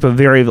a group of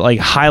very like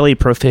highly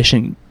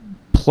proficient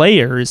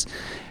players,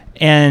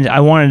 and I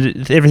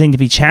wanted everything to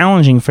be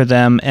challenging for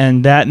them,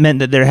 and that meant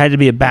that there had to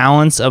be a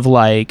balance of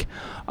like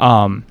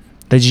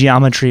the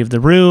geometry of the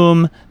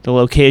room, the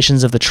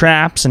locations of the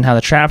traps, and how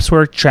the traps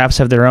work. Traps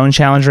have their own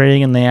challenge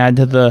rating, and they add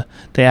to the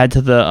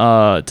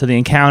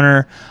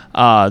encounter,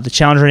 the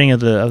challenge rating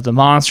of the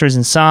monsters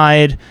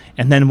inside,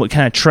 and then what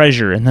kind of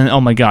treasure. And then, oh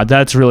my god,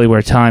 that's really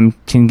where time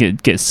can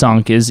get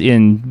sunk, is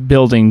in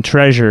building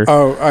treasure.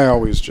 Oh, I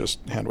always just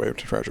hand wave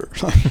to treasure.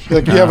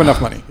 Like you have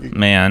enough money.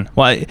 Man,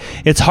 well,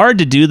 it's hard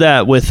to do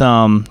that with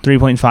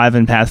 3.5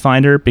 and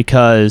Pathfinder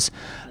because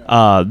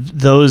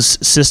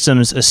those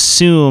systems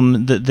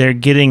assume that they're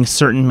getting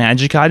certain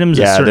magic items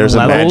at certain there's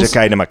levels. a magic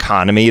item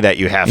economy that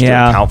you have to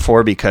account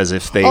for, because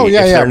if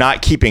they're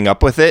not keeping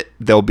up with it,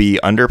 they'll be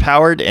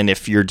underpowered, and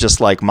if you're just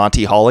like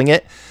Monty Halling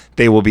it,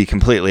 they will be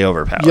completely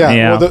overpowered.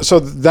 Yeah. Well, so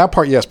that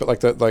part, yes, but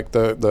like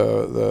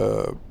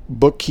the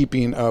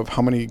bookkeeping of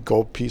how many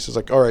gold pieces.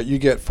 Like, all right, you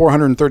get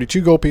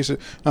 432 gold pieces.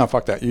 No,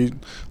 fuck that.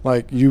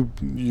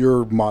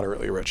 You're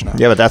moderately rich now.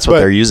 Yeah, but that's what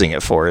they're using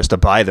it for, is to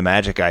buy the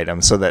magic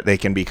item so that they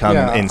can become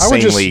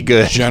insanely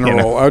good.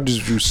 General, I would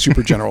just do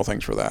super general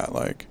things for that.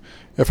 Like,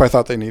 if I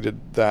thought they needed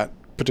that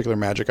particular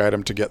magic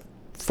item to get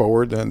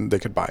forward, then they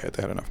could buy it.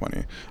 They had enough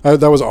money.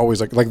 That was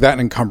always like that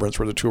and encumbrance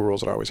were the 2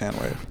 rules that I always hand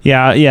wave.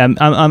 Yeah.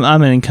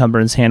 I'm an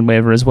encumbrance hand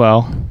waver as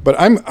well. But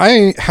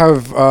I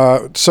have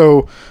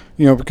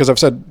because I've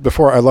said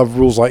before, I love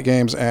rules light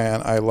games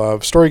and I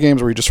love story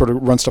games where you just sort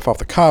of run stuff off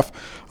the cuff.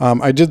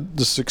 I did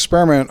this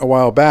experiment a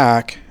while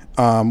back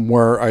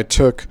where I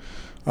took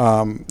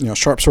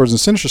Sharp Swords and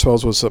Sinister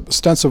Spells was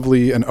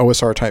ostensibly an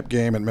OSR type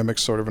game and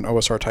mimics sort of an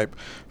OSR type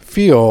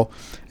feel.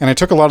 And I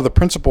took a lot of the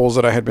principles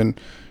that I had been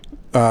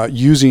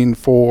using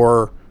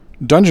for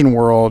Dungeon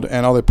World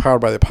and all the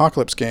Powered by the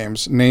Apocalypse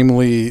games,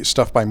 namely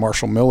stuff by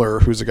Marshall Miller,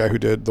 who's the guy who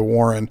did The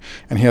Warren,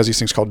 and he has these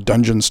things called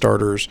dungeon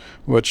starters,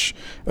 which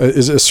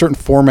is a certain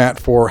format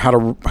for how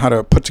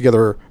to put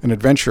together an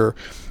adventure.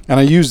 And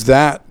I use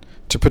that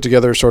to put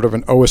together sort of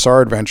an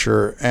OSR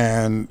adventure,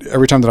 and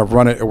every time that I've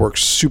run it, it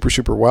works super,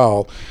 super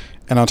well.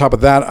 And on top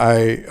of that,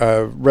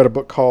 I read a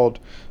book called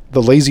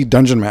The Lazy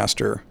Dungeon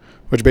Master,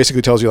 which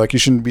basically tells you like you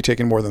shouldn't be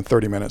taking more than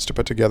 30 minutes to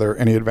put together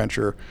any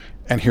adventure,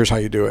 and here's how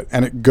you do it.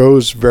 And it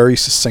goes very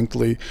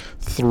succinctly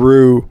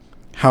through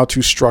how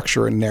to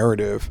structure a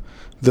narrative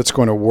that's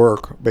going to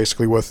work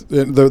basically with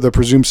the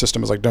presumed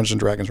system is like Dungeons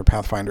 & Dragons or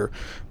Pathfinder,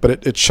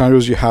 but it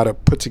shows you how to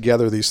put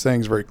together these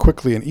things very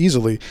quickly and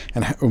easily,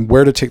 and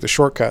where to take the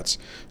shortcuts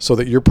so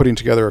that you're putting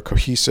together a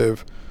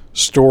cohesive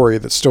story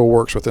that still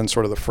works within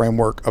sort of the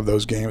framework of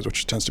those games,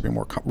 which tends to be a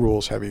more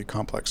rules-heavy,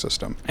 complex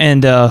system.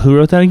 And who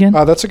wrote that again?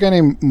 That's a guy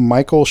named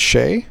Michael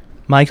Shea.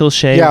 Michael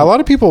Shea. Yeah, a lot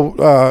of people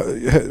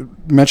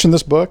mentioned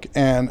this book,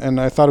 and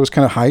I thought it was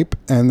kind of hype,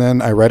 and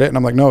then I read it, and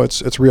I'm like, no,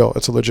 it's real.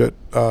 It's a legit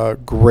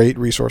great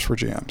resource for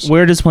GMs.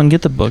 Where does one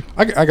get the book?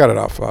 I got it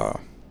off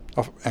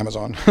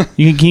Amazon. Can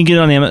you get it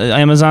on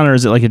Amazon, or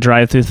is it like a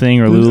drive-through thing,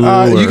 or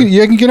Lulu?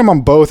 You can get them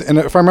on both, and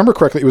if I remember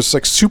correctly, it was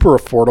like super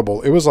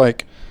affordable. It was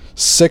like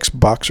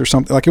 $6 or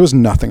something. Like, it was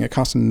nothing. It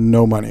cost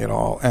no money at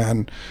all,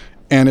 and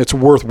it's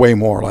worth way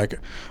more. Like,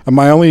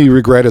 my only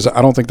regret is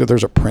I don't think that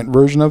there's a print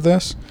version of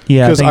this.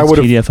 Yeah, I think it's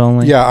PDF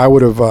only. Yeah, I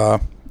would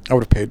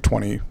have paid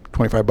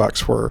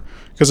 $25 for,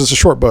 because it's a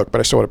short book, but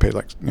I still would have paid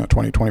like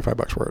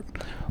 $20-25 for it.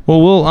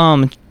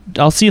 Well,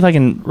 I'll see if I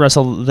can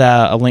wrestle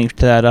a link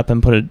to that up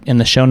and put it in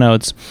the show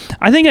notes.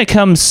 I think it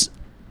comes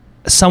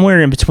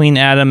somewhere in between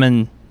Adam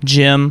and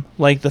Jim.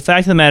 Like, the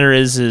fact of the matter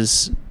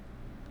is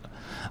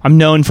I'm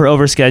known for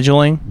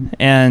overscheduling,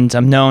 and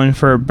I'm known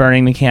for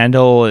burning the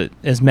candle at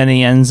as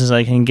many ends as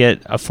I can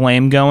get a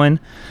flame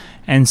going.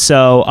 And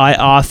so I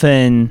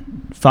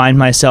often find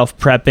myself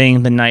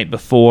prepping the night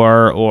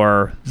before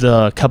or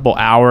the couple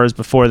hours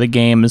before the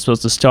game is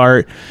supposed to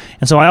start.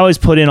 And so I always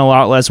put in a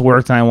lot less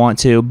work than I want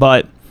to.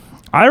 But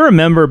I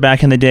remember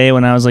back in the day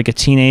when I was like a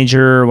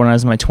teenager, when I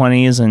was in my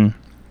 20s, and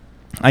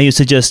I used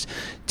to just,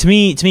 to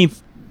me,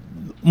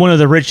 one of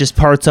the richest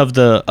parts of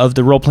the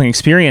role-playing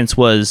experience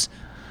was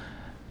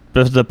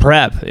the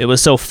prep. It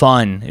was so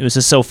fun. It was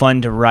just so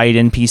fun to write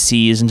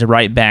NPCs and to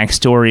write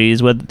backstories,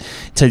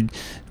 to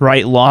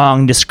write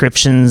long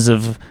descriptions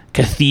of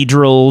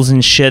cathedrals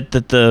and shit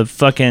that the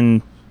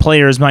fucking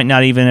players might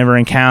not even ever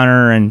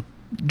encounter, and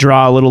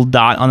draw a little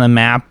dot on the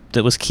map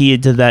that was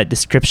keyed to that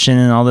description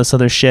and all this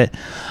other shit.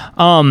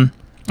 And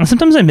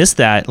sometimes I miss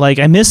that. Like,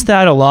 I miss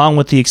that along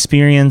with the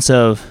experience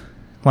of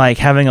like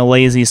having a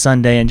lazy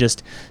Sunday and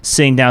just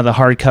sitting down the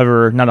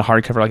hardcover, not a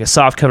hardcover, like a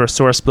softcover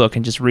source book,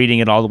 and just reading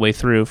it all the way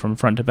through from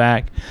front to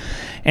back.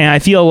 And I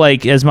feel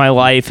like as my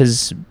life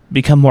has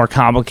become more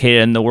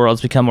complicated and the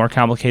world's become more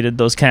complicated,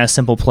 those kind of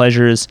simple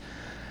pleasures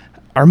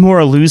are more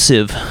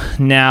elusive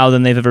now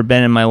than they've ever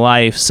been in my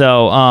life.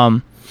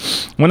 So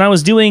when I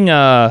was doing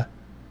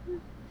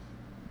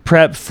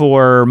prep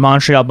for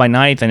Montreal by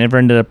Night that I never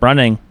ended up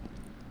running,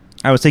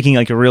 I was taking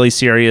like a really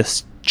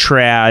serious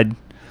trad,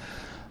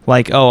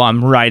 like, oh,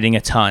 I'm writing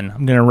a ton.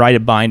 I'm going to write a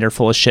binder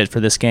full of shit for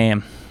this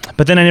game.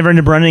 But then I never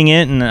ended up running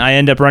it, and I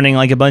end up running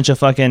like a bunch of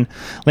fucking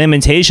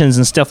Lamentations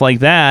and stuff like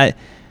that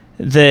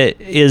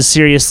is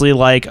seriously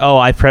like, oh,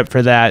 I prepped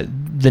for that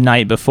the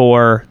night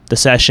before the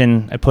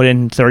session. I put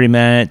in 30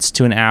 minutes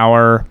to an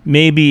hour.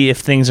 Maybe if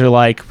things are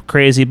like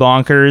crazy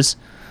bonkers,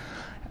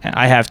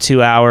 I have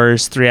 2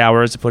 hours, 3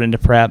 hours to put into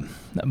prep.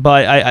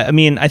 But I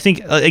mean, I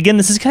think, again,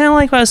 this is kind of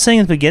like what I was saying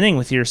at the beginning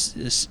with your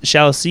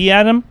Shallow Sea,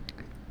 Adam.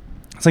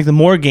 It's like the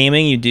more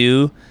gaming you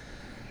do,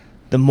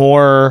 the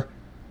more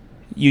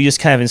you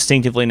just kind of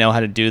instinctively know how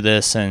to do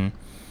this, and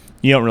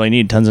you don't really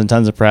need tons and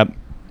tons of prep.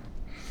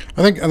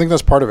 I think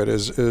that's part of it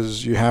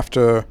is you have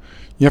to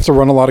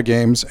run a lot of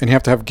games, and you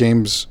have to have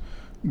games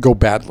go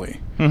badly.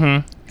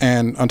 Mm-hmm.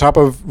 And on top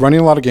of running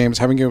a lot of games,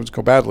 having games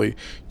go badly,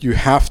 you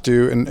have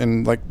to,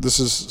 and like this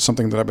is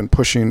something that I've been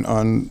pushing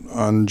on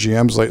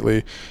GMs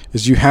lately,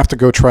 is you have to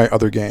go try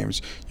other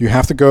games. You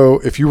have to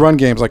go, if you run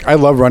games, like I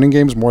love running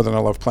games more than I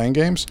love playing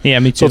games. Yeah,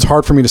 me too. So it's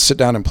hard for me to sit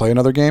down and play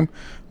another game,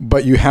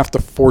 but you have to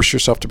force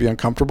yourself to be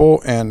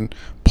uncomfortable and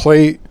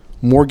play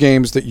more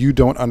games that you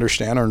don't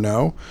understand or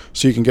know,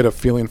 so you can get a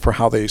feeling for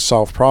how they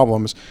solve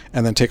problems,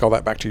 and then take all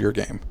that back to your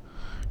game.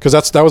 Because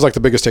that was like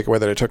the biggest takeaway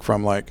that I took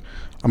from, like,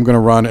 I'm going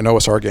to run an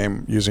OSR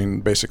game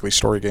using basically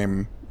story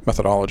game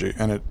methodology,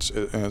 and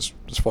it's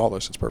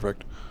flawless. It's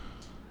perfect.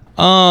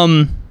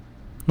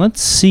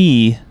 Let's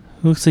see.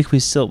 Looks like we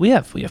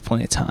have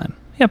plenty of time.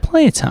 We have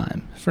plenty of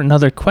time for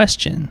another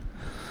question.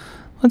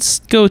 Let's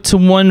go to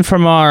one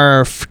from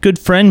our good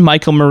friend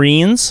Michael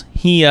Marines.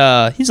 He's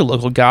a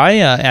local guy.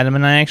 Adam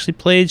and I actually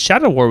played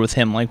Shadow War with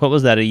him. Like, what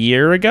was that, a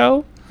year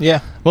ago? Yeah.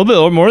 A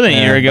little bit more than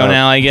a year ago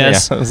now, I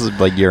guess. Yeah, this is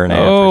like a year and a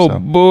half Oh, or so.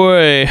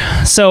 boy.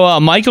 So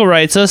Michael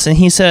writes us, and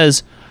he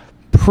says,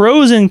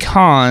 pros and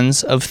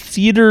cons of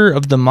theater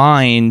of the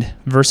mind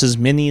versus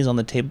minis on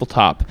the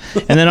tabletop.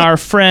 And then our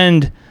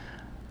friend,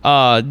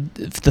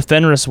 the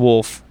Fenris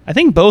Wolf, I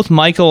think both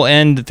Michael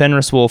and the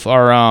Fenris Wolf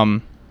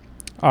are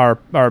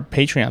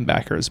Patreon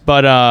backers.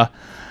 But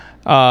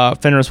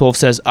Fenris Wolf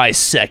says, I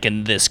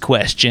second this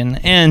question.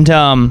 And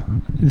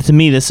to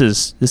me, this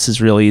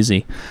is real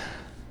easy.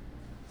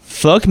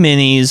 Fuck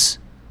minis,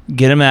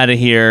 get them out of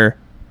here.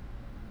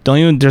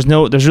 Don't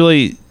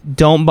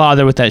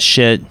bother with that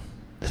shit.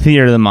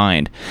 Theater of the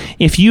mind.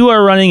 If you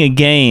are running a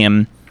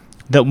game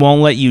that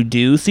won't let you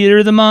do theater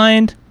of the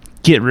mind,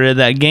 get rid of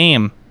that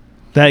game.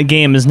 That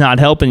game is not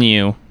helping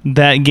you.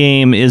 That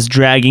game is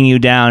dragging you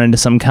down into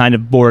some kind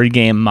of board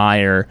game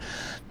mire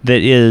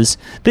that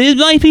it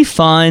might be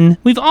fun.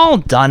 We've all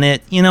done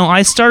it.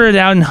 I started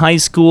out in high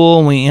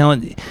school,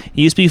 and it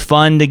used to be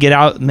fun to get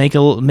out, make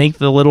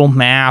the little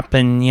map,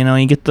 and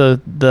you get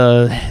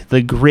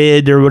the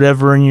grid or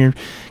whatever, and you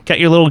got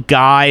your little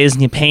guys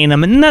and you paint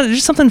them, and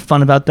there's something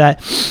fun about that.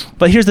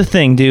 But here's the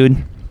thing,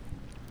 dude.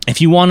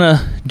 If you want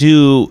to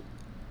do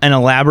an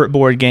elaborate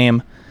board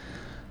game,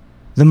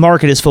 the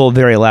market is full of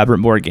very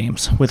elaborate board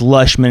games with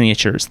lush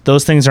miniatures.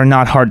 Those things are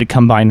not hard to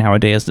come by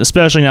nowadays,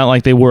 especially not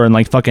like they were in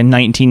like fucking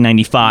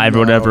 1995 or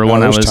whatever.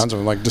 When there's I was tons of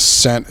them. Like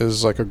Descent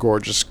is like a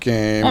gorgeous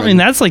game. I mean,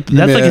 that's like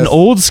an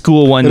old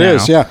school one. It now.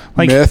 is, yeah.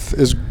 Like, Myth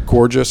is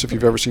gorgeous. If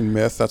you've ever seen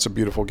Myth, that's a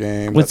beautiful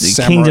game. With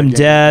that's Kingdom game.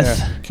 Death,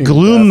 Yeah, Kingdom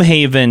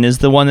Gloomhaven is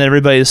the one that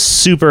everybody is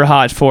super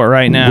hot for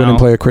right now. Wouldn't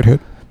play a crit hit.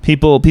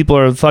 People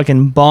are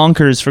fucking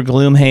bonkers for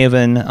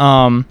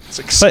Gloomhaven. It's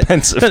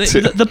expensive.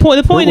 Too. The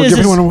point We're is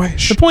giving one away.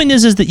 the point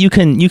is that you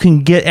can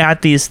get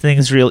at these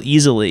things real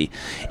easily.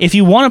 If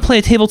you want to play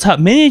a tabletop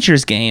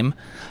miniatures game,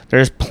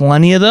 there's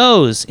plenty of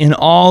those in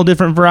all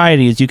different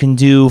varieties. You can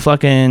do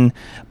fucking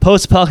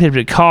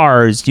post-apocalyptic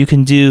cars. You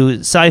can do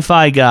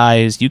sci-fi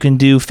guys. You can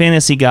do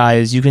fantasy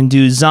guys. You can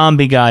do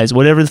zombie guys.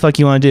 Whatever the fuck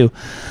you want to do.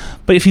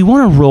 But if you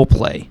want to role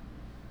play,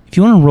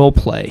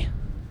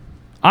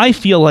 I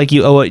feel like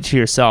you owe it to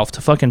yourself to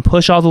fucking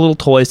push all the little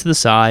toys to the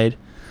side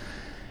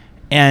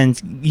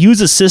and use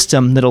a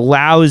system that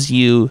allows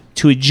you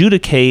to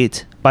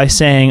adjudicate by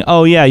saying,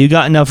 oh yeah, you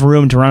got enough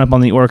room to run up on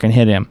the orc and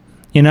hit him.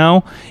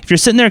 If you're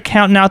sitting there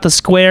counting out the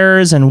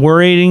squares and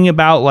worrying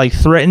about like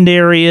threatened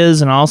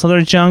areas and all this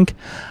other junk,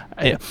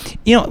 what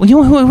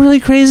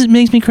really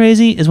makes me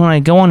crazy is when I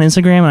go on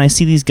Instagram and I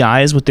see these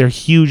guys with their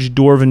huge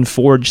Dwarven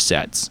Forge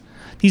sets.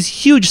 These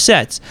huge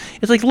sets.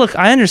 It's like, look,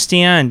 I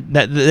understand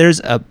that there's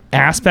a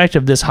aspect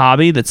of this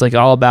hobby that's like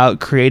all about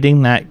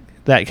creating that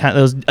kind of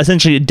those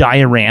essentially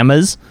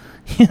dioramas,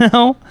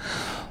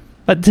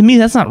 But to me,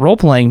 that's not role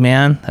playing,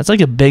 man. That's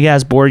like a big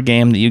ass board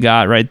game that you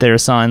got right there,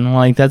 son.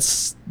 Like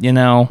that's There's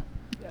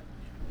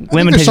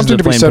something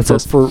to be said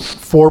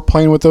for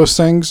playing with those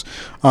things.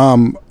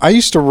 I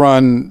used to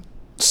run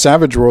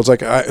Savage Worlds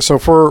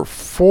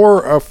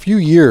for a few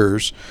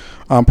years.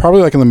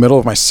 Probably like in the middle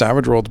of my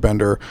Savage Worlds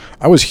bender,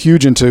 I was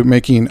huge into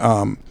making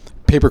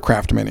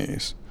papercraft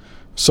minis.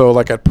 So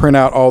like I'd print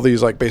out all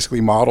these like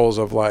basically models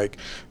of like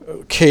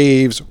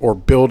caves or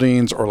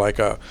buildings or I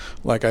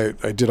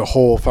did a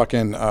whole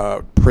fucking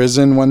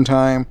prison one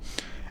time,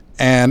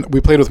 and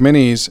we played with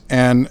minis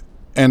and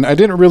I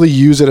didn't really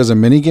use it as a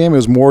mini game. It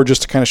was more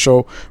just to kind of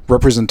show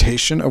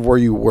representation of where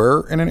you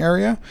were in an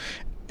area,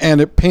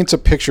 and it paints a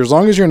picture. As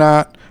long as you're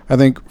not, I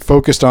think,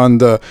 focused on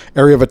the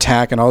area of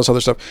attack and all this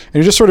other stuff, and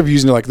you're just sort of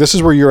using it like this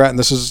is where you're at and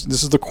this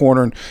is the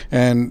corner,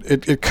 and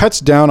it cuts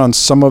down on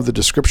some of the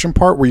description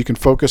part where you can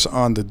focus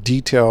on the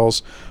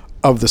details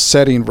of the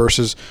setting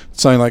versus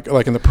something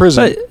like in the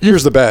prison. But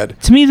here's the bed.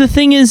 To me, the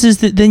thing is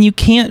that then you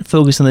can't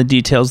focus on the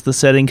details of the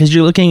setting because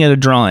you're looking at a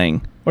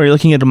drawing or you're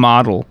looking at a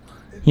model.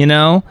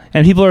 And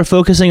people are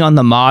focusing on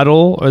the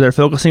model or they're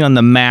focusing on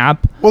the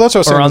map. Well, that's what I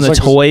was saying. Or on the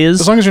toys.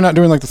 As long as you're not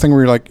doing like the thing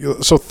where you're like,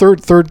 so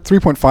third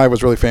 3.5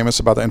 was really famous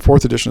about that, and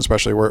fourth edition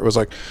especially, where it was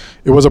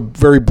a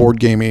very board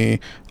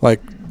gamey,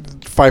 like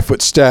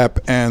 5-foot step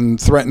and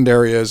threatened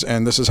areas,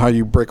 and this is how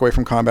you break away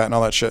from combat and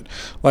all that shit.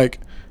 Like,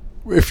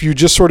 if you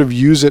just sort of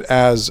use it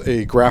as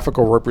a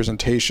graphical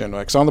representation,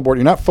 like it's on the board,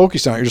 you're not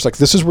focused on it. You're just like,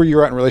 this is where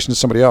you're at in relation to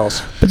somebody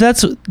else. But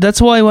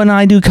that's why when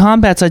I do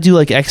combats, I do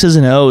like X's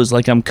and O's,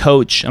 like I'm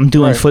coach. I'm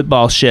doing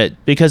football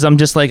shit because I'm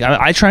just like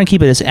I try and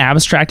keep it as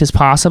abstract as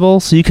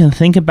possible, so you can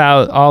think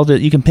about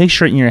you can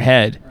picture it in your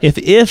head.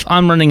 If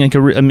I'm running like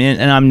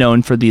and I'm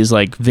known for these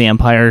like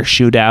vampire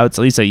shootouts. At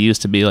least I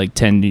used to be like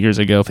 10 years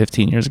ago,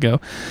 15 years ago.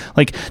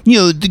 Like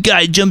the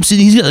guy jumps in,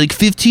 he's got like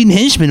 15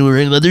 henchmen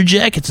wearing leather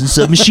jackets and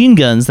submachine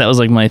guns. That was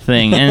like my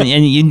thing,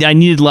 and I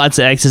needed lots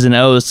of X's and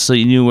O's so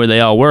you knew where they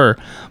all were.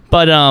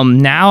 But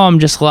now I'm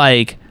just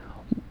like,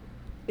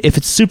 if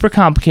it's super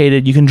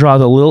complicated, you can draw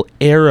the little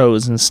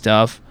arrows and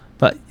stuff,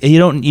 but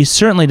you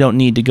certainly don't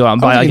need to go out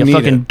and buy like a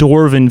fucking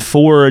Dwarven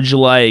Forge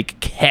like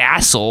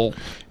castle.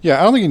 Yeah,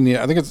 I don't think you need.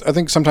 I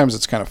think sometimes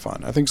it's kind of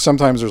fun. I think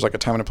sometimes there's like a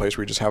time and a place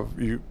where you just have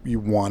you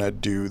want to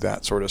do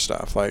that sort of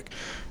stuff. Like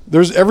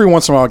there's every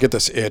once in a while I get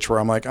this itch where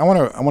I'm like I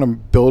want to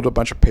build a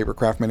bunch of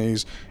papercraft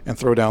minis and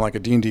throw down like a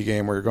D&D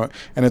game where you're going,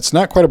 and it's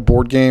not quite a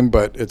board game,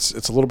 but it's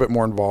a little bit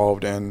more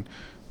involved, and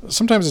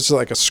sometimes it's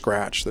like a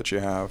scratch that you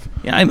have.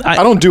 Yeah,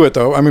 I don't do it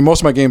though. I mean,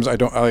 most of my games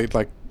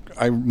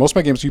most of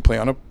my games you play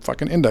on a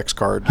fucking index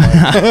card.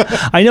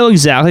 Like, I know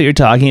exactly what you're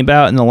talking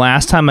about, and the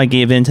last time I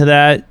gave into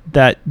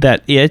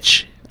that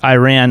itch, I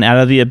ran out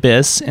of the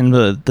abyss, and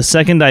the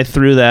second I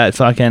threw that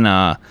fucking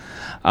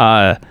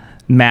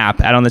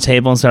map out on the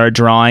table and started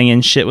drawing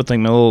and shit with like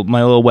my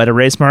little wet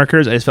erase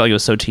markers, I just felt like it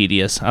was so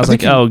tedious. I was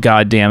like, oh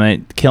god damn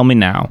it, kill me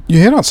now. You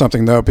hit on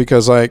something though,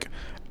 because like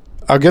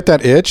I'll get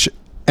that itch,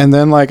 and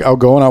then like I'll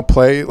go and I'll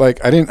play. Like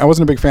I'm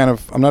not a big fan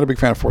of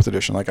 4th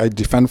edition. Like I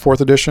defend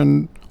 4th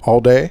edition all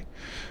day,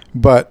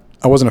 but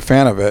I wasn't a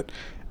fan of it.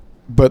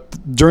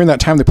 But during that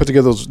time, they put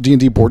together those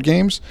D&D board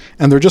games,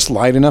 and they're just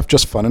light enough,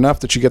 just fun enough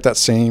that you get that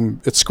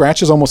same. It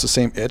scratches almost the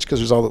same itch because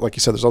there's all, like you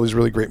said, there's all these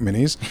really great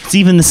minis. It's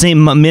even the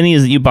same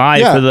minis that you buy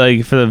for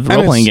the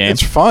role playing game.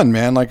 It's fun,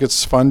 man. Like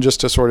it's fun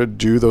just to sort of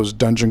do those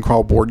dungeon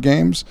crawl board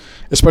games,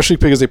 especially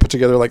because they put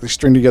together they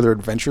string together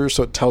adventures,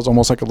 so it tells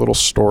almost like a little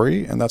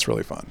story, and that's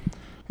really fun.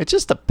 It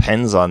just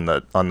depends on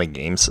the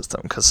game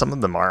system, because some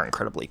of them are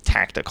incredibly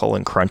tactical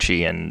and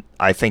crunchy, and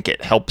I think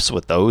it helps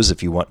with those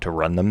if you want to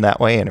run them that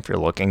way, and if you're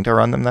looking to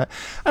run them that.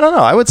 I don't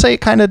know. I would say it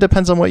kind of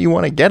depends on what you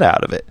want to get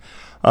out of it.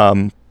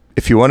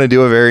 If you want to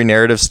do a very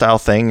narrative style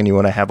thing and you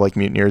want to have like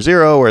Mutineer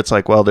Zero, where it's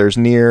like, well, there's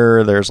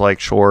near, there's like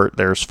short,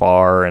 there's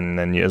far, and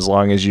then as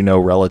long as you know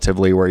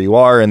relatively where you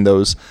are in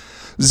those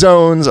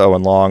zones,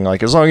 and long,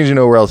 like as long as you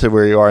know relatively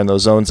where you are in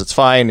those zones, it's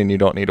fine, and you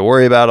don't need to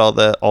worry about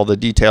all the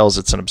details.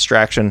 It's an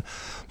abstraction.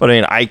 But I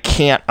mean, I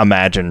can't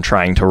imagine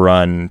trying to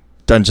run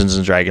Dungeons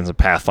and Dragons and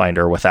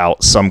Pathfinder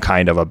without some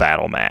kind of a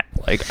battle mat.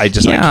 Like I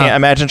can't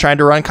imagine trying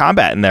to run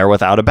combat in there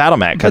without a battle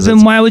mat. But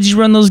then why would you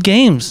run those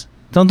games?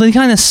 Don't they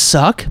kind of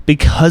suck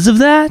because of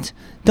that?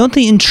 Don't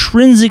they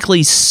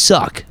intrinsically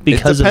suck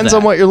because of that? It depends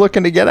on what you're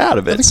looking to get out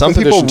of it. Some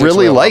people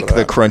really like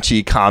the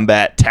crunchy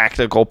combat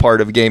tactical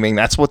part of gaming.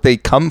 That's what they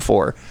come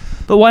for.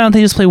 But why don't they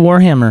just play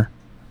Warhammer?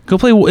 Go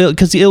play,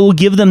 because it will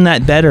give them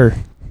that better.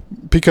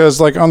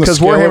 Because like on the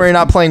Warhammer, you're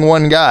not playing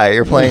one guy.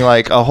 You're playing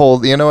like a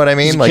whole. You know what I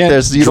mean? Like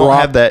you don't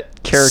have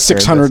that character.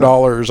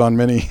 $600 on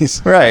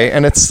minis, right?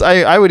 And it's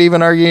I would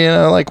even argue,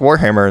 like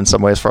Warhammer in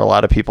some ways for a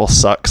lot of people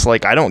sucks.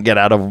 Like I don't get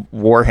out of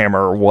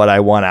Warhammer what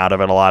I want out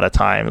of it a lot of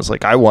times.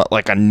 Like I want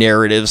like a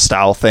narrative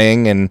style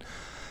thing, and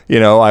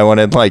I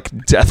wanted like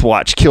Death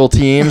Watch kill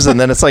teams, and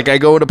then it's like I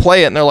go to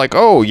play it, and they're like,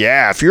 oh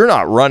yeah, if you're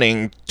not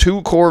running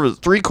 3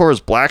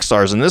 cores Black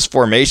Stars in this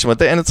formation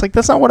with it, and it's like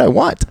that's not what I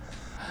want.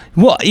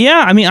 Well,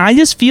 yeah, I mean, I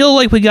just feel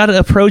like we got to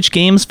approach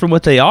games for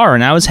what they are.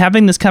 And I was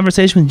having this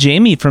conversation with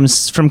Jamie from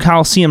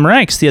Coliseum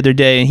Rex the other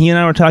day, and he and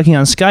I were talking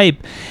on Skype,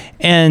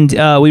 and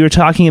we were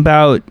talking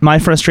about my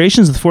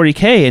frustrations with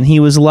 40K, and he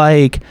was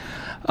like,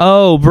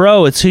 oh,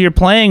 bro, it's who you're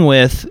playing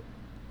with.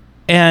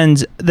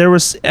 And there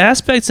was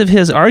aspects of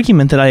his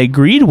argument that I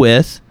agreed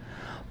with,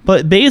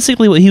 but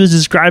basically what he was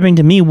describing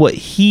to me, what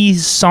he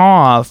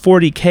saw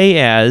 40K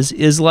as,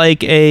 is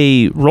like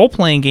a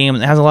role-playing game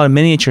that has a lot of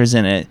miniatures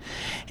in it.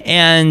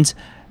 And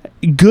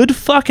good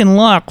fucking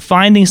luck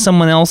finding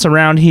someone else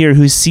around here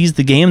who sees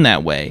the game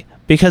that way.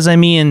 Because, I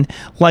mean,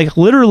 like,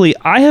 literally,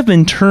 I have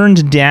been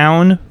turned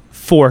down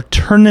for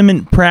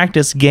tournament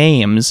practice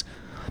games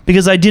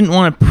because I didn't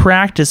want to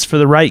practice for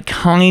the right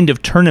kind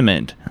of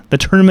tournament. The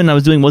tournament I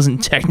was doing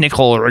wasn't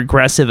technical or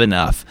aggressive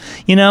enough,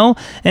 And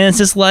it's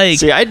just like...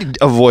 See, I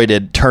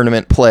avoided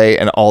tournament play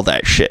and all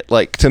that shit.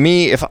 Like, to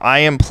me, if I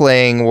am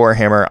playing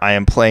Warhammer, I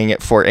am playing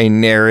it for a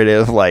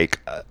narrative. Like,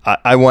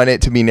 I want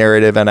it to be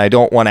narrative, and I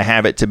don't want to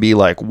have it to be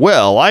like,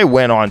 well, I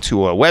went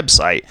onto a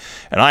website,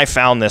 and I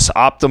found this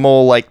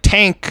optimal, like,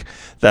 tank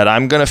that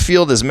I'm going to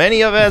field as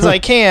many of as I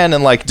can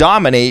and, like,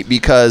 dominate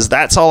because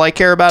that's all I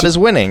care about is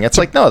winning. It's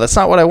like, no, that's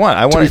not what I want.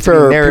 I want it to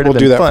be narrative people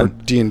do and that fun.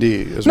 for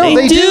D&D. No,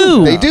 they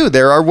do. They do.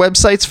 There are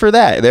websites for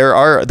that.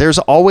 There's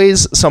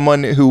always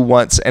someone who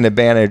wants an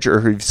advantage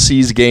or who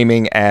sees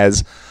gaming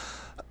as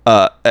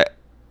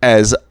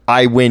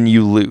I win,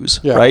 you lose,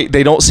 right?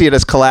 They don't see it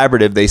as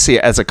collaborative. They see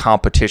it as a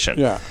competition.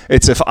 Yeah.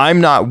 It's if I'm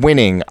not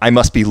winning, I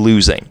must be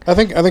losing. I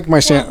think my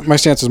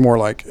stance is more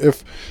like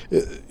if,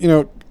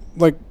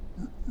 like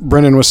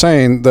Brendan was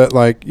saying that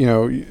like,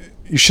 you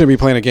shouldn't be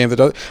playing a game that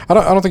does. I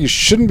don't think you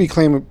shouldn't be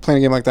playing a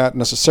game like that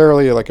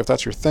necessarily. Like if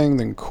that's your thing,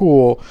 then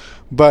cool.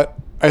 But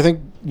I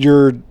think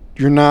you're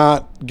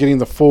not getting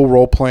the full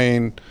role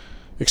playing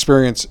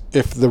experience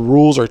if the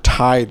rules are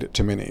tied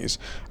to minis.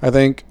 I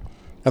think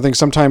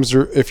sometimes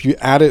if you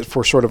add it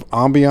for sort of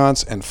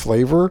ambiance and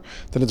flavor,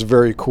 then it's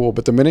very cool.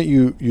 But the minute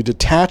you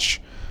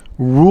detach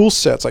rule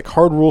sets, like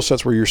hard rule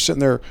sets where you're sitting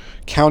there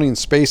counting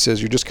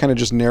spaces, you're just kind of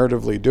just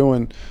narratively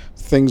doing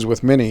things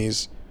with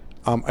minis,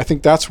 I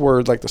think that's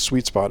where like the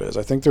sweet spot is.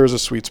 I think there is a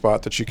sweet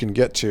spot that you can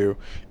get to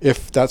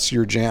if that's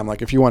your jam.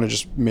 Like if you want to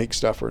just make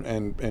stuff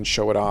and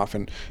show it off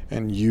and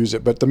use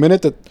it. But the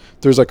minute that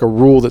there's like a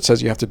rule that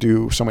says you have to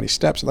do so many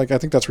steps, like I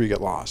think that's where you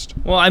get lost.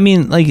 Well, I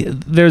mean, like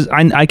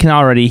I can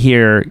already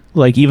hear,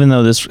 like, even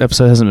though this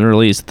episode hasn't been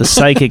released, the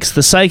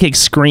psychic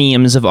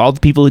screams of all the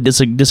people who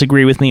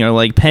disagree with me are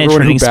like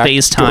penetrating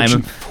space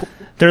time.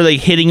 They're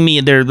like hitting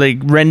me. They're like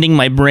rending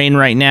my brain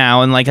right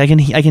now, and like I can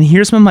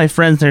hear some of my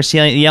friends. They're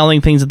yelling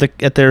things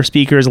at their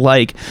speakers,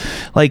 like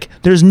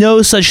there's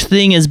no such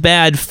thing as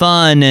bad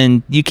fun,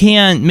 and you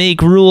can't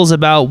make rules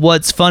about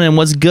what's fun and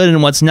what's good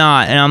and what's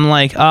not. And I'm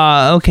like,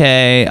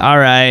 okay, all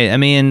right. I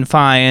mean,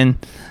 fine.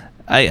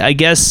 I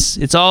guess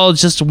it's all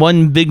just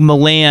one big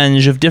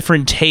melange of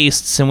different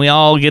tastes, and we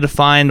all get to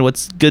find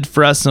what's good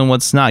for us and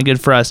what's not good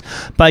for us.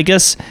 But I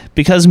guess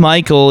because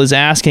Michael is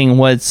asking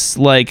what's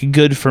like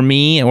good for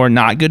me or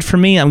not good for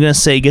me, I'm gonna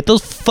say get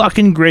those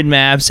fucking grid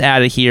maps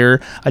out of here.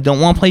 I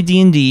don't want to play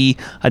D&D.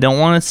 I don't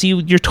want to see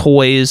your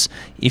toys.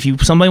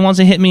 If somebody wants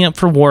to hit me up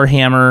for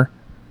Warhammer,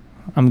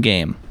 I'm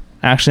game.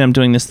 Actually, I'm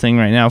doing this thing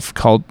right now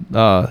called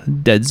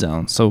Dead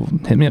Zone, so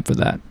hit me up for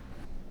that.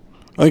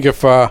 I think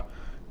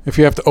if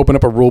you have to open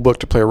up a rule book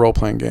to play a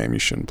role-playing game, you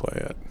shouldn't play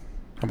it.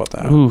 How about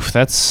that? Oof,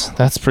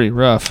 that's pretty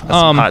rough. That's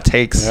some hot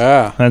takes.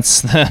 Yeah.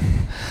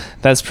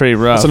 That's pretty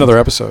rough. That's another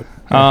episode.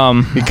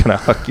 You're gonna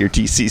huck your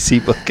GCC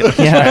book in the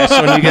Yeah. trash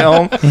when you get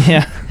home.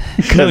 Yeah.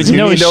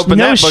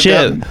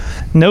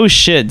 No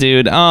shit,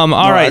 dude. All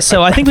right.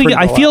 So I think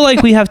I feel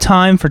like we have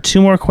time for 2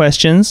 more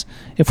questions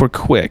if we're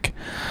quick.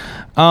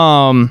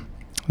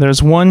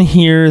 There's one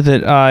here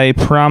that I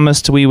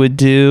promised we would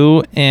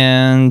do,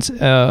 and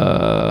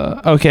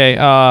okay.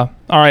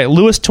 All right,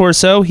 Louis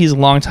Torso, he's a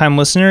longtime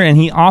listener, and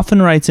he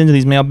often writes into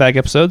these mailbag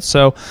episodes,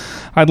 so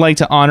I'd like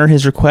to honor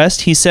his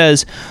request. He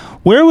says,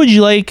 where would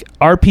you like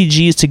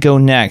RPGs to go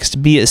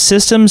next, be it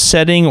system,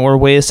 setting, or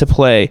ways to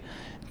play?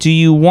 Do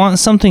you want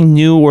something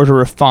new or to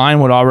refine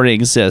what already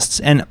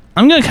exists? And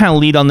I'm going to kind of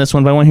lead on this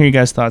one, but I want to hear you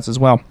guys' thoughts as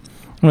well.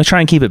 I'm going to try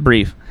and keep it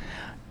brief.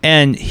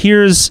 And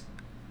here's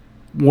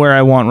where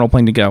I want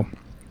role-playing to go.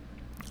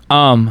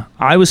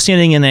 I was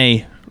standing in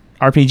a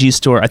RPG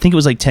store, I think it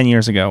was like 10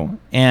 years ago,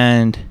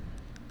 and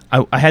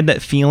I had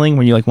that feeling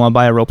where you like want to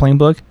buy a role-playing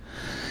book.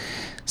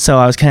 So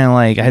I was kind of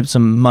like, I had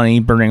some money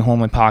burning a hole in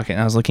my pocket,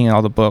 and I was looking at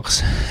all the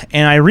books.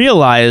 And I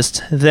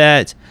realized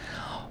that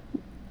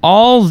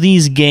all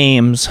these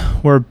games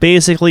were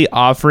basically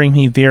offering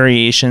me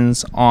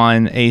variations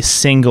on a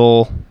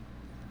single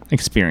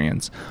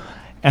experience.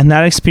 And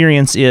that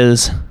experience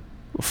is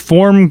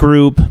form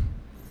group,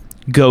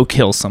 go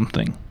kill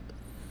something.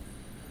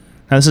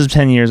 Now, this is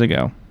 10 years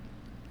ago.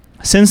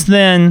 Since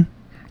then,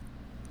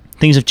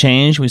 things have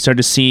changed. We started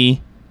to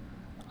see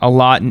a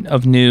lot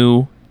of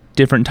new,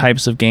 different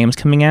types of games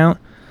coming out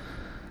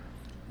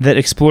that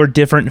explore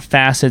different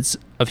facets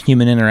of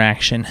human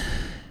interaction.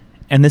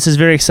 And this is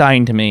very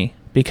exciting to me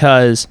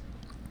because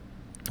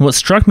what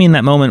struck me in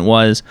that moment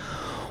was,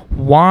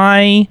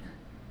 why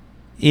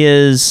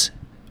is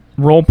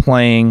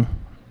role-playing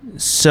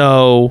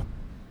so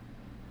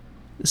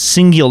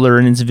singular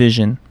in its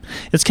vision?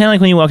 It's kind of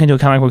like when you walk into a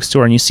comic book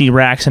store and you see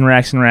racks and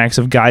racks and racks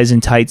of guys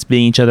in tights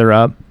beating each other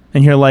up,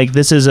 and you're like,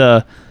 this is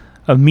a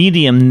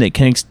medium that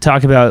can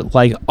talk about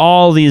like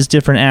all these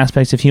different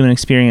aspects of human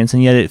experience,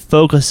 and yet it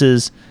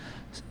focuses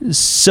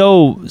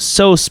so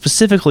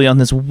specifically on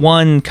this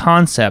one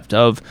concept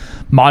of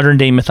modern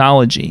day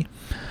mythology.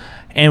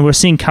 And we're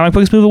seeing comic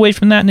books move away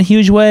from that in a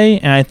huge way,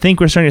 and I think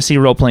we're starting to see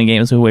role-playing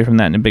games move away from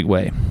that in a big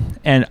way.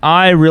 And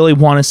I really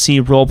want to see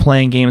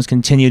role-playing games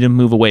continue to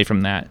move away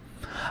from that.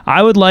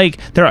 I would like,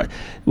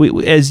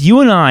 as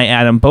you and I,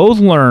 Adam, both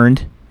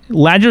learned,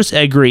 Ladros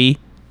Egri,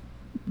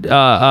 the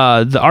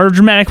art of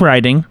dramatic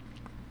writing,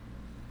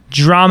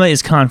 drama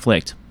is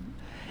conflict.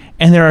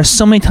 And there are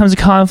so many times of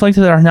conflict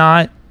that are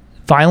not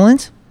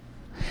violent.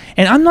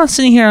 And I'm not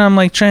sitting here and I'm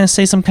like trying to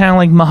say some kind of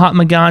like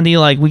Mahatma Gandhi,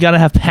 like we got to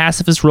have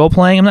pacifist role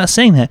playing. I'm not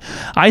saying that.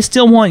 I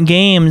still want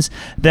games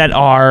that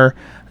are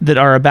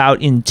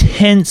about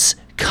intense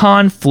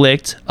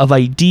conflict of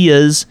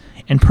ideas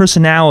and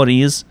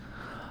personalities.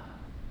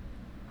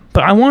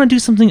 But I want to do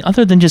something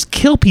other than just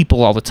kill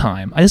people all the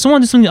time. I just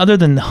want to do something other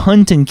than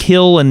hunt and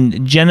kill and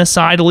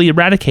genocidally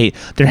eradicate.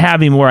 They're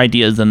having more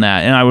ideas than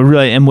that, and I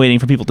really am waiting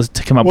for people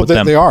to come up with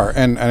them. They are,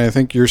 and I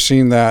think you're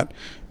seeing that,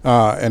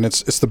 and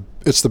it's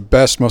the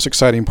best, most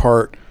exciting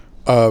part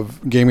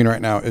of gaming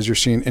right now is you're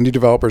seeing indie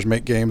developers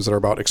make games that are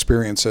about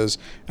experiences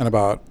and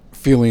about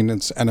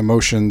feelings and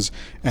emotions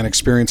and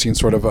experiencing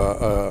sort of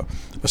a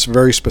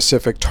very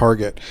specific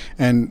target.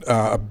 And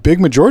a big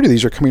majority of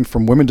these are coming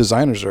from women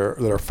designers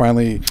that are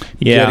finally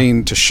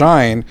getting to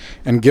shine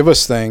and give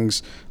us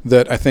things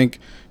that I think,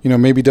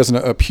 maybe doesn't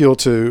appeal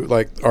to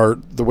like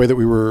the way that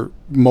we were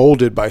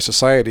molded by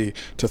society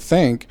to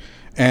think.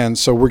 And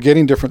so we're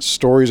getting different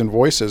stories and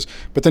voices.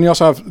 But then you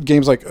also have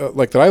games like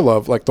that I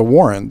love, like The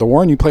Warren. The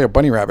Warren, you play a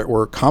bunny rabbit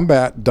where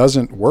combat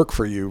doesn't work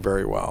for you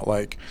very well.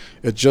 Like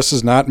it just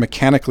is not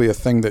mechanically a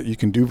thing that you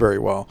can do very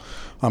well.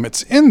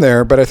 It's in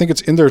there, but I think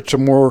it's in there to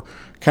more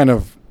kind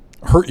of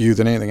hurt you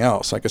than anything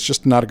else. Like, it's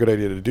just not a good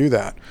idea to do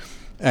that.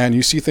 And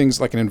you see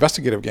things like in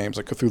investigative games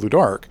like Cthulhu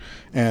Dark,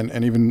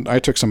 and even I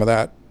took some of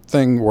that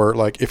thing where,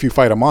 like, if you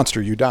fight a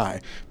monster, you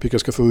die,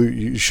 because Cthulhu,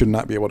 you should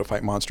not be able to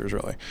fight monsters,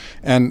 really.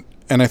 And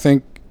I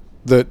think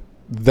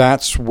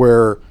that's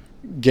where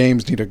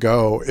games need to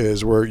go,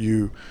 is where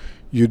you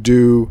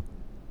do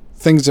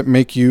things that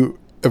make you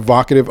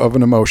evocative of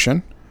an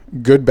emotion,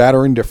 good, bad,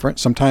 or indifferent.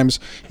 Sometimes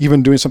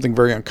even doing something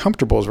very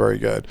uncomfortable is very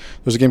good.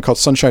 There's a game called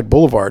Sunshine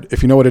Boulevard.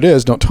 If you know what it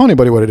is, don't tell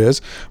anybody what it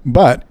is,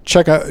 but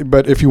check out.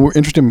 But if you were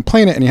interested in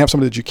playing it and you have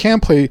somebody that you can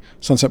play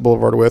Sunset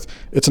Boulevard with,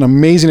 it's an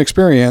amazing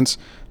experience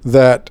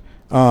that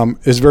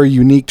is very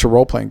unique to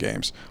role-playing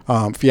games.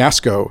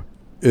 Fiasco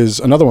is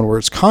another one where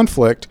it's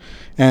conflict,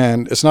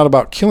 and it's not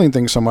about killing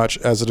things so much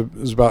as it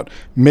is about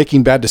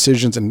making bad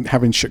decisions and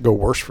having shit go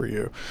worse for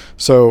you.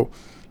 So,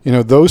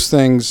 those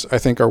things I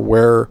think are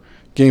where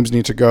games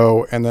need to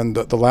go. And then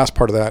the last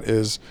part of that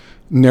is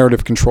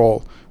narrative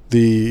control.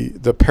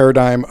 The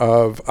paradigm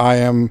of I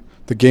am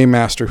the game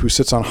master who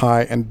sits on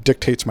high and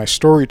dictates my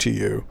story to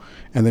you,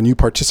 and then you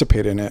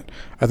participate in it,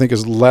 I think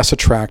is less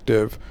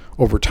attractive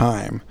over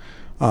time.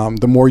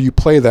 The more you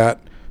play that,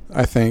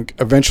 I think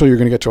eventually you're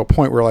going to get to a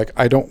point where, like,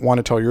 I don't want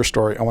to tell your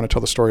story. I want to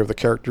tell the story of the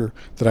character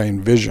that I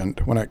envisioned.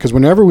 Because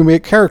whenever we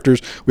make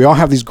characters, we all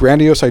have these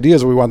grandiose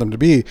ideas of what we want them to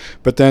be,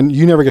 but then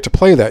you never get to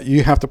play that.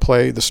 You have to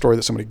play the story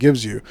that somebody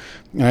gives you.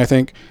 And I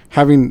think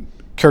having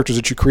characters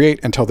that you create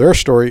and tell their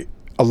story,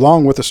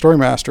 along with a story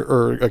master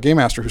or a game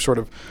master who sort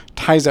of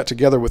ties that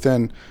together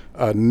within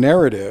a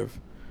narrative,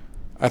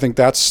 I think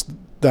that's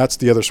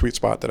the other sweet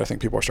spot that I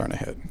think people are starting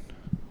to hit.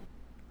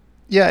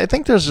 Yeah, I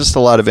think there's just a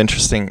lot of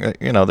interesting,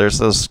 there's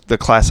the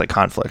classic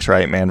conflicts,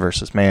 right? Man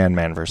versus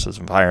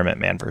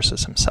environment, man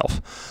versus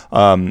himself.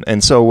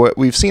 And so what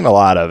we've seen a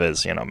lot of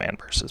is, man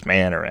versus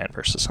man, or man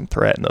versus some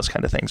threat, and those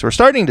kind of things. We're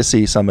starting to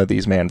see some of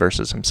these man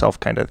versus himself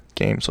kind of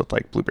games with,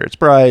 like, Bluebeard's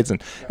Brides,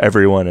 and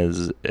everyone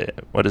is,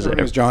 Everyone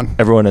is John.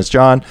 Everyone is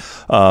John.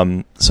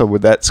 So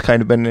that's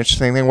kind of been an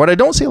interesting thing. What I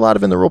don't see a lot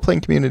of in the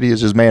role-playing community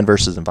is just man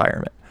versus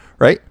environment,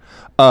 right?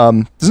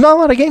 There's not a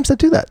lot of games that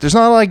do that. There's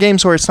not a lot of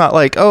games where it's not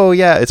like, oh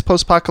yeah, it's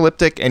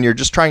post-apocalyptic and you're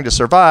just trying to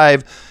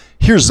survive.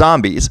 Here's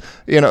zombies.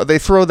 They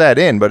throw that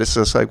in, but it's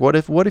just like, what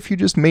if you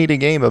just made a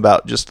game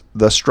about just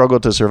the struggle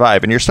to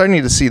survive? And you're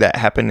starting to see that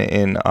happen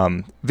in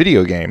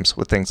video games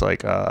with things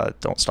like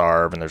Don't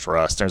Starve, and there's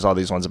Rust. There's all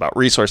these ones about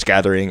resource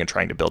gathering and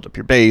trying to build up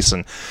your base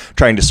and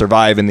trying to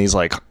survive in these,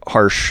 like,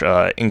 harsh,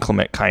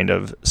 inclement kind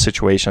of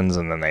situations.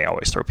 And then they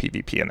always throw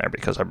PvP in there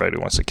because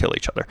everybody wants to kill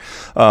each other.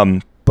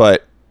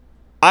 But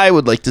I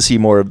would like to see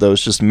more of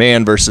those just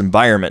man versus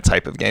environment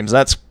type of games.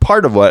 That's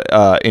part of what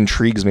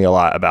intrigues me a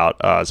lot about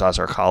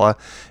Zazarkala,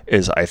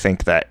 is I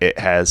think that it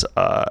has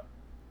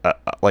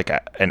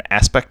an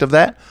aspect of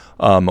that,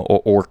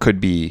 or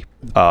could be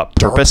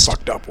purposed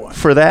fucked up one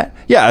for that.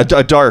 Yeah,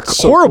 a dark,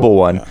 horrible cool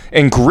one, yeah.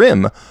 And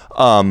grim.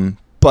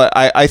 But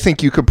I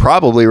think you could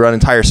probably run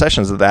entire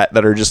sessions of that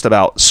are just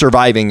about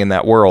surviving in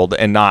that world,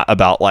 and not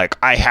about, like,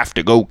 I have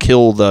to go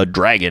kill the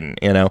dragon,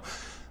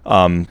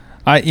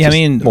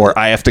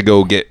 I have to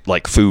go get,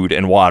 like, food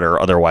and water,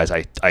 otherwise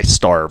I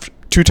starve.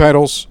 2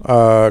 titles,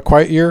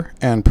 Quiet Year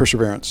and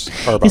Perseverance,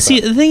 are about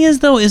that. The thing is,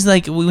 though, is,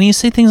 like, when you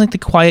say things like the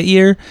Quiet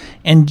Year,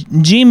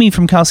 and Jamie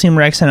from Calcium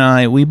Rex and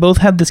I, we both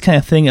have this kind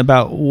of thing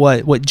about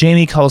what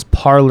Jamie calls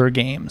parlor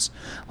games.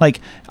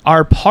 Like,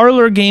 our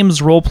parlor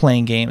games,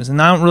 role-playing games,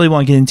 and I don't really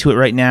want to get into it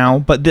right now,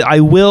 but I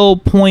will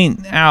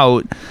point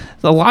out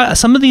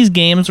some of these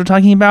games we're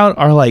talking about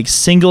are, like,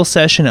 single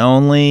session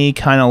only,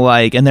 kind of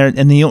like, and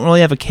you don't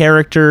really have a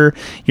character.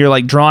 You're,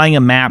 like, drawing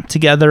a map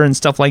together and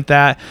stuff like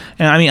that.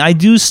 And I mean, I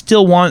do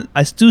still want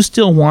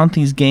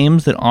these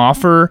games that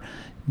offer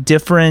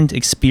different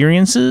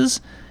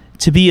experiences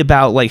to be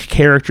about, like,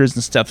 characters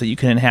and stuff that you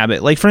can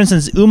inhabit. Like, for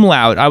instance,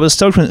 Umlaut. I was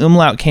stoked when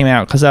Umlaut came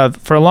out because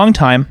for a long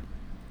time.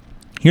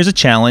 Here's a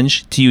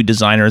challenge to you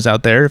designers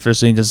out there, if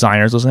there's any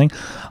designers listening.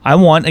 I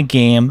want a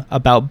game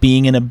about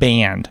being in a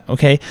band,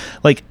 okay?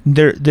 Like,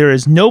 there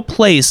is no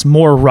place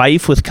more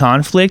rife with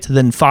conflict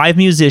than 5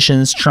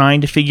 musicians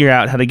trying to figure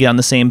out how to get on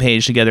the same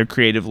page together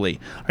creatively.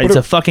 Right? It's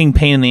a fucking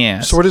pain in the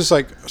ass. So what is,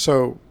 like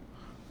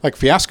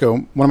Fiasco,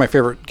 one of my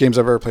favorite games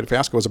I've ever played,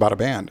 Fiasco, was about a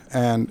band,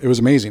 and it was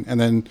amazing. And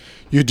then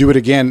you do it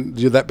again,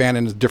 do that band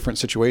in a different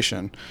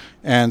situation.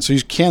 And so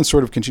you can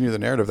sort of continue the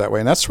narrative that way.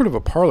 And that's sort of a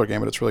parlor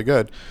game, but it's really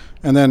good.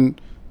 And then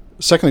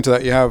secondly to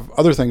that, you have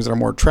other things that are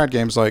more trad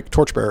games, like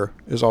Torchbearer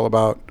is all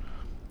about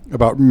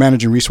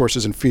managing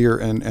resources and fear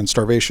and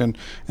starvation.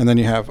 And then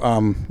you have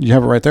it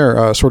right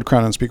there, Sword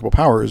Crown Unspeakable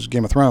Power is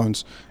Game of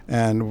Thrones.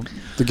 And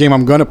the game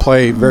I'm going to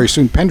play very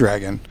soon,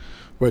 Pendragon,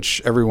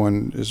 which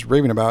everyone is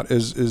raving about,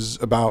 is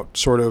about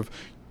sort of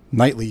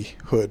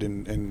knightlyhood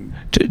and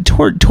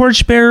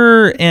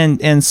Torchbearer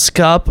and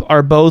Scup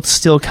are both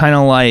still kind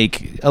of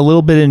like a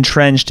little bit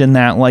entrenched in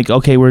that, like,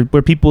 okay, we're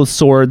people with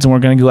swords and we're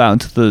gonna go out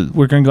into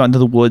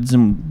the woods,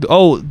 and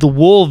the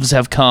wolves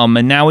have come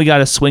and now we got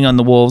to swing on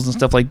the wolves and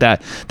stuff like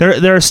that.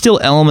 There are still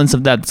elements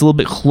of that. It's a little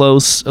bit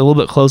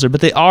closer,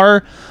 but they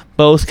are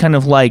both kind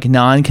of like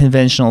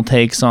non-conventional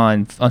takes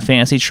on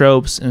fantasy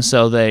tropes, and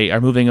so they are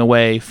moving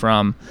away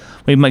from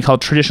what we might call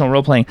traditional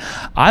role-playing.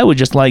 I would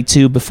just like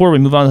to, before we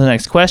move on to the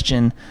next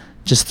question,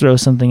 just throw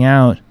something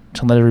out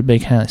to let everybody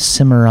kind of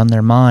simmer on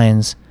their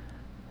minds.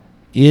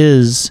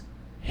 Is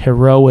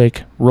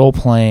heroic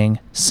role-playing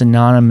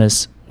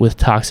synonymous with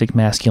toxic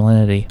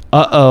masculinity?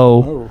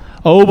 Oh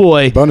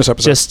boy. Bonus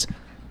episode.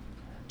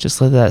 Just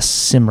let that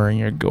simmer in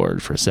your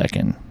gourd for a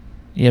second.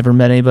 You ever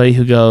met anybody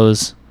who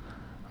goes,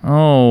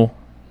 "Oh,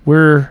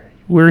 we're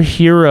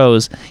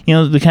heroes"? You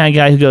know, the kind of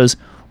guy who goes,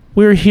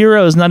 "We're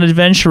heroes, not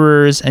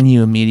adventurers," and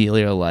you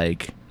immediately are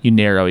like, you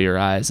narrow your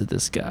eyes at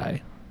this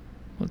guy.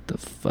 What the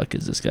fuck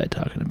is this guy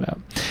talking about?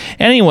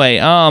 Anyway,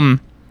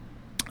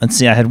 let's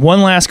see. I had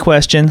one last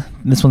question.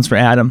 This one's for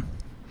Adam,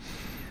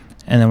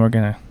 and then we're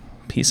gonna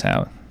peace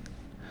out.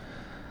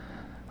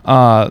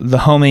 The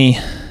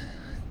homie,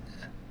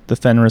 the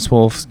Fenris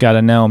Wolf's got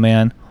to know,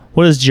 man.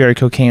 What does Jared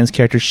Cocaine's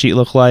character sheet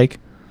look like?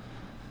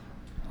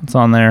 What's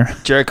on there?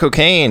 Jared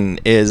Cocaine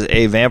is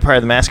a Vampire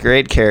the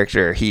Masquerade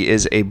character. He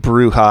is a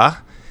Brujah.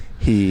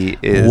 He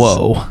is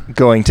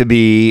going to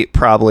be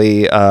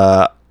probably,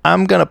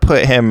 I'm going to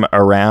put him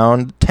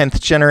around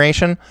 10th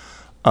generation.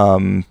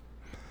 And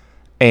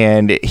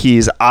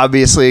he's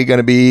obviously going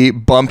to be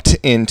bumped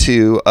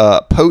into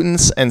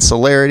potence and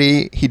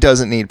celerity. He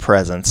doesn't need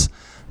presence.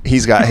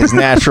 He's got his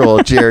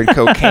natural Jared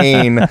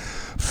Cocaine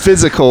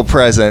physical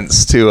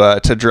presence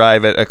to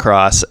drive it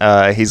across.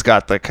 He's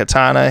got the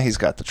katana, he's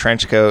got the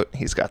trench coat,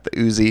 he's got the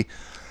Uzi,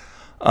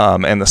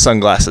 and the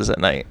sunglasses at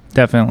night.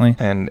 Definitely.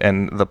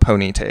 And the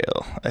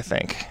ponytail, I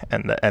think.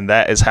 And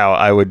that is how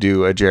I would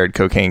do a Jared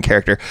Cocaine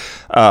character.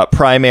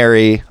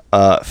 Primary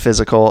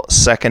physical,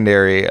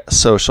 secondary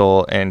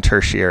social, and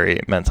tertiary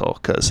mental,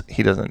 because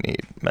he doesn't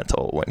need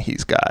mental when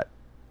he's got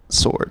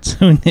swords.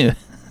 Who knew?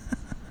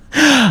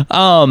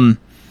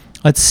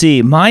 Let's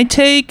see. My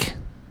take,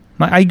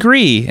 I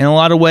agree in a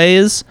lot of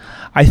ways.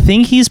 I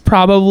think he's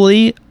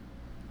probably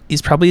a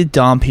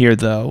Dhampir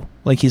though.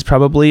 Like he's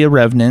probably a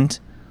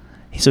revenant.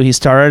 So he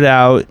started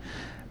out,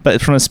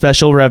 but from a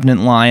special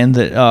revenant line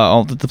that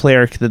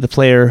the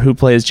player who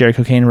plays Jared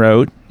Cocaine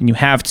wrote. And you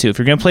have to, if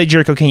you're gonna play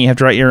Jared Cocaine, you have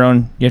to write your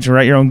own. You have to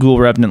write your own ghoul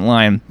revenant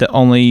line that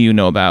only you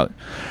know about,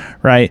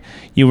 right?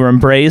 You were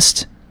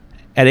embraced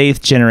at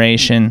 8th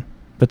generation,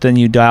 but then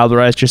you dialed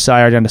your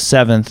sire down to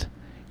 7th.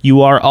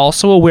 You are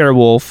also a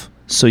werewolf,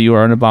 so you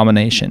are an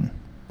abomination.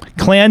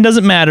 Clan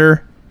doesn't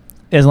matter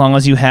as long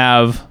as you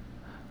have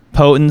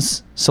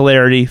potence,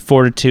 celerity,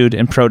 fortitude,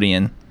 and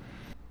protean.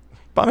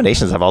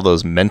 Abominations have all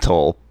those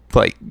mental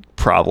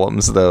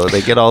problems though.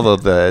 They get all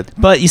the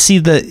But you see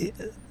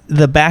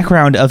the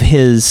background of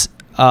his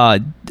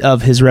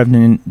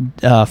revenant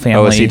family.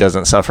 Oh, so he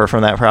doesn't suffer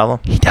from that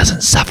problem? He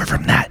doesn't suffer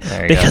from that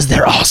because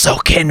they're also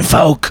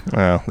kinfolk.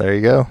 Oh, there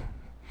you go.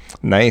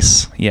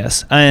 Nice.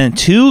 Yes. And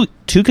two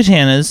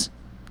katanas,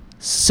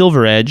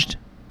 silver edged,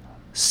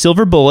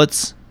 silver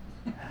bullets.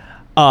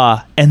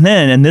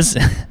 And this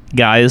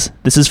guys,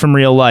 this is from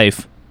real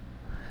life.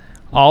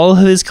 All of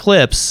his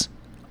clips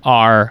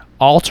are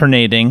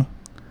alternating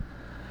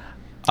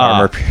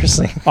armor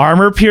piercing,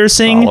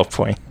 hollow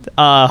point,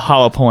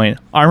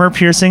 armor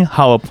piercing,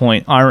 hollow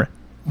point, armor.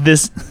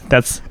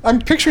 I'm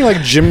picturing like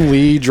Jim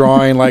Lee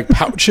drawing like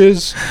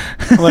pouches,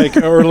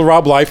 or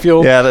Rob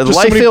Liefeld. Yeah,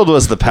 Liefeld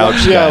was the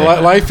pouch guy.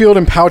 Yeah, Liefeld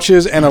and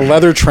pouches and a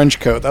leather trench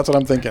coat. That's what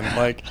I'm thinking.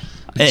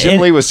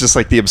 Jim Lee was just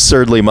like the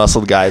absurdly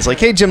muscled guy. It's like,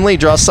 hey, Jim Lee,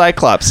 draw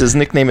Cyclops. His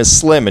nickname is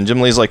Slim, and Jim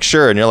Lee's like,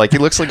 sure. And you're like, he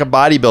looks like a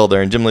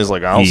bodybuilder, and Jim Lee's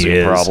like, I don't see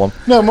a problem.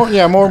 No, more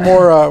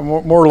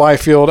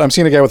Liefeld. I'm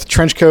seeing a guy with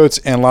trench coats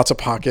and lots of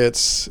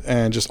pockets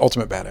and just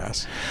ultimate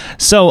badass.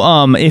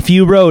 So, if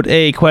you wrote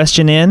a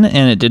question in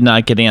and it did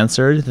not get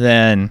answered,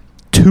 then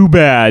too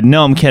bad.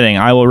 No, I'm kidding.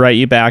 I will write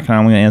you back, and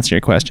I'm going to answer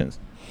your questions.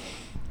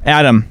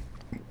 Adam.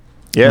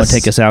 Yes.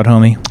 Take us out,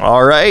 homie.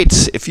 All right.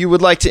 If you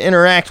would like to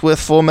interact with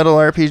Full Metal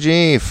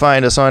RPG,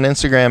 find us on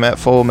Instagram at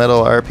Full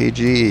Metal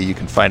RPG. You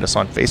can find us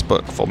on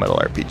Facebook, Full Metal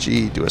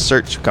RPG. Do a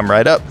search, come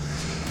right up.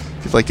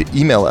 If you'd like to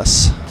email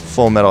us,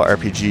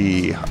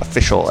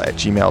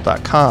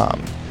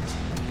 fullmetalrpgofficial@gmail.com.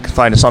 You can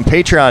find us on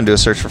Patreon. Do a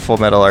search for Full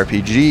Metal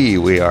RPG.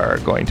 We are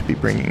going to be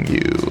bringing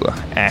you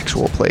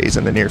actual plays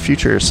in the near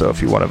future. So if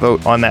you want to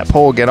vote on that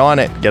poll, get on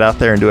it. Get out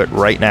there and do it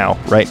right now.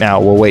 Right now.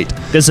 We'll wait.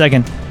 This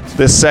second.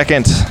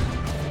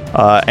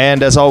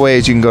 And as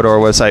always, you can go to our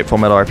website,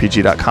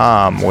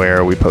 fullmetalrpg.com,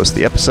 where we post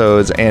the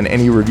episodes and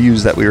any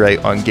reviews that we write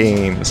on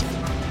games.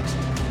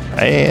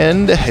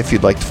 And if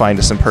you'd like to find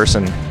us in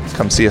person,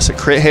 come see us at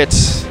Crit Hit.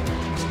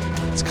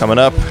 It's coming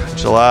up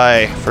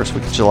first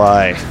week of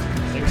July.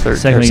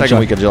 Second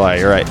week of July,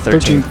 you're right.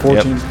 13th,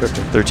 14th,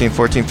 15th. 13th,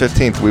 14th,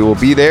 15th. We will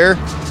be there.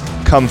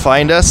 Come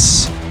find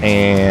us,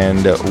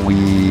 and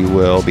we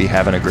will be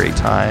having a great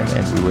time,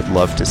 and we would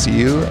love to see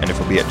you. And if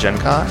we'll be at Gen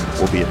Con,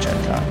 we'll be at Gen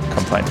Con.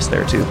 Come find us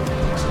there, too.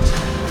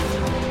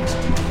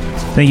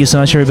 Thank you so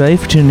much, everybody,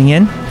 for tuning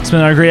in. It's been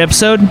another great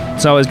episode.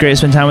 It's always great to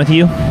spend time with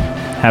you.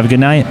 Have a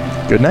good night.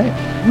 Good night.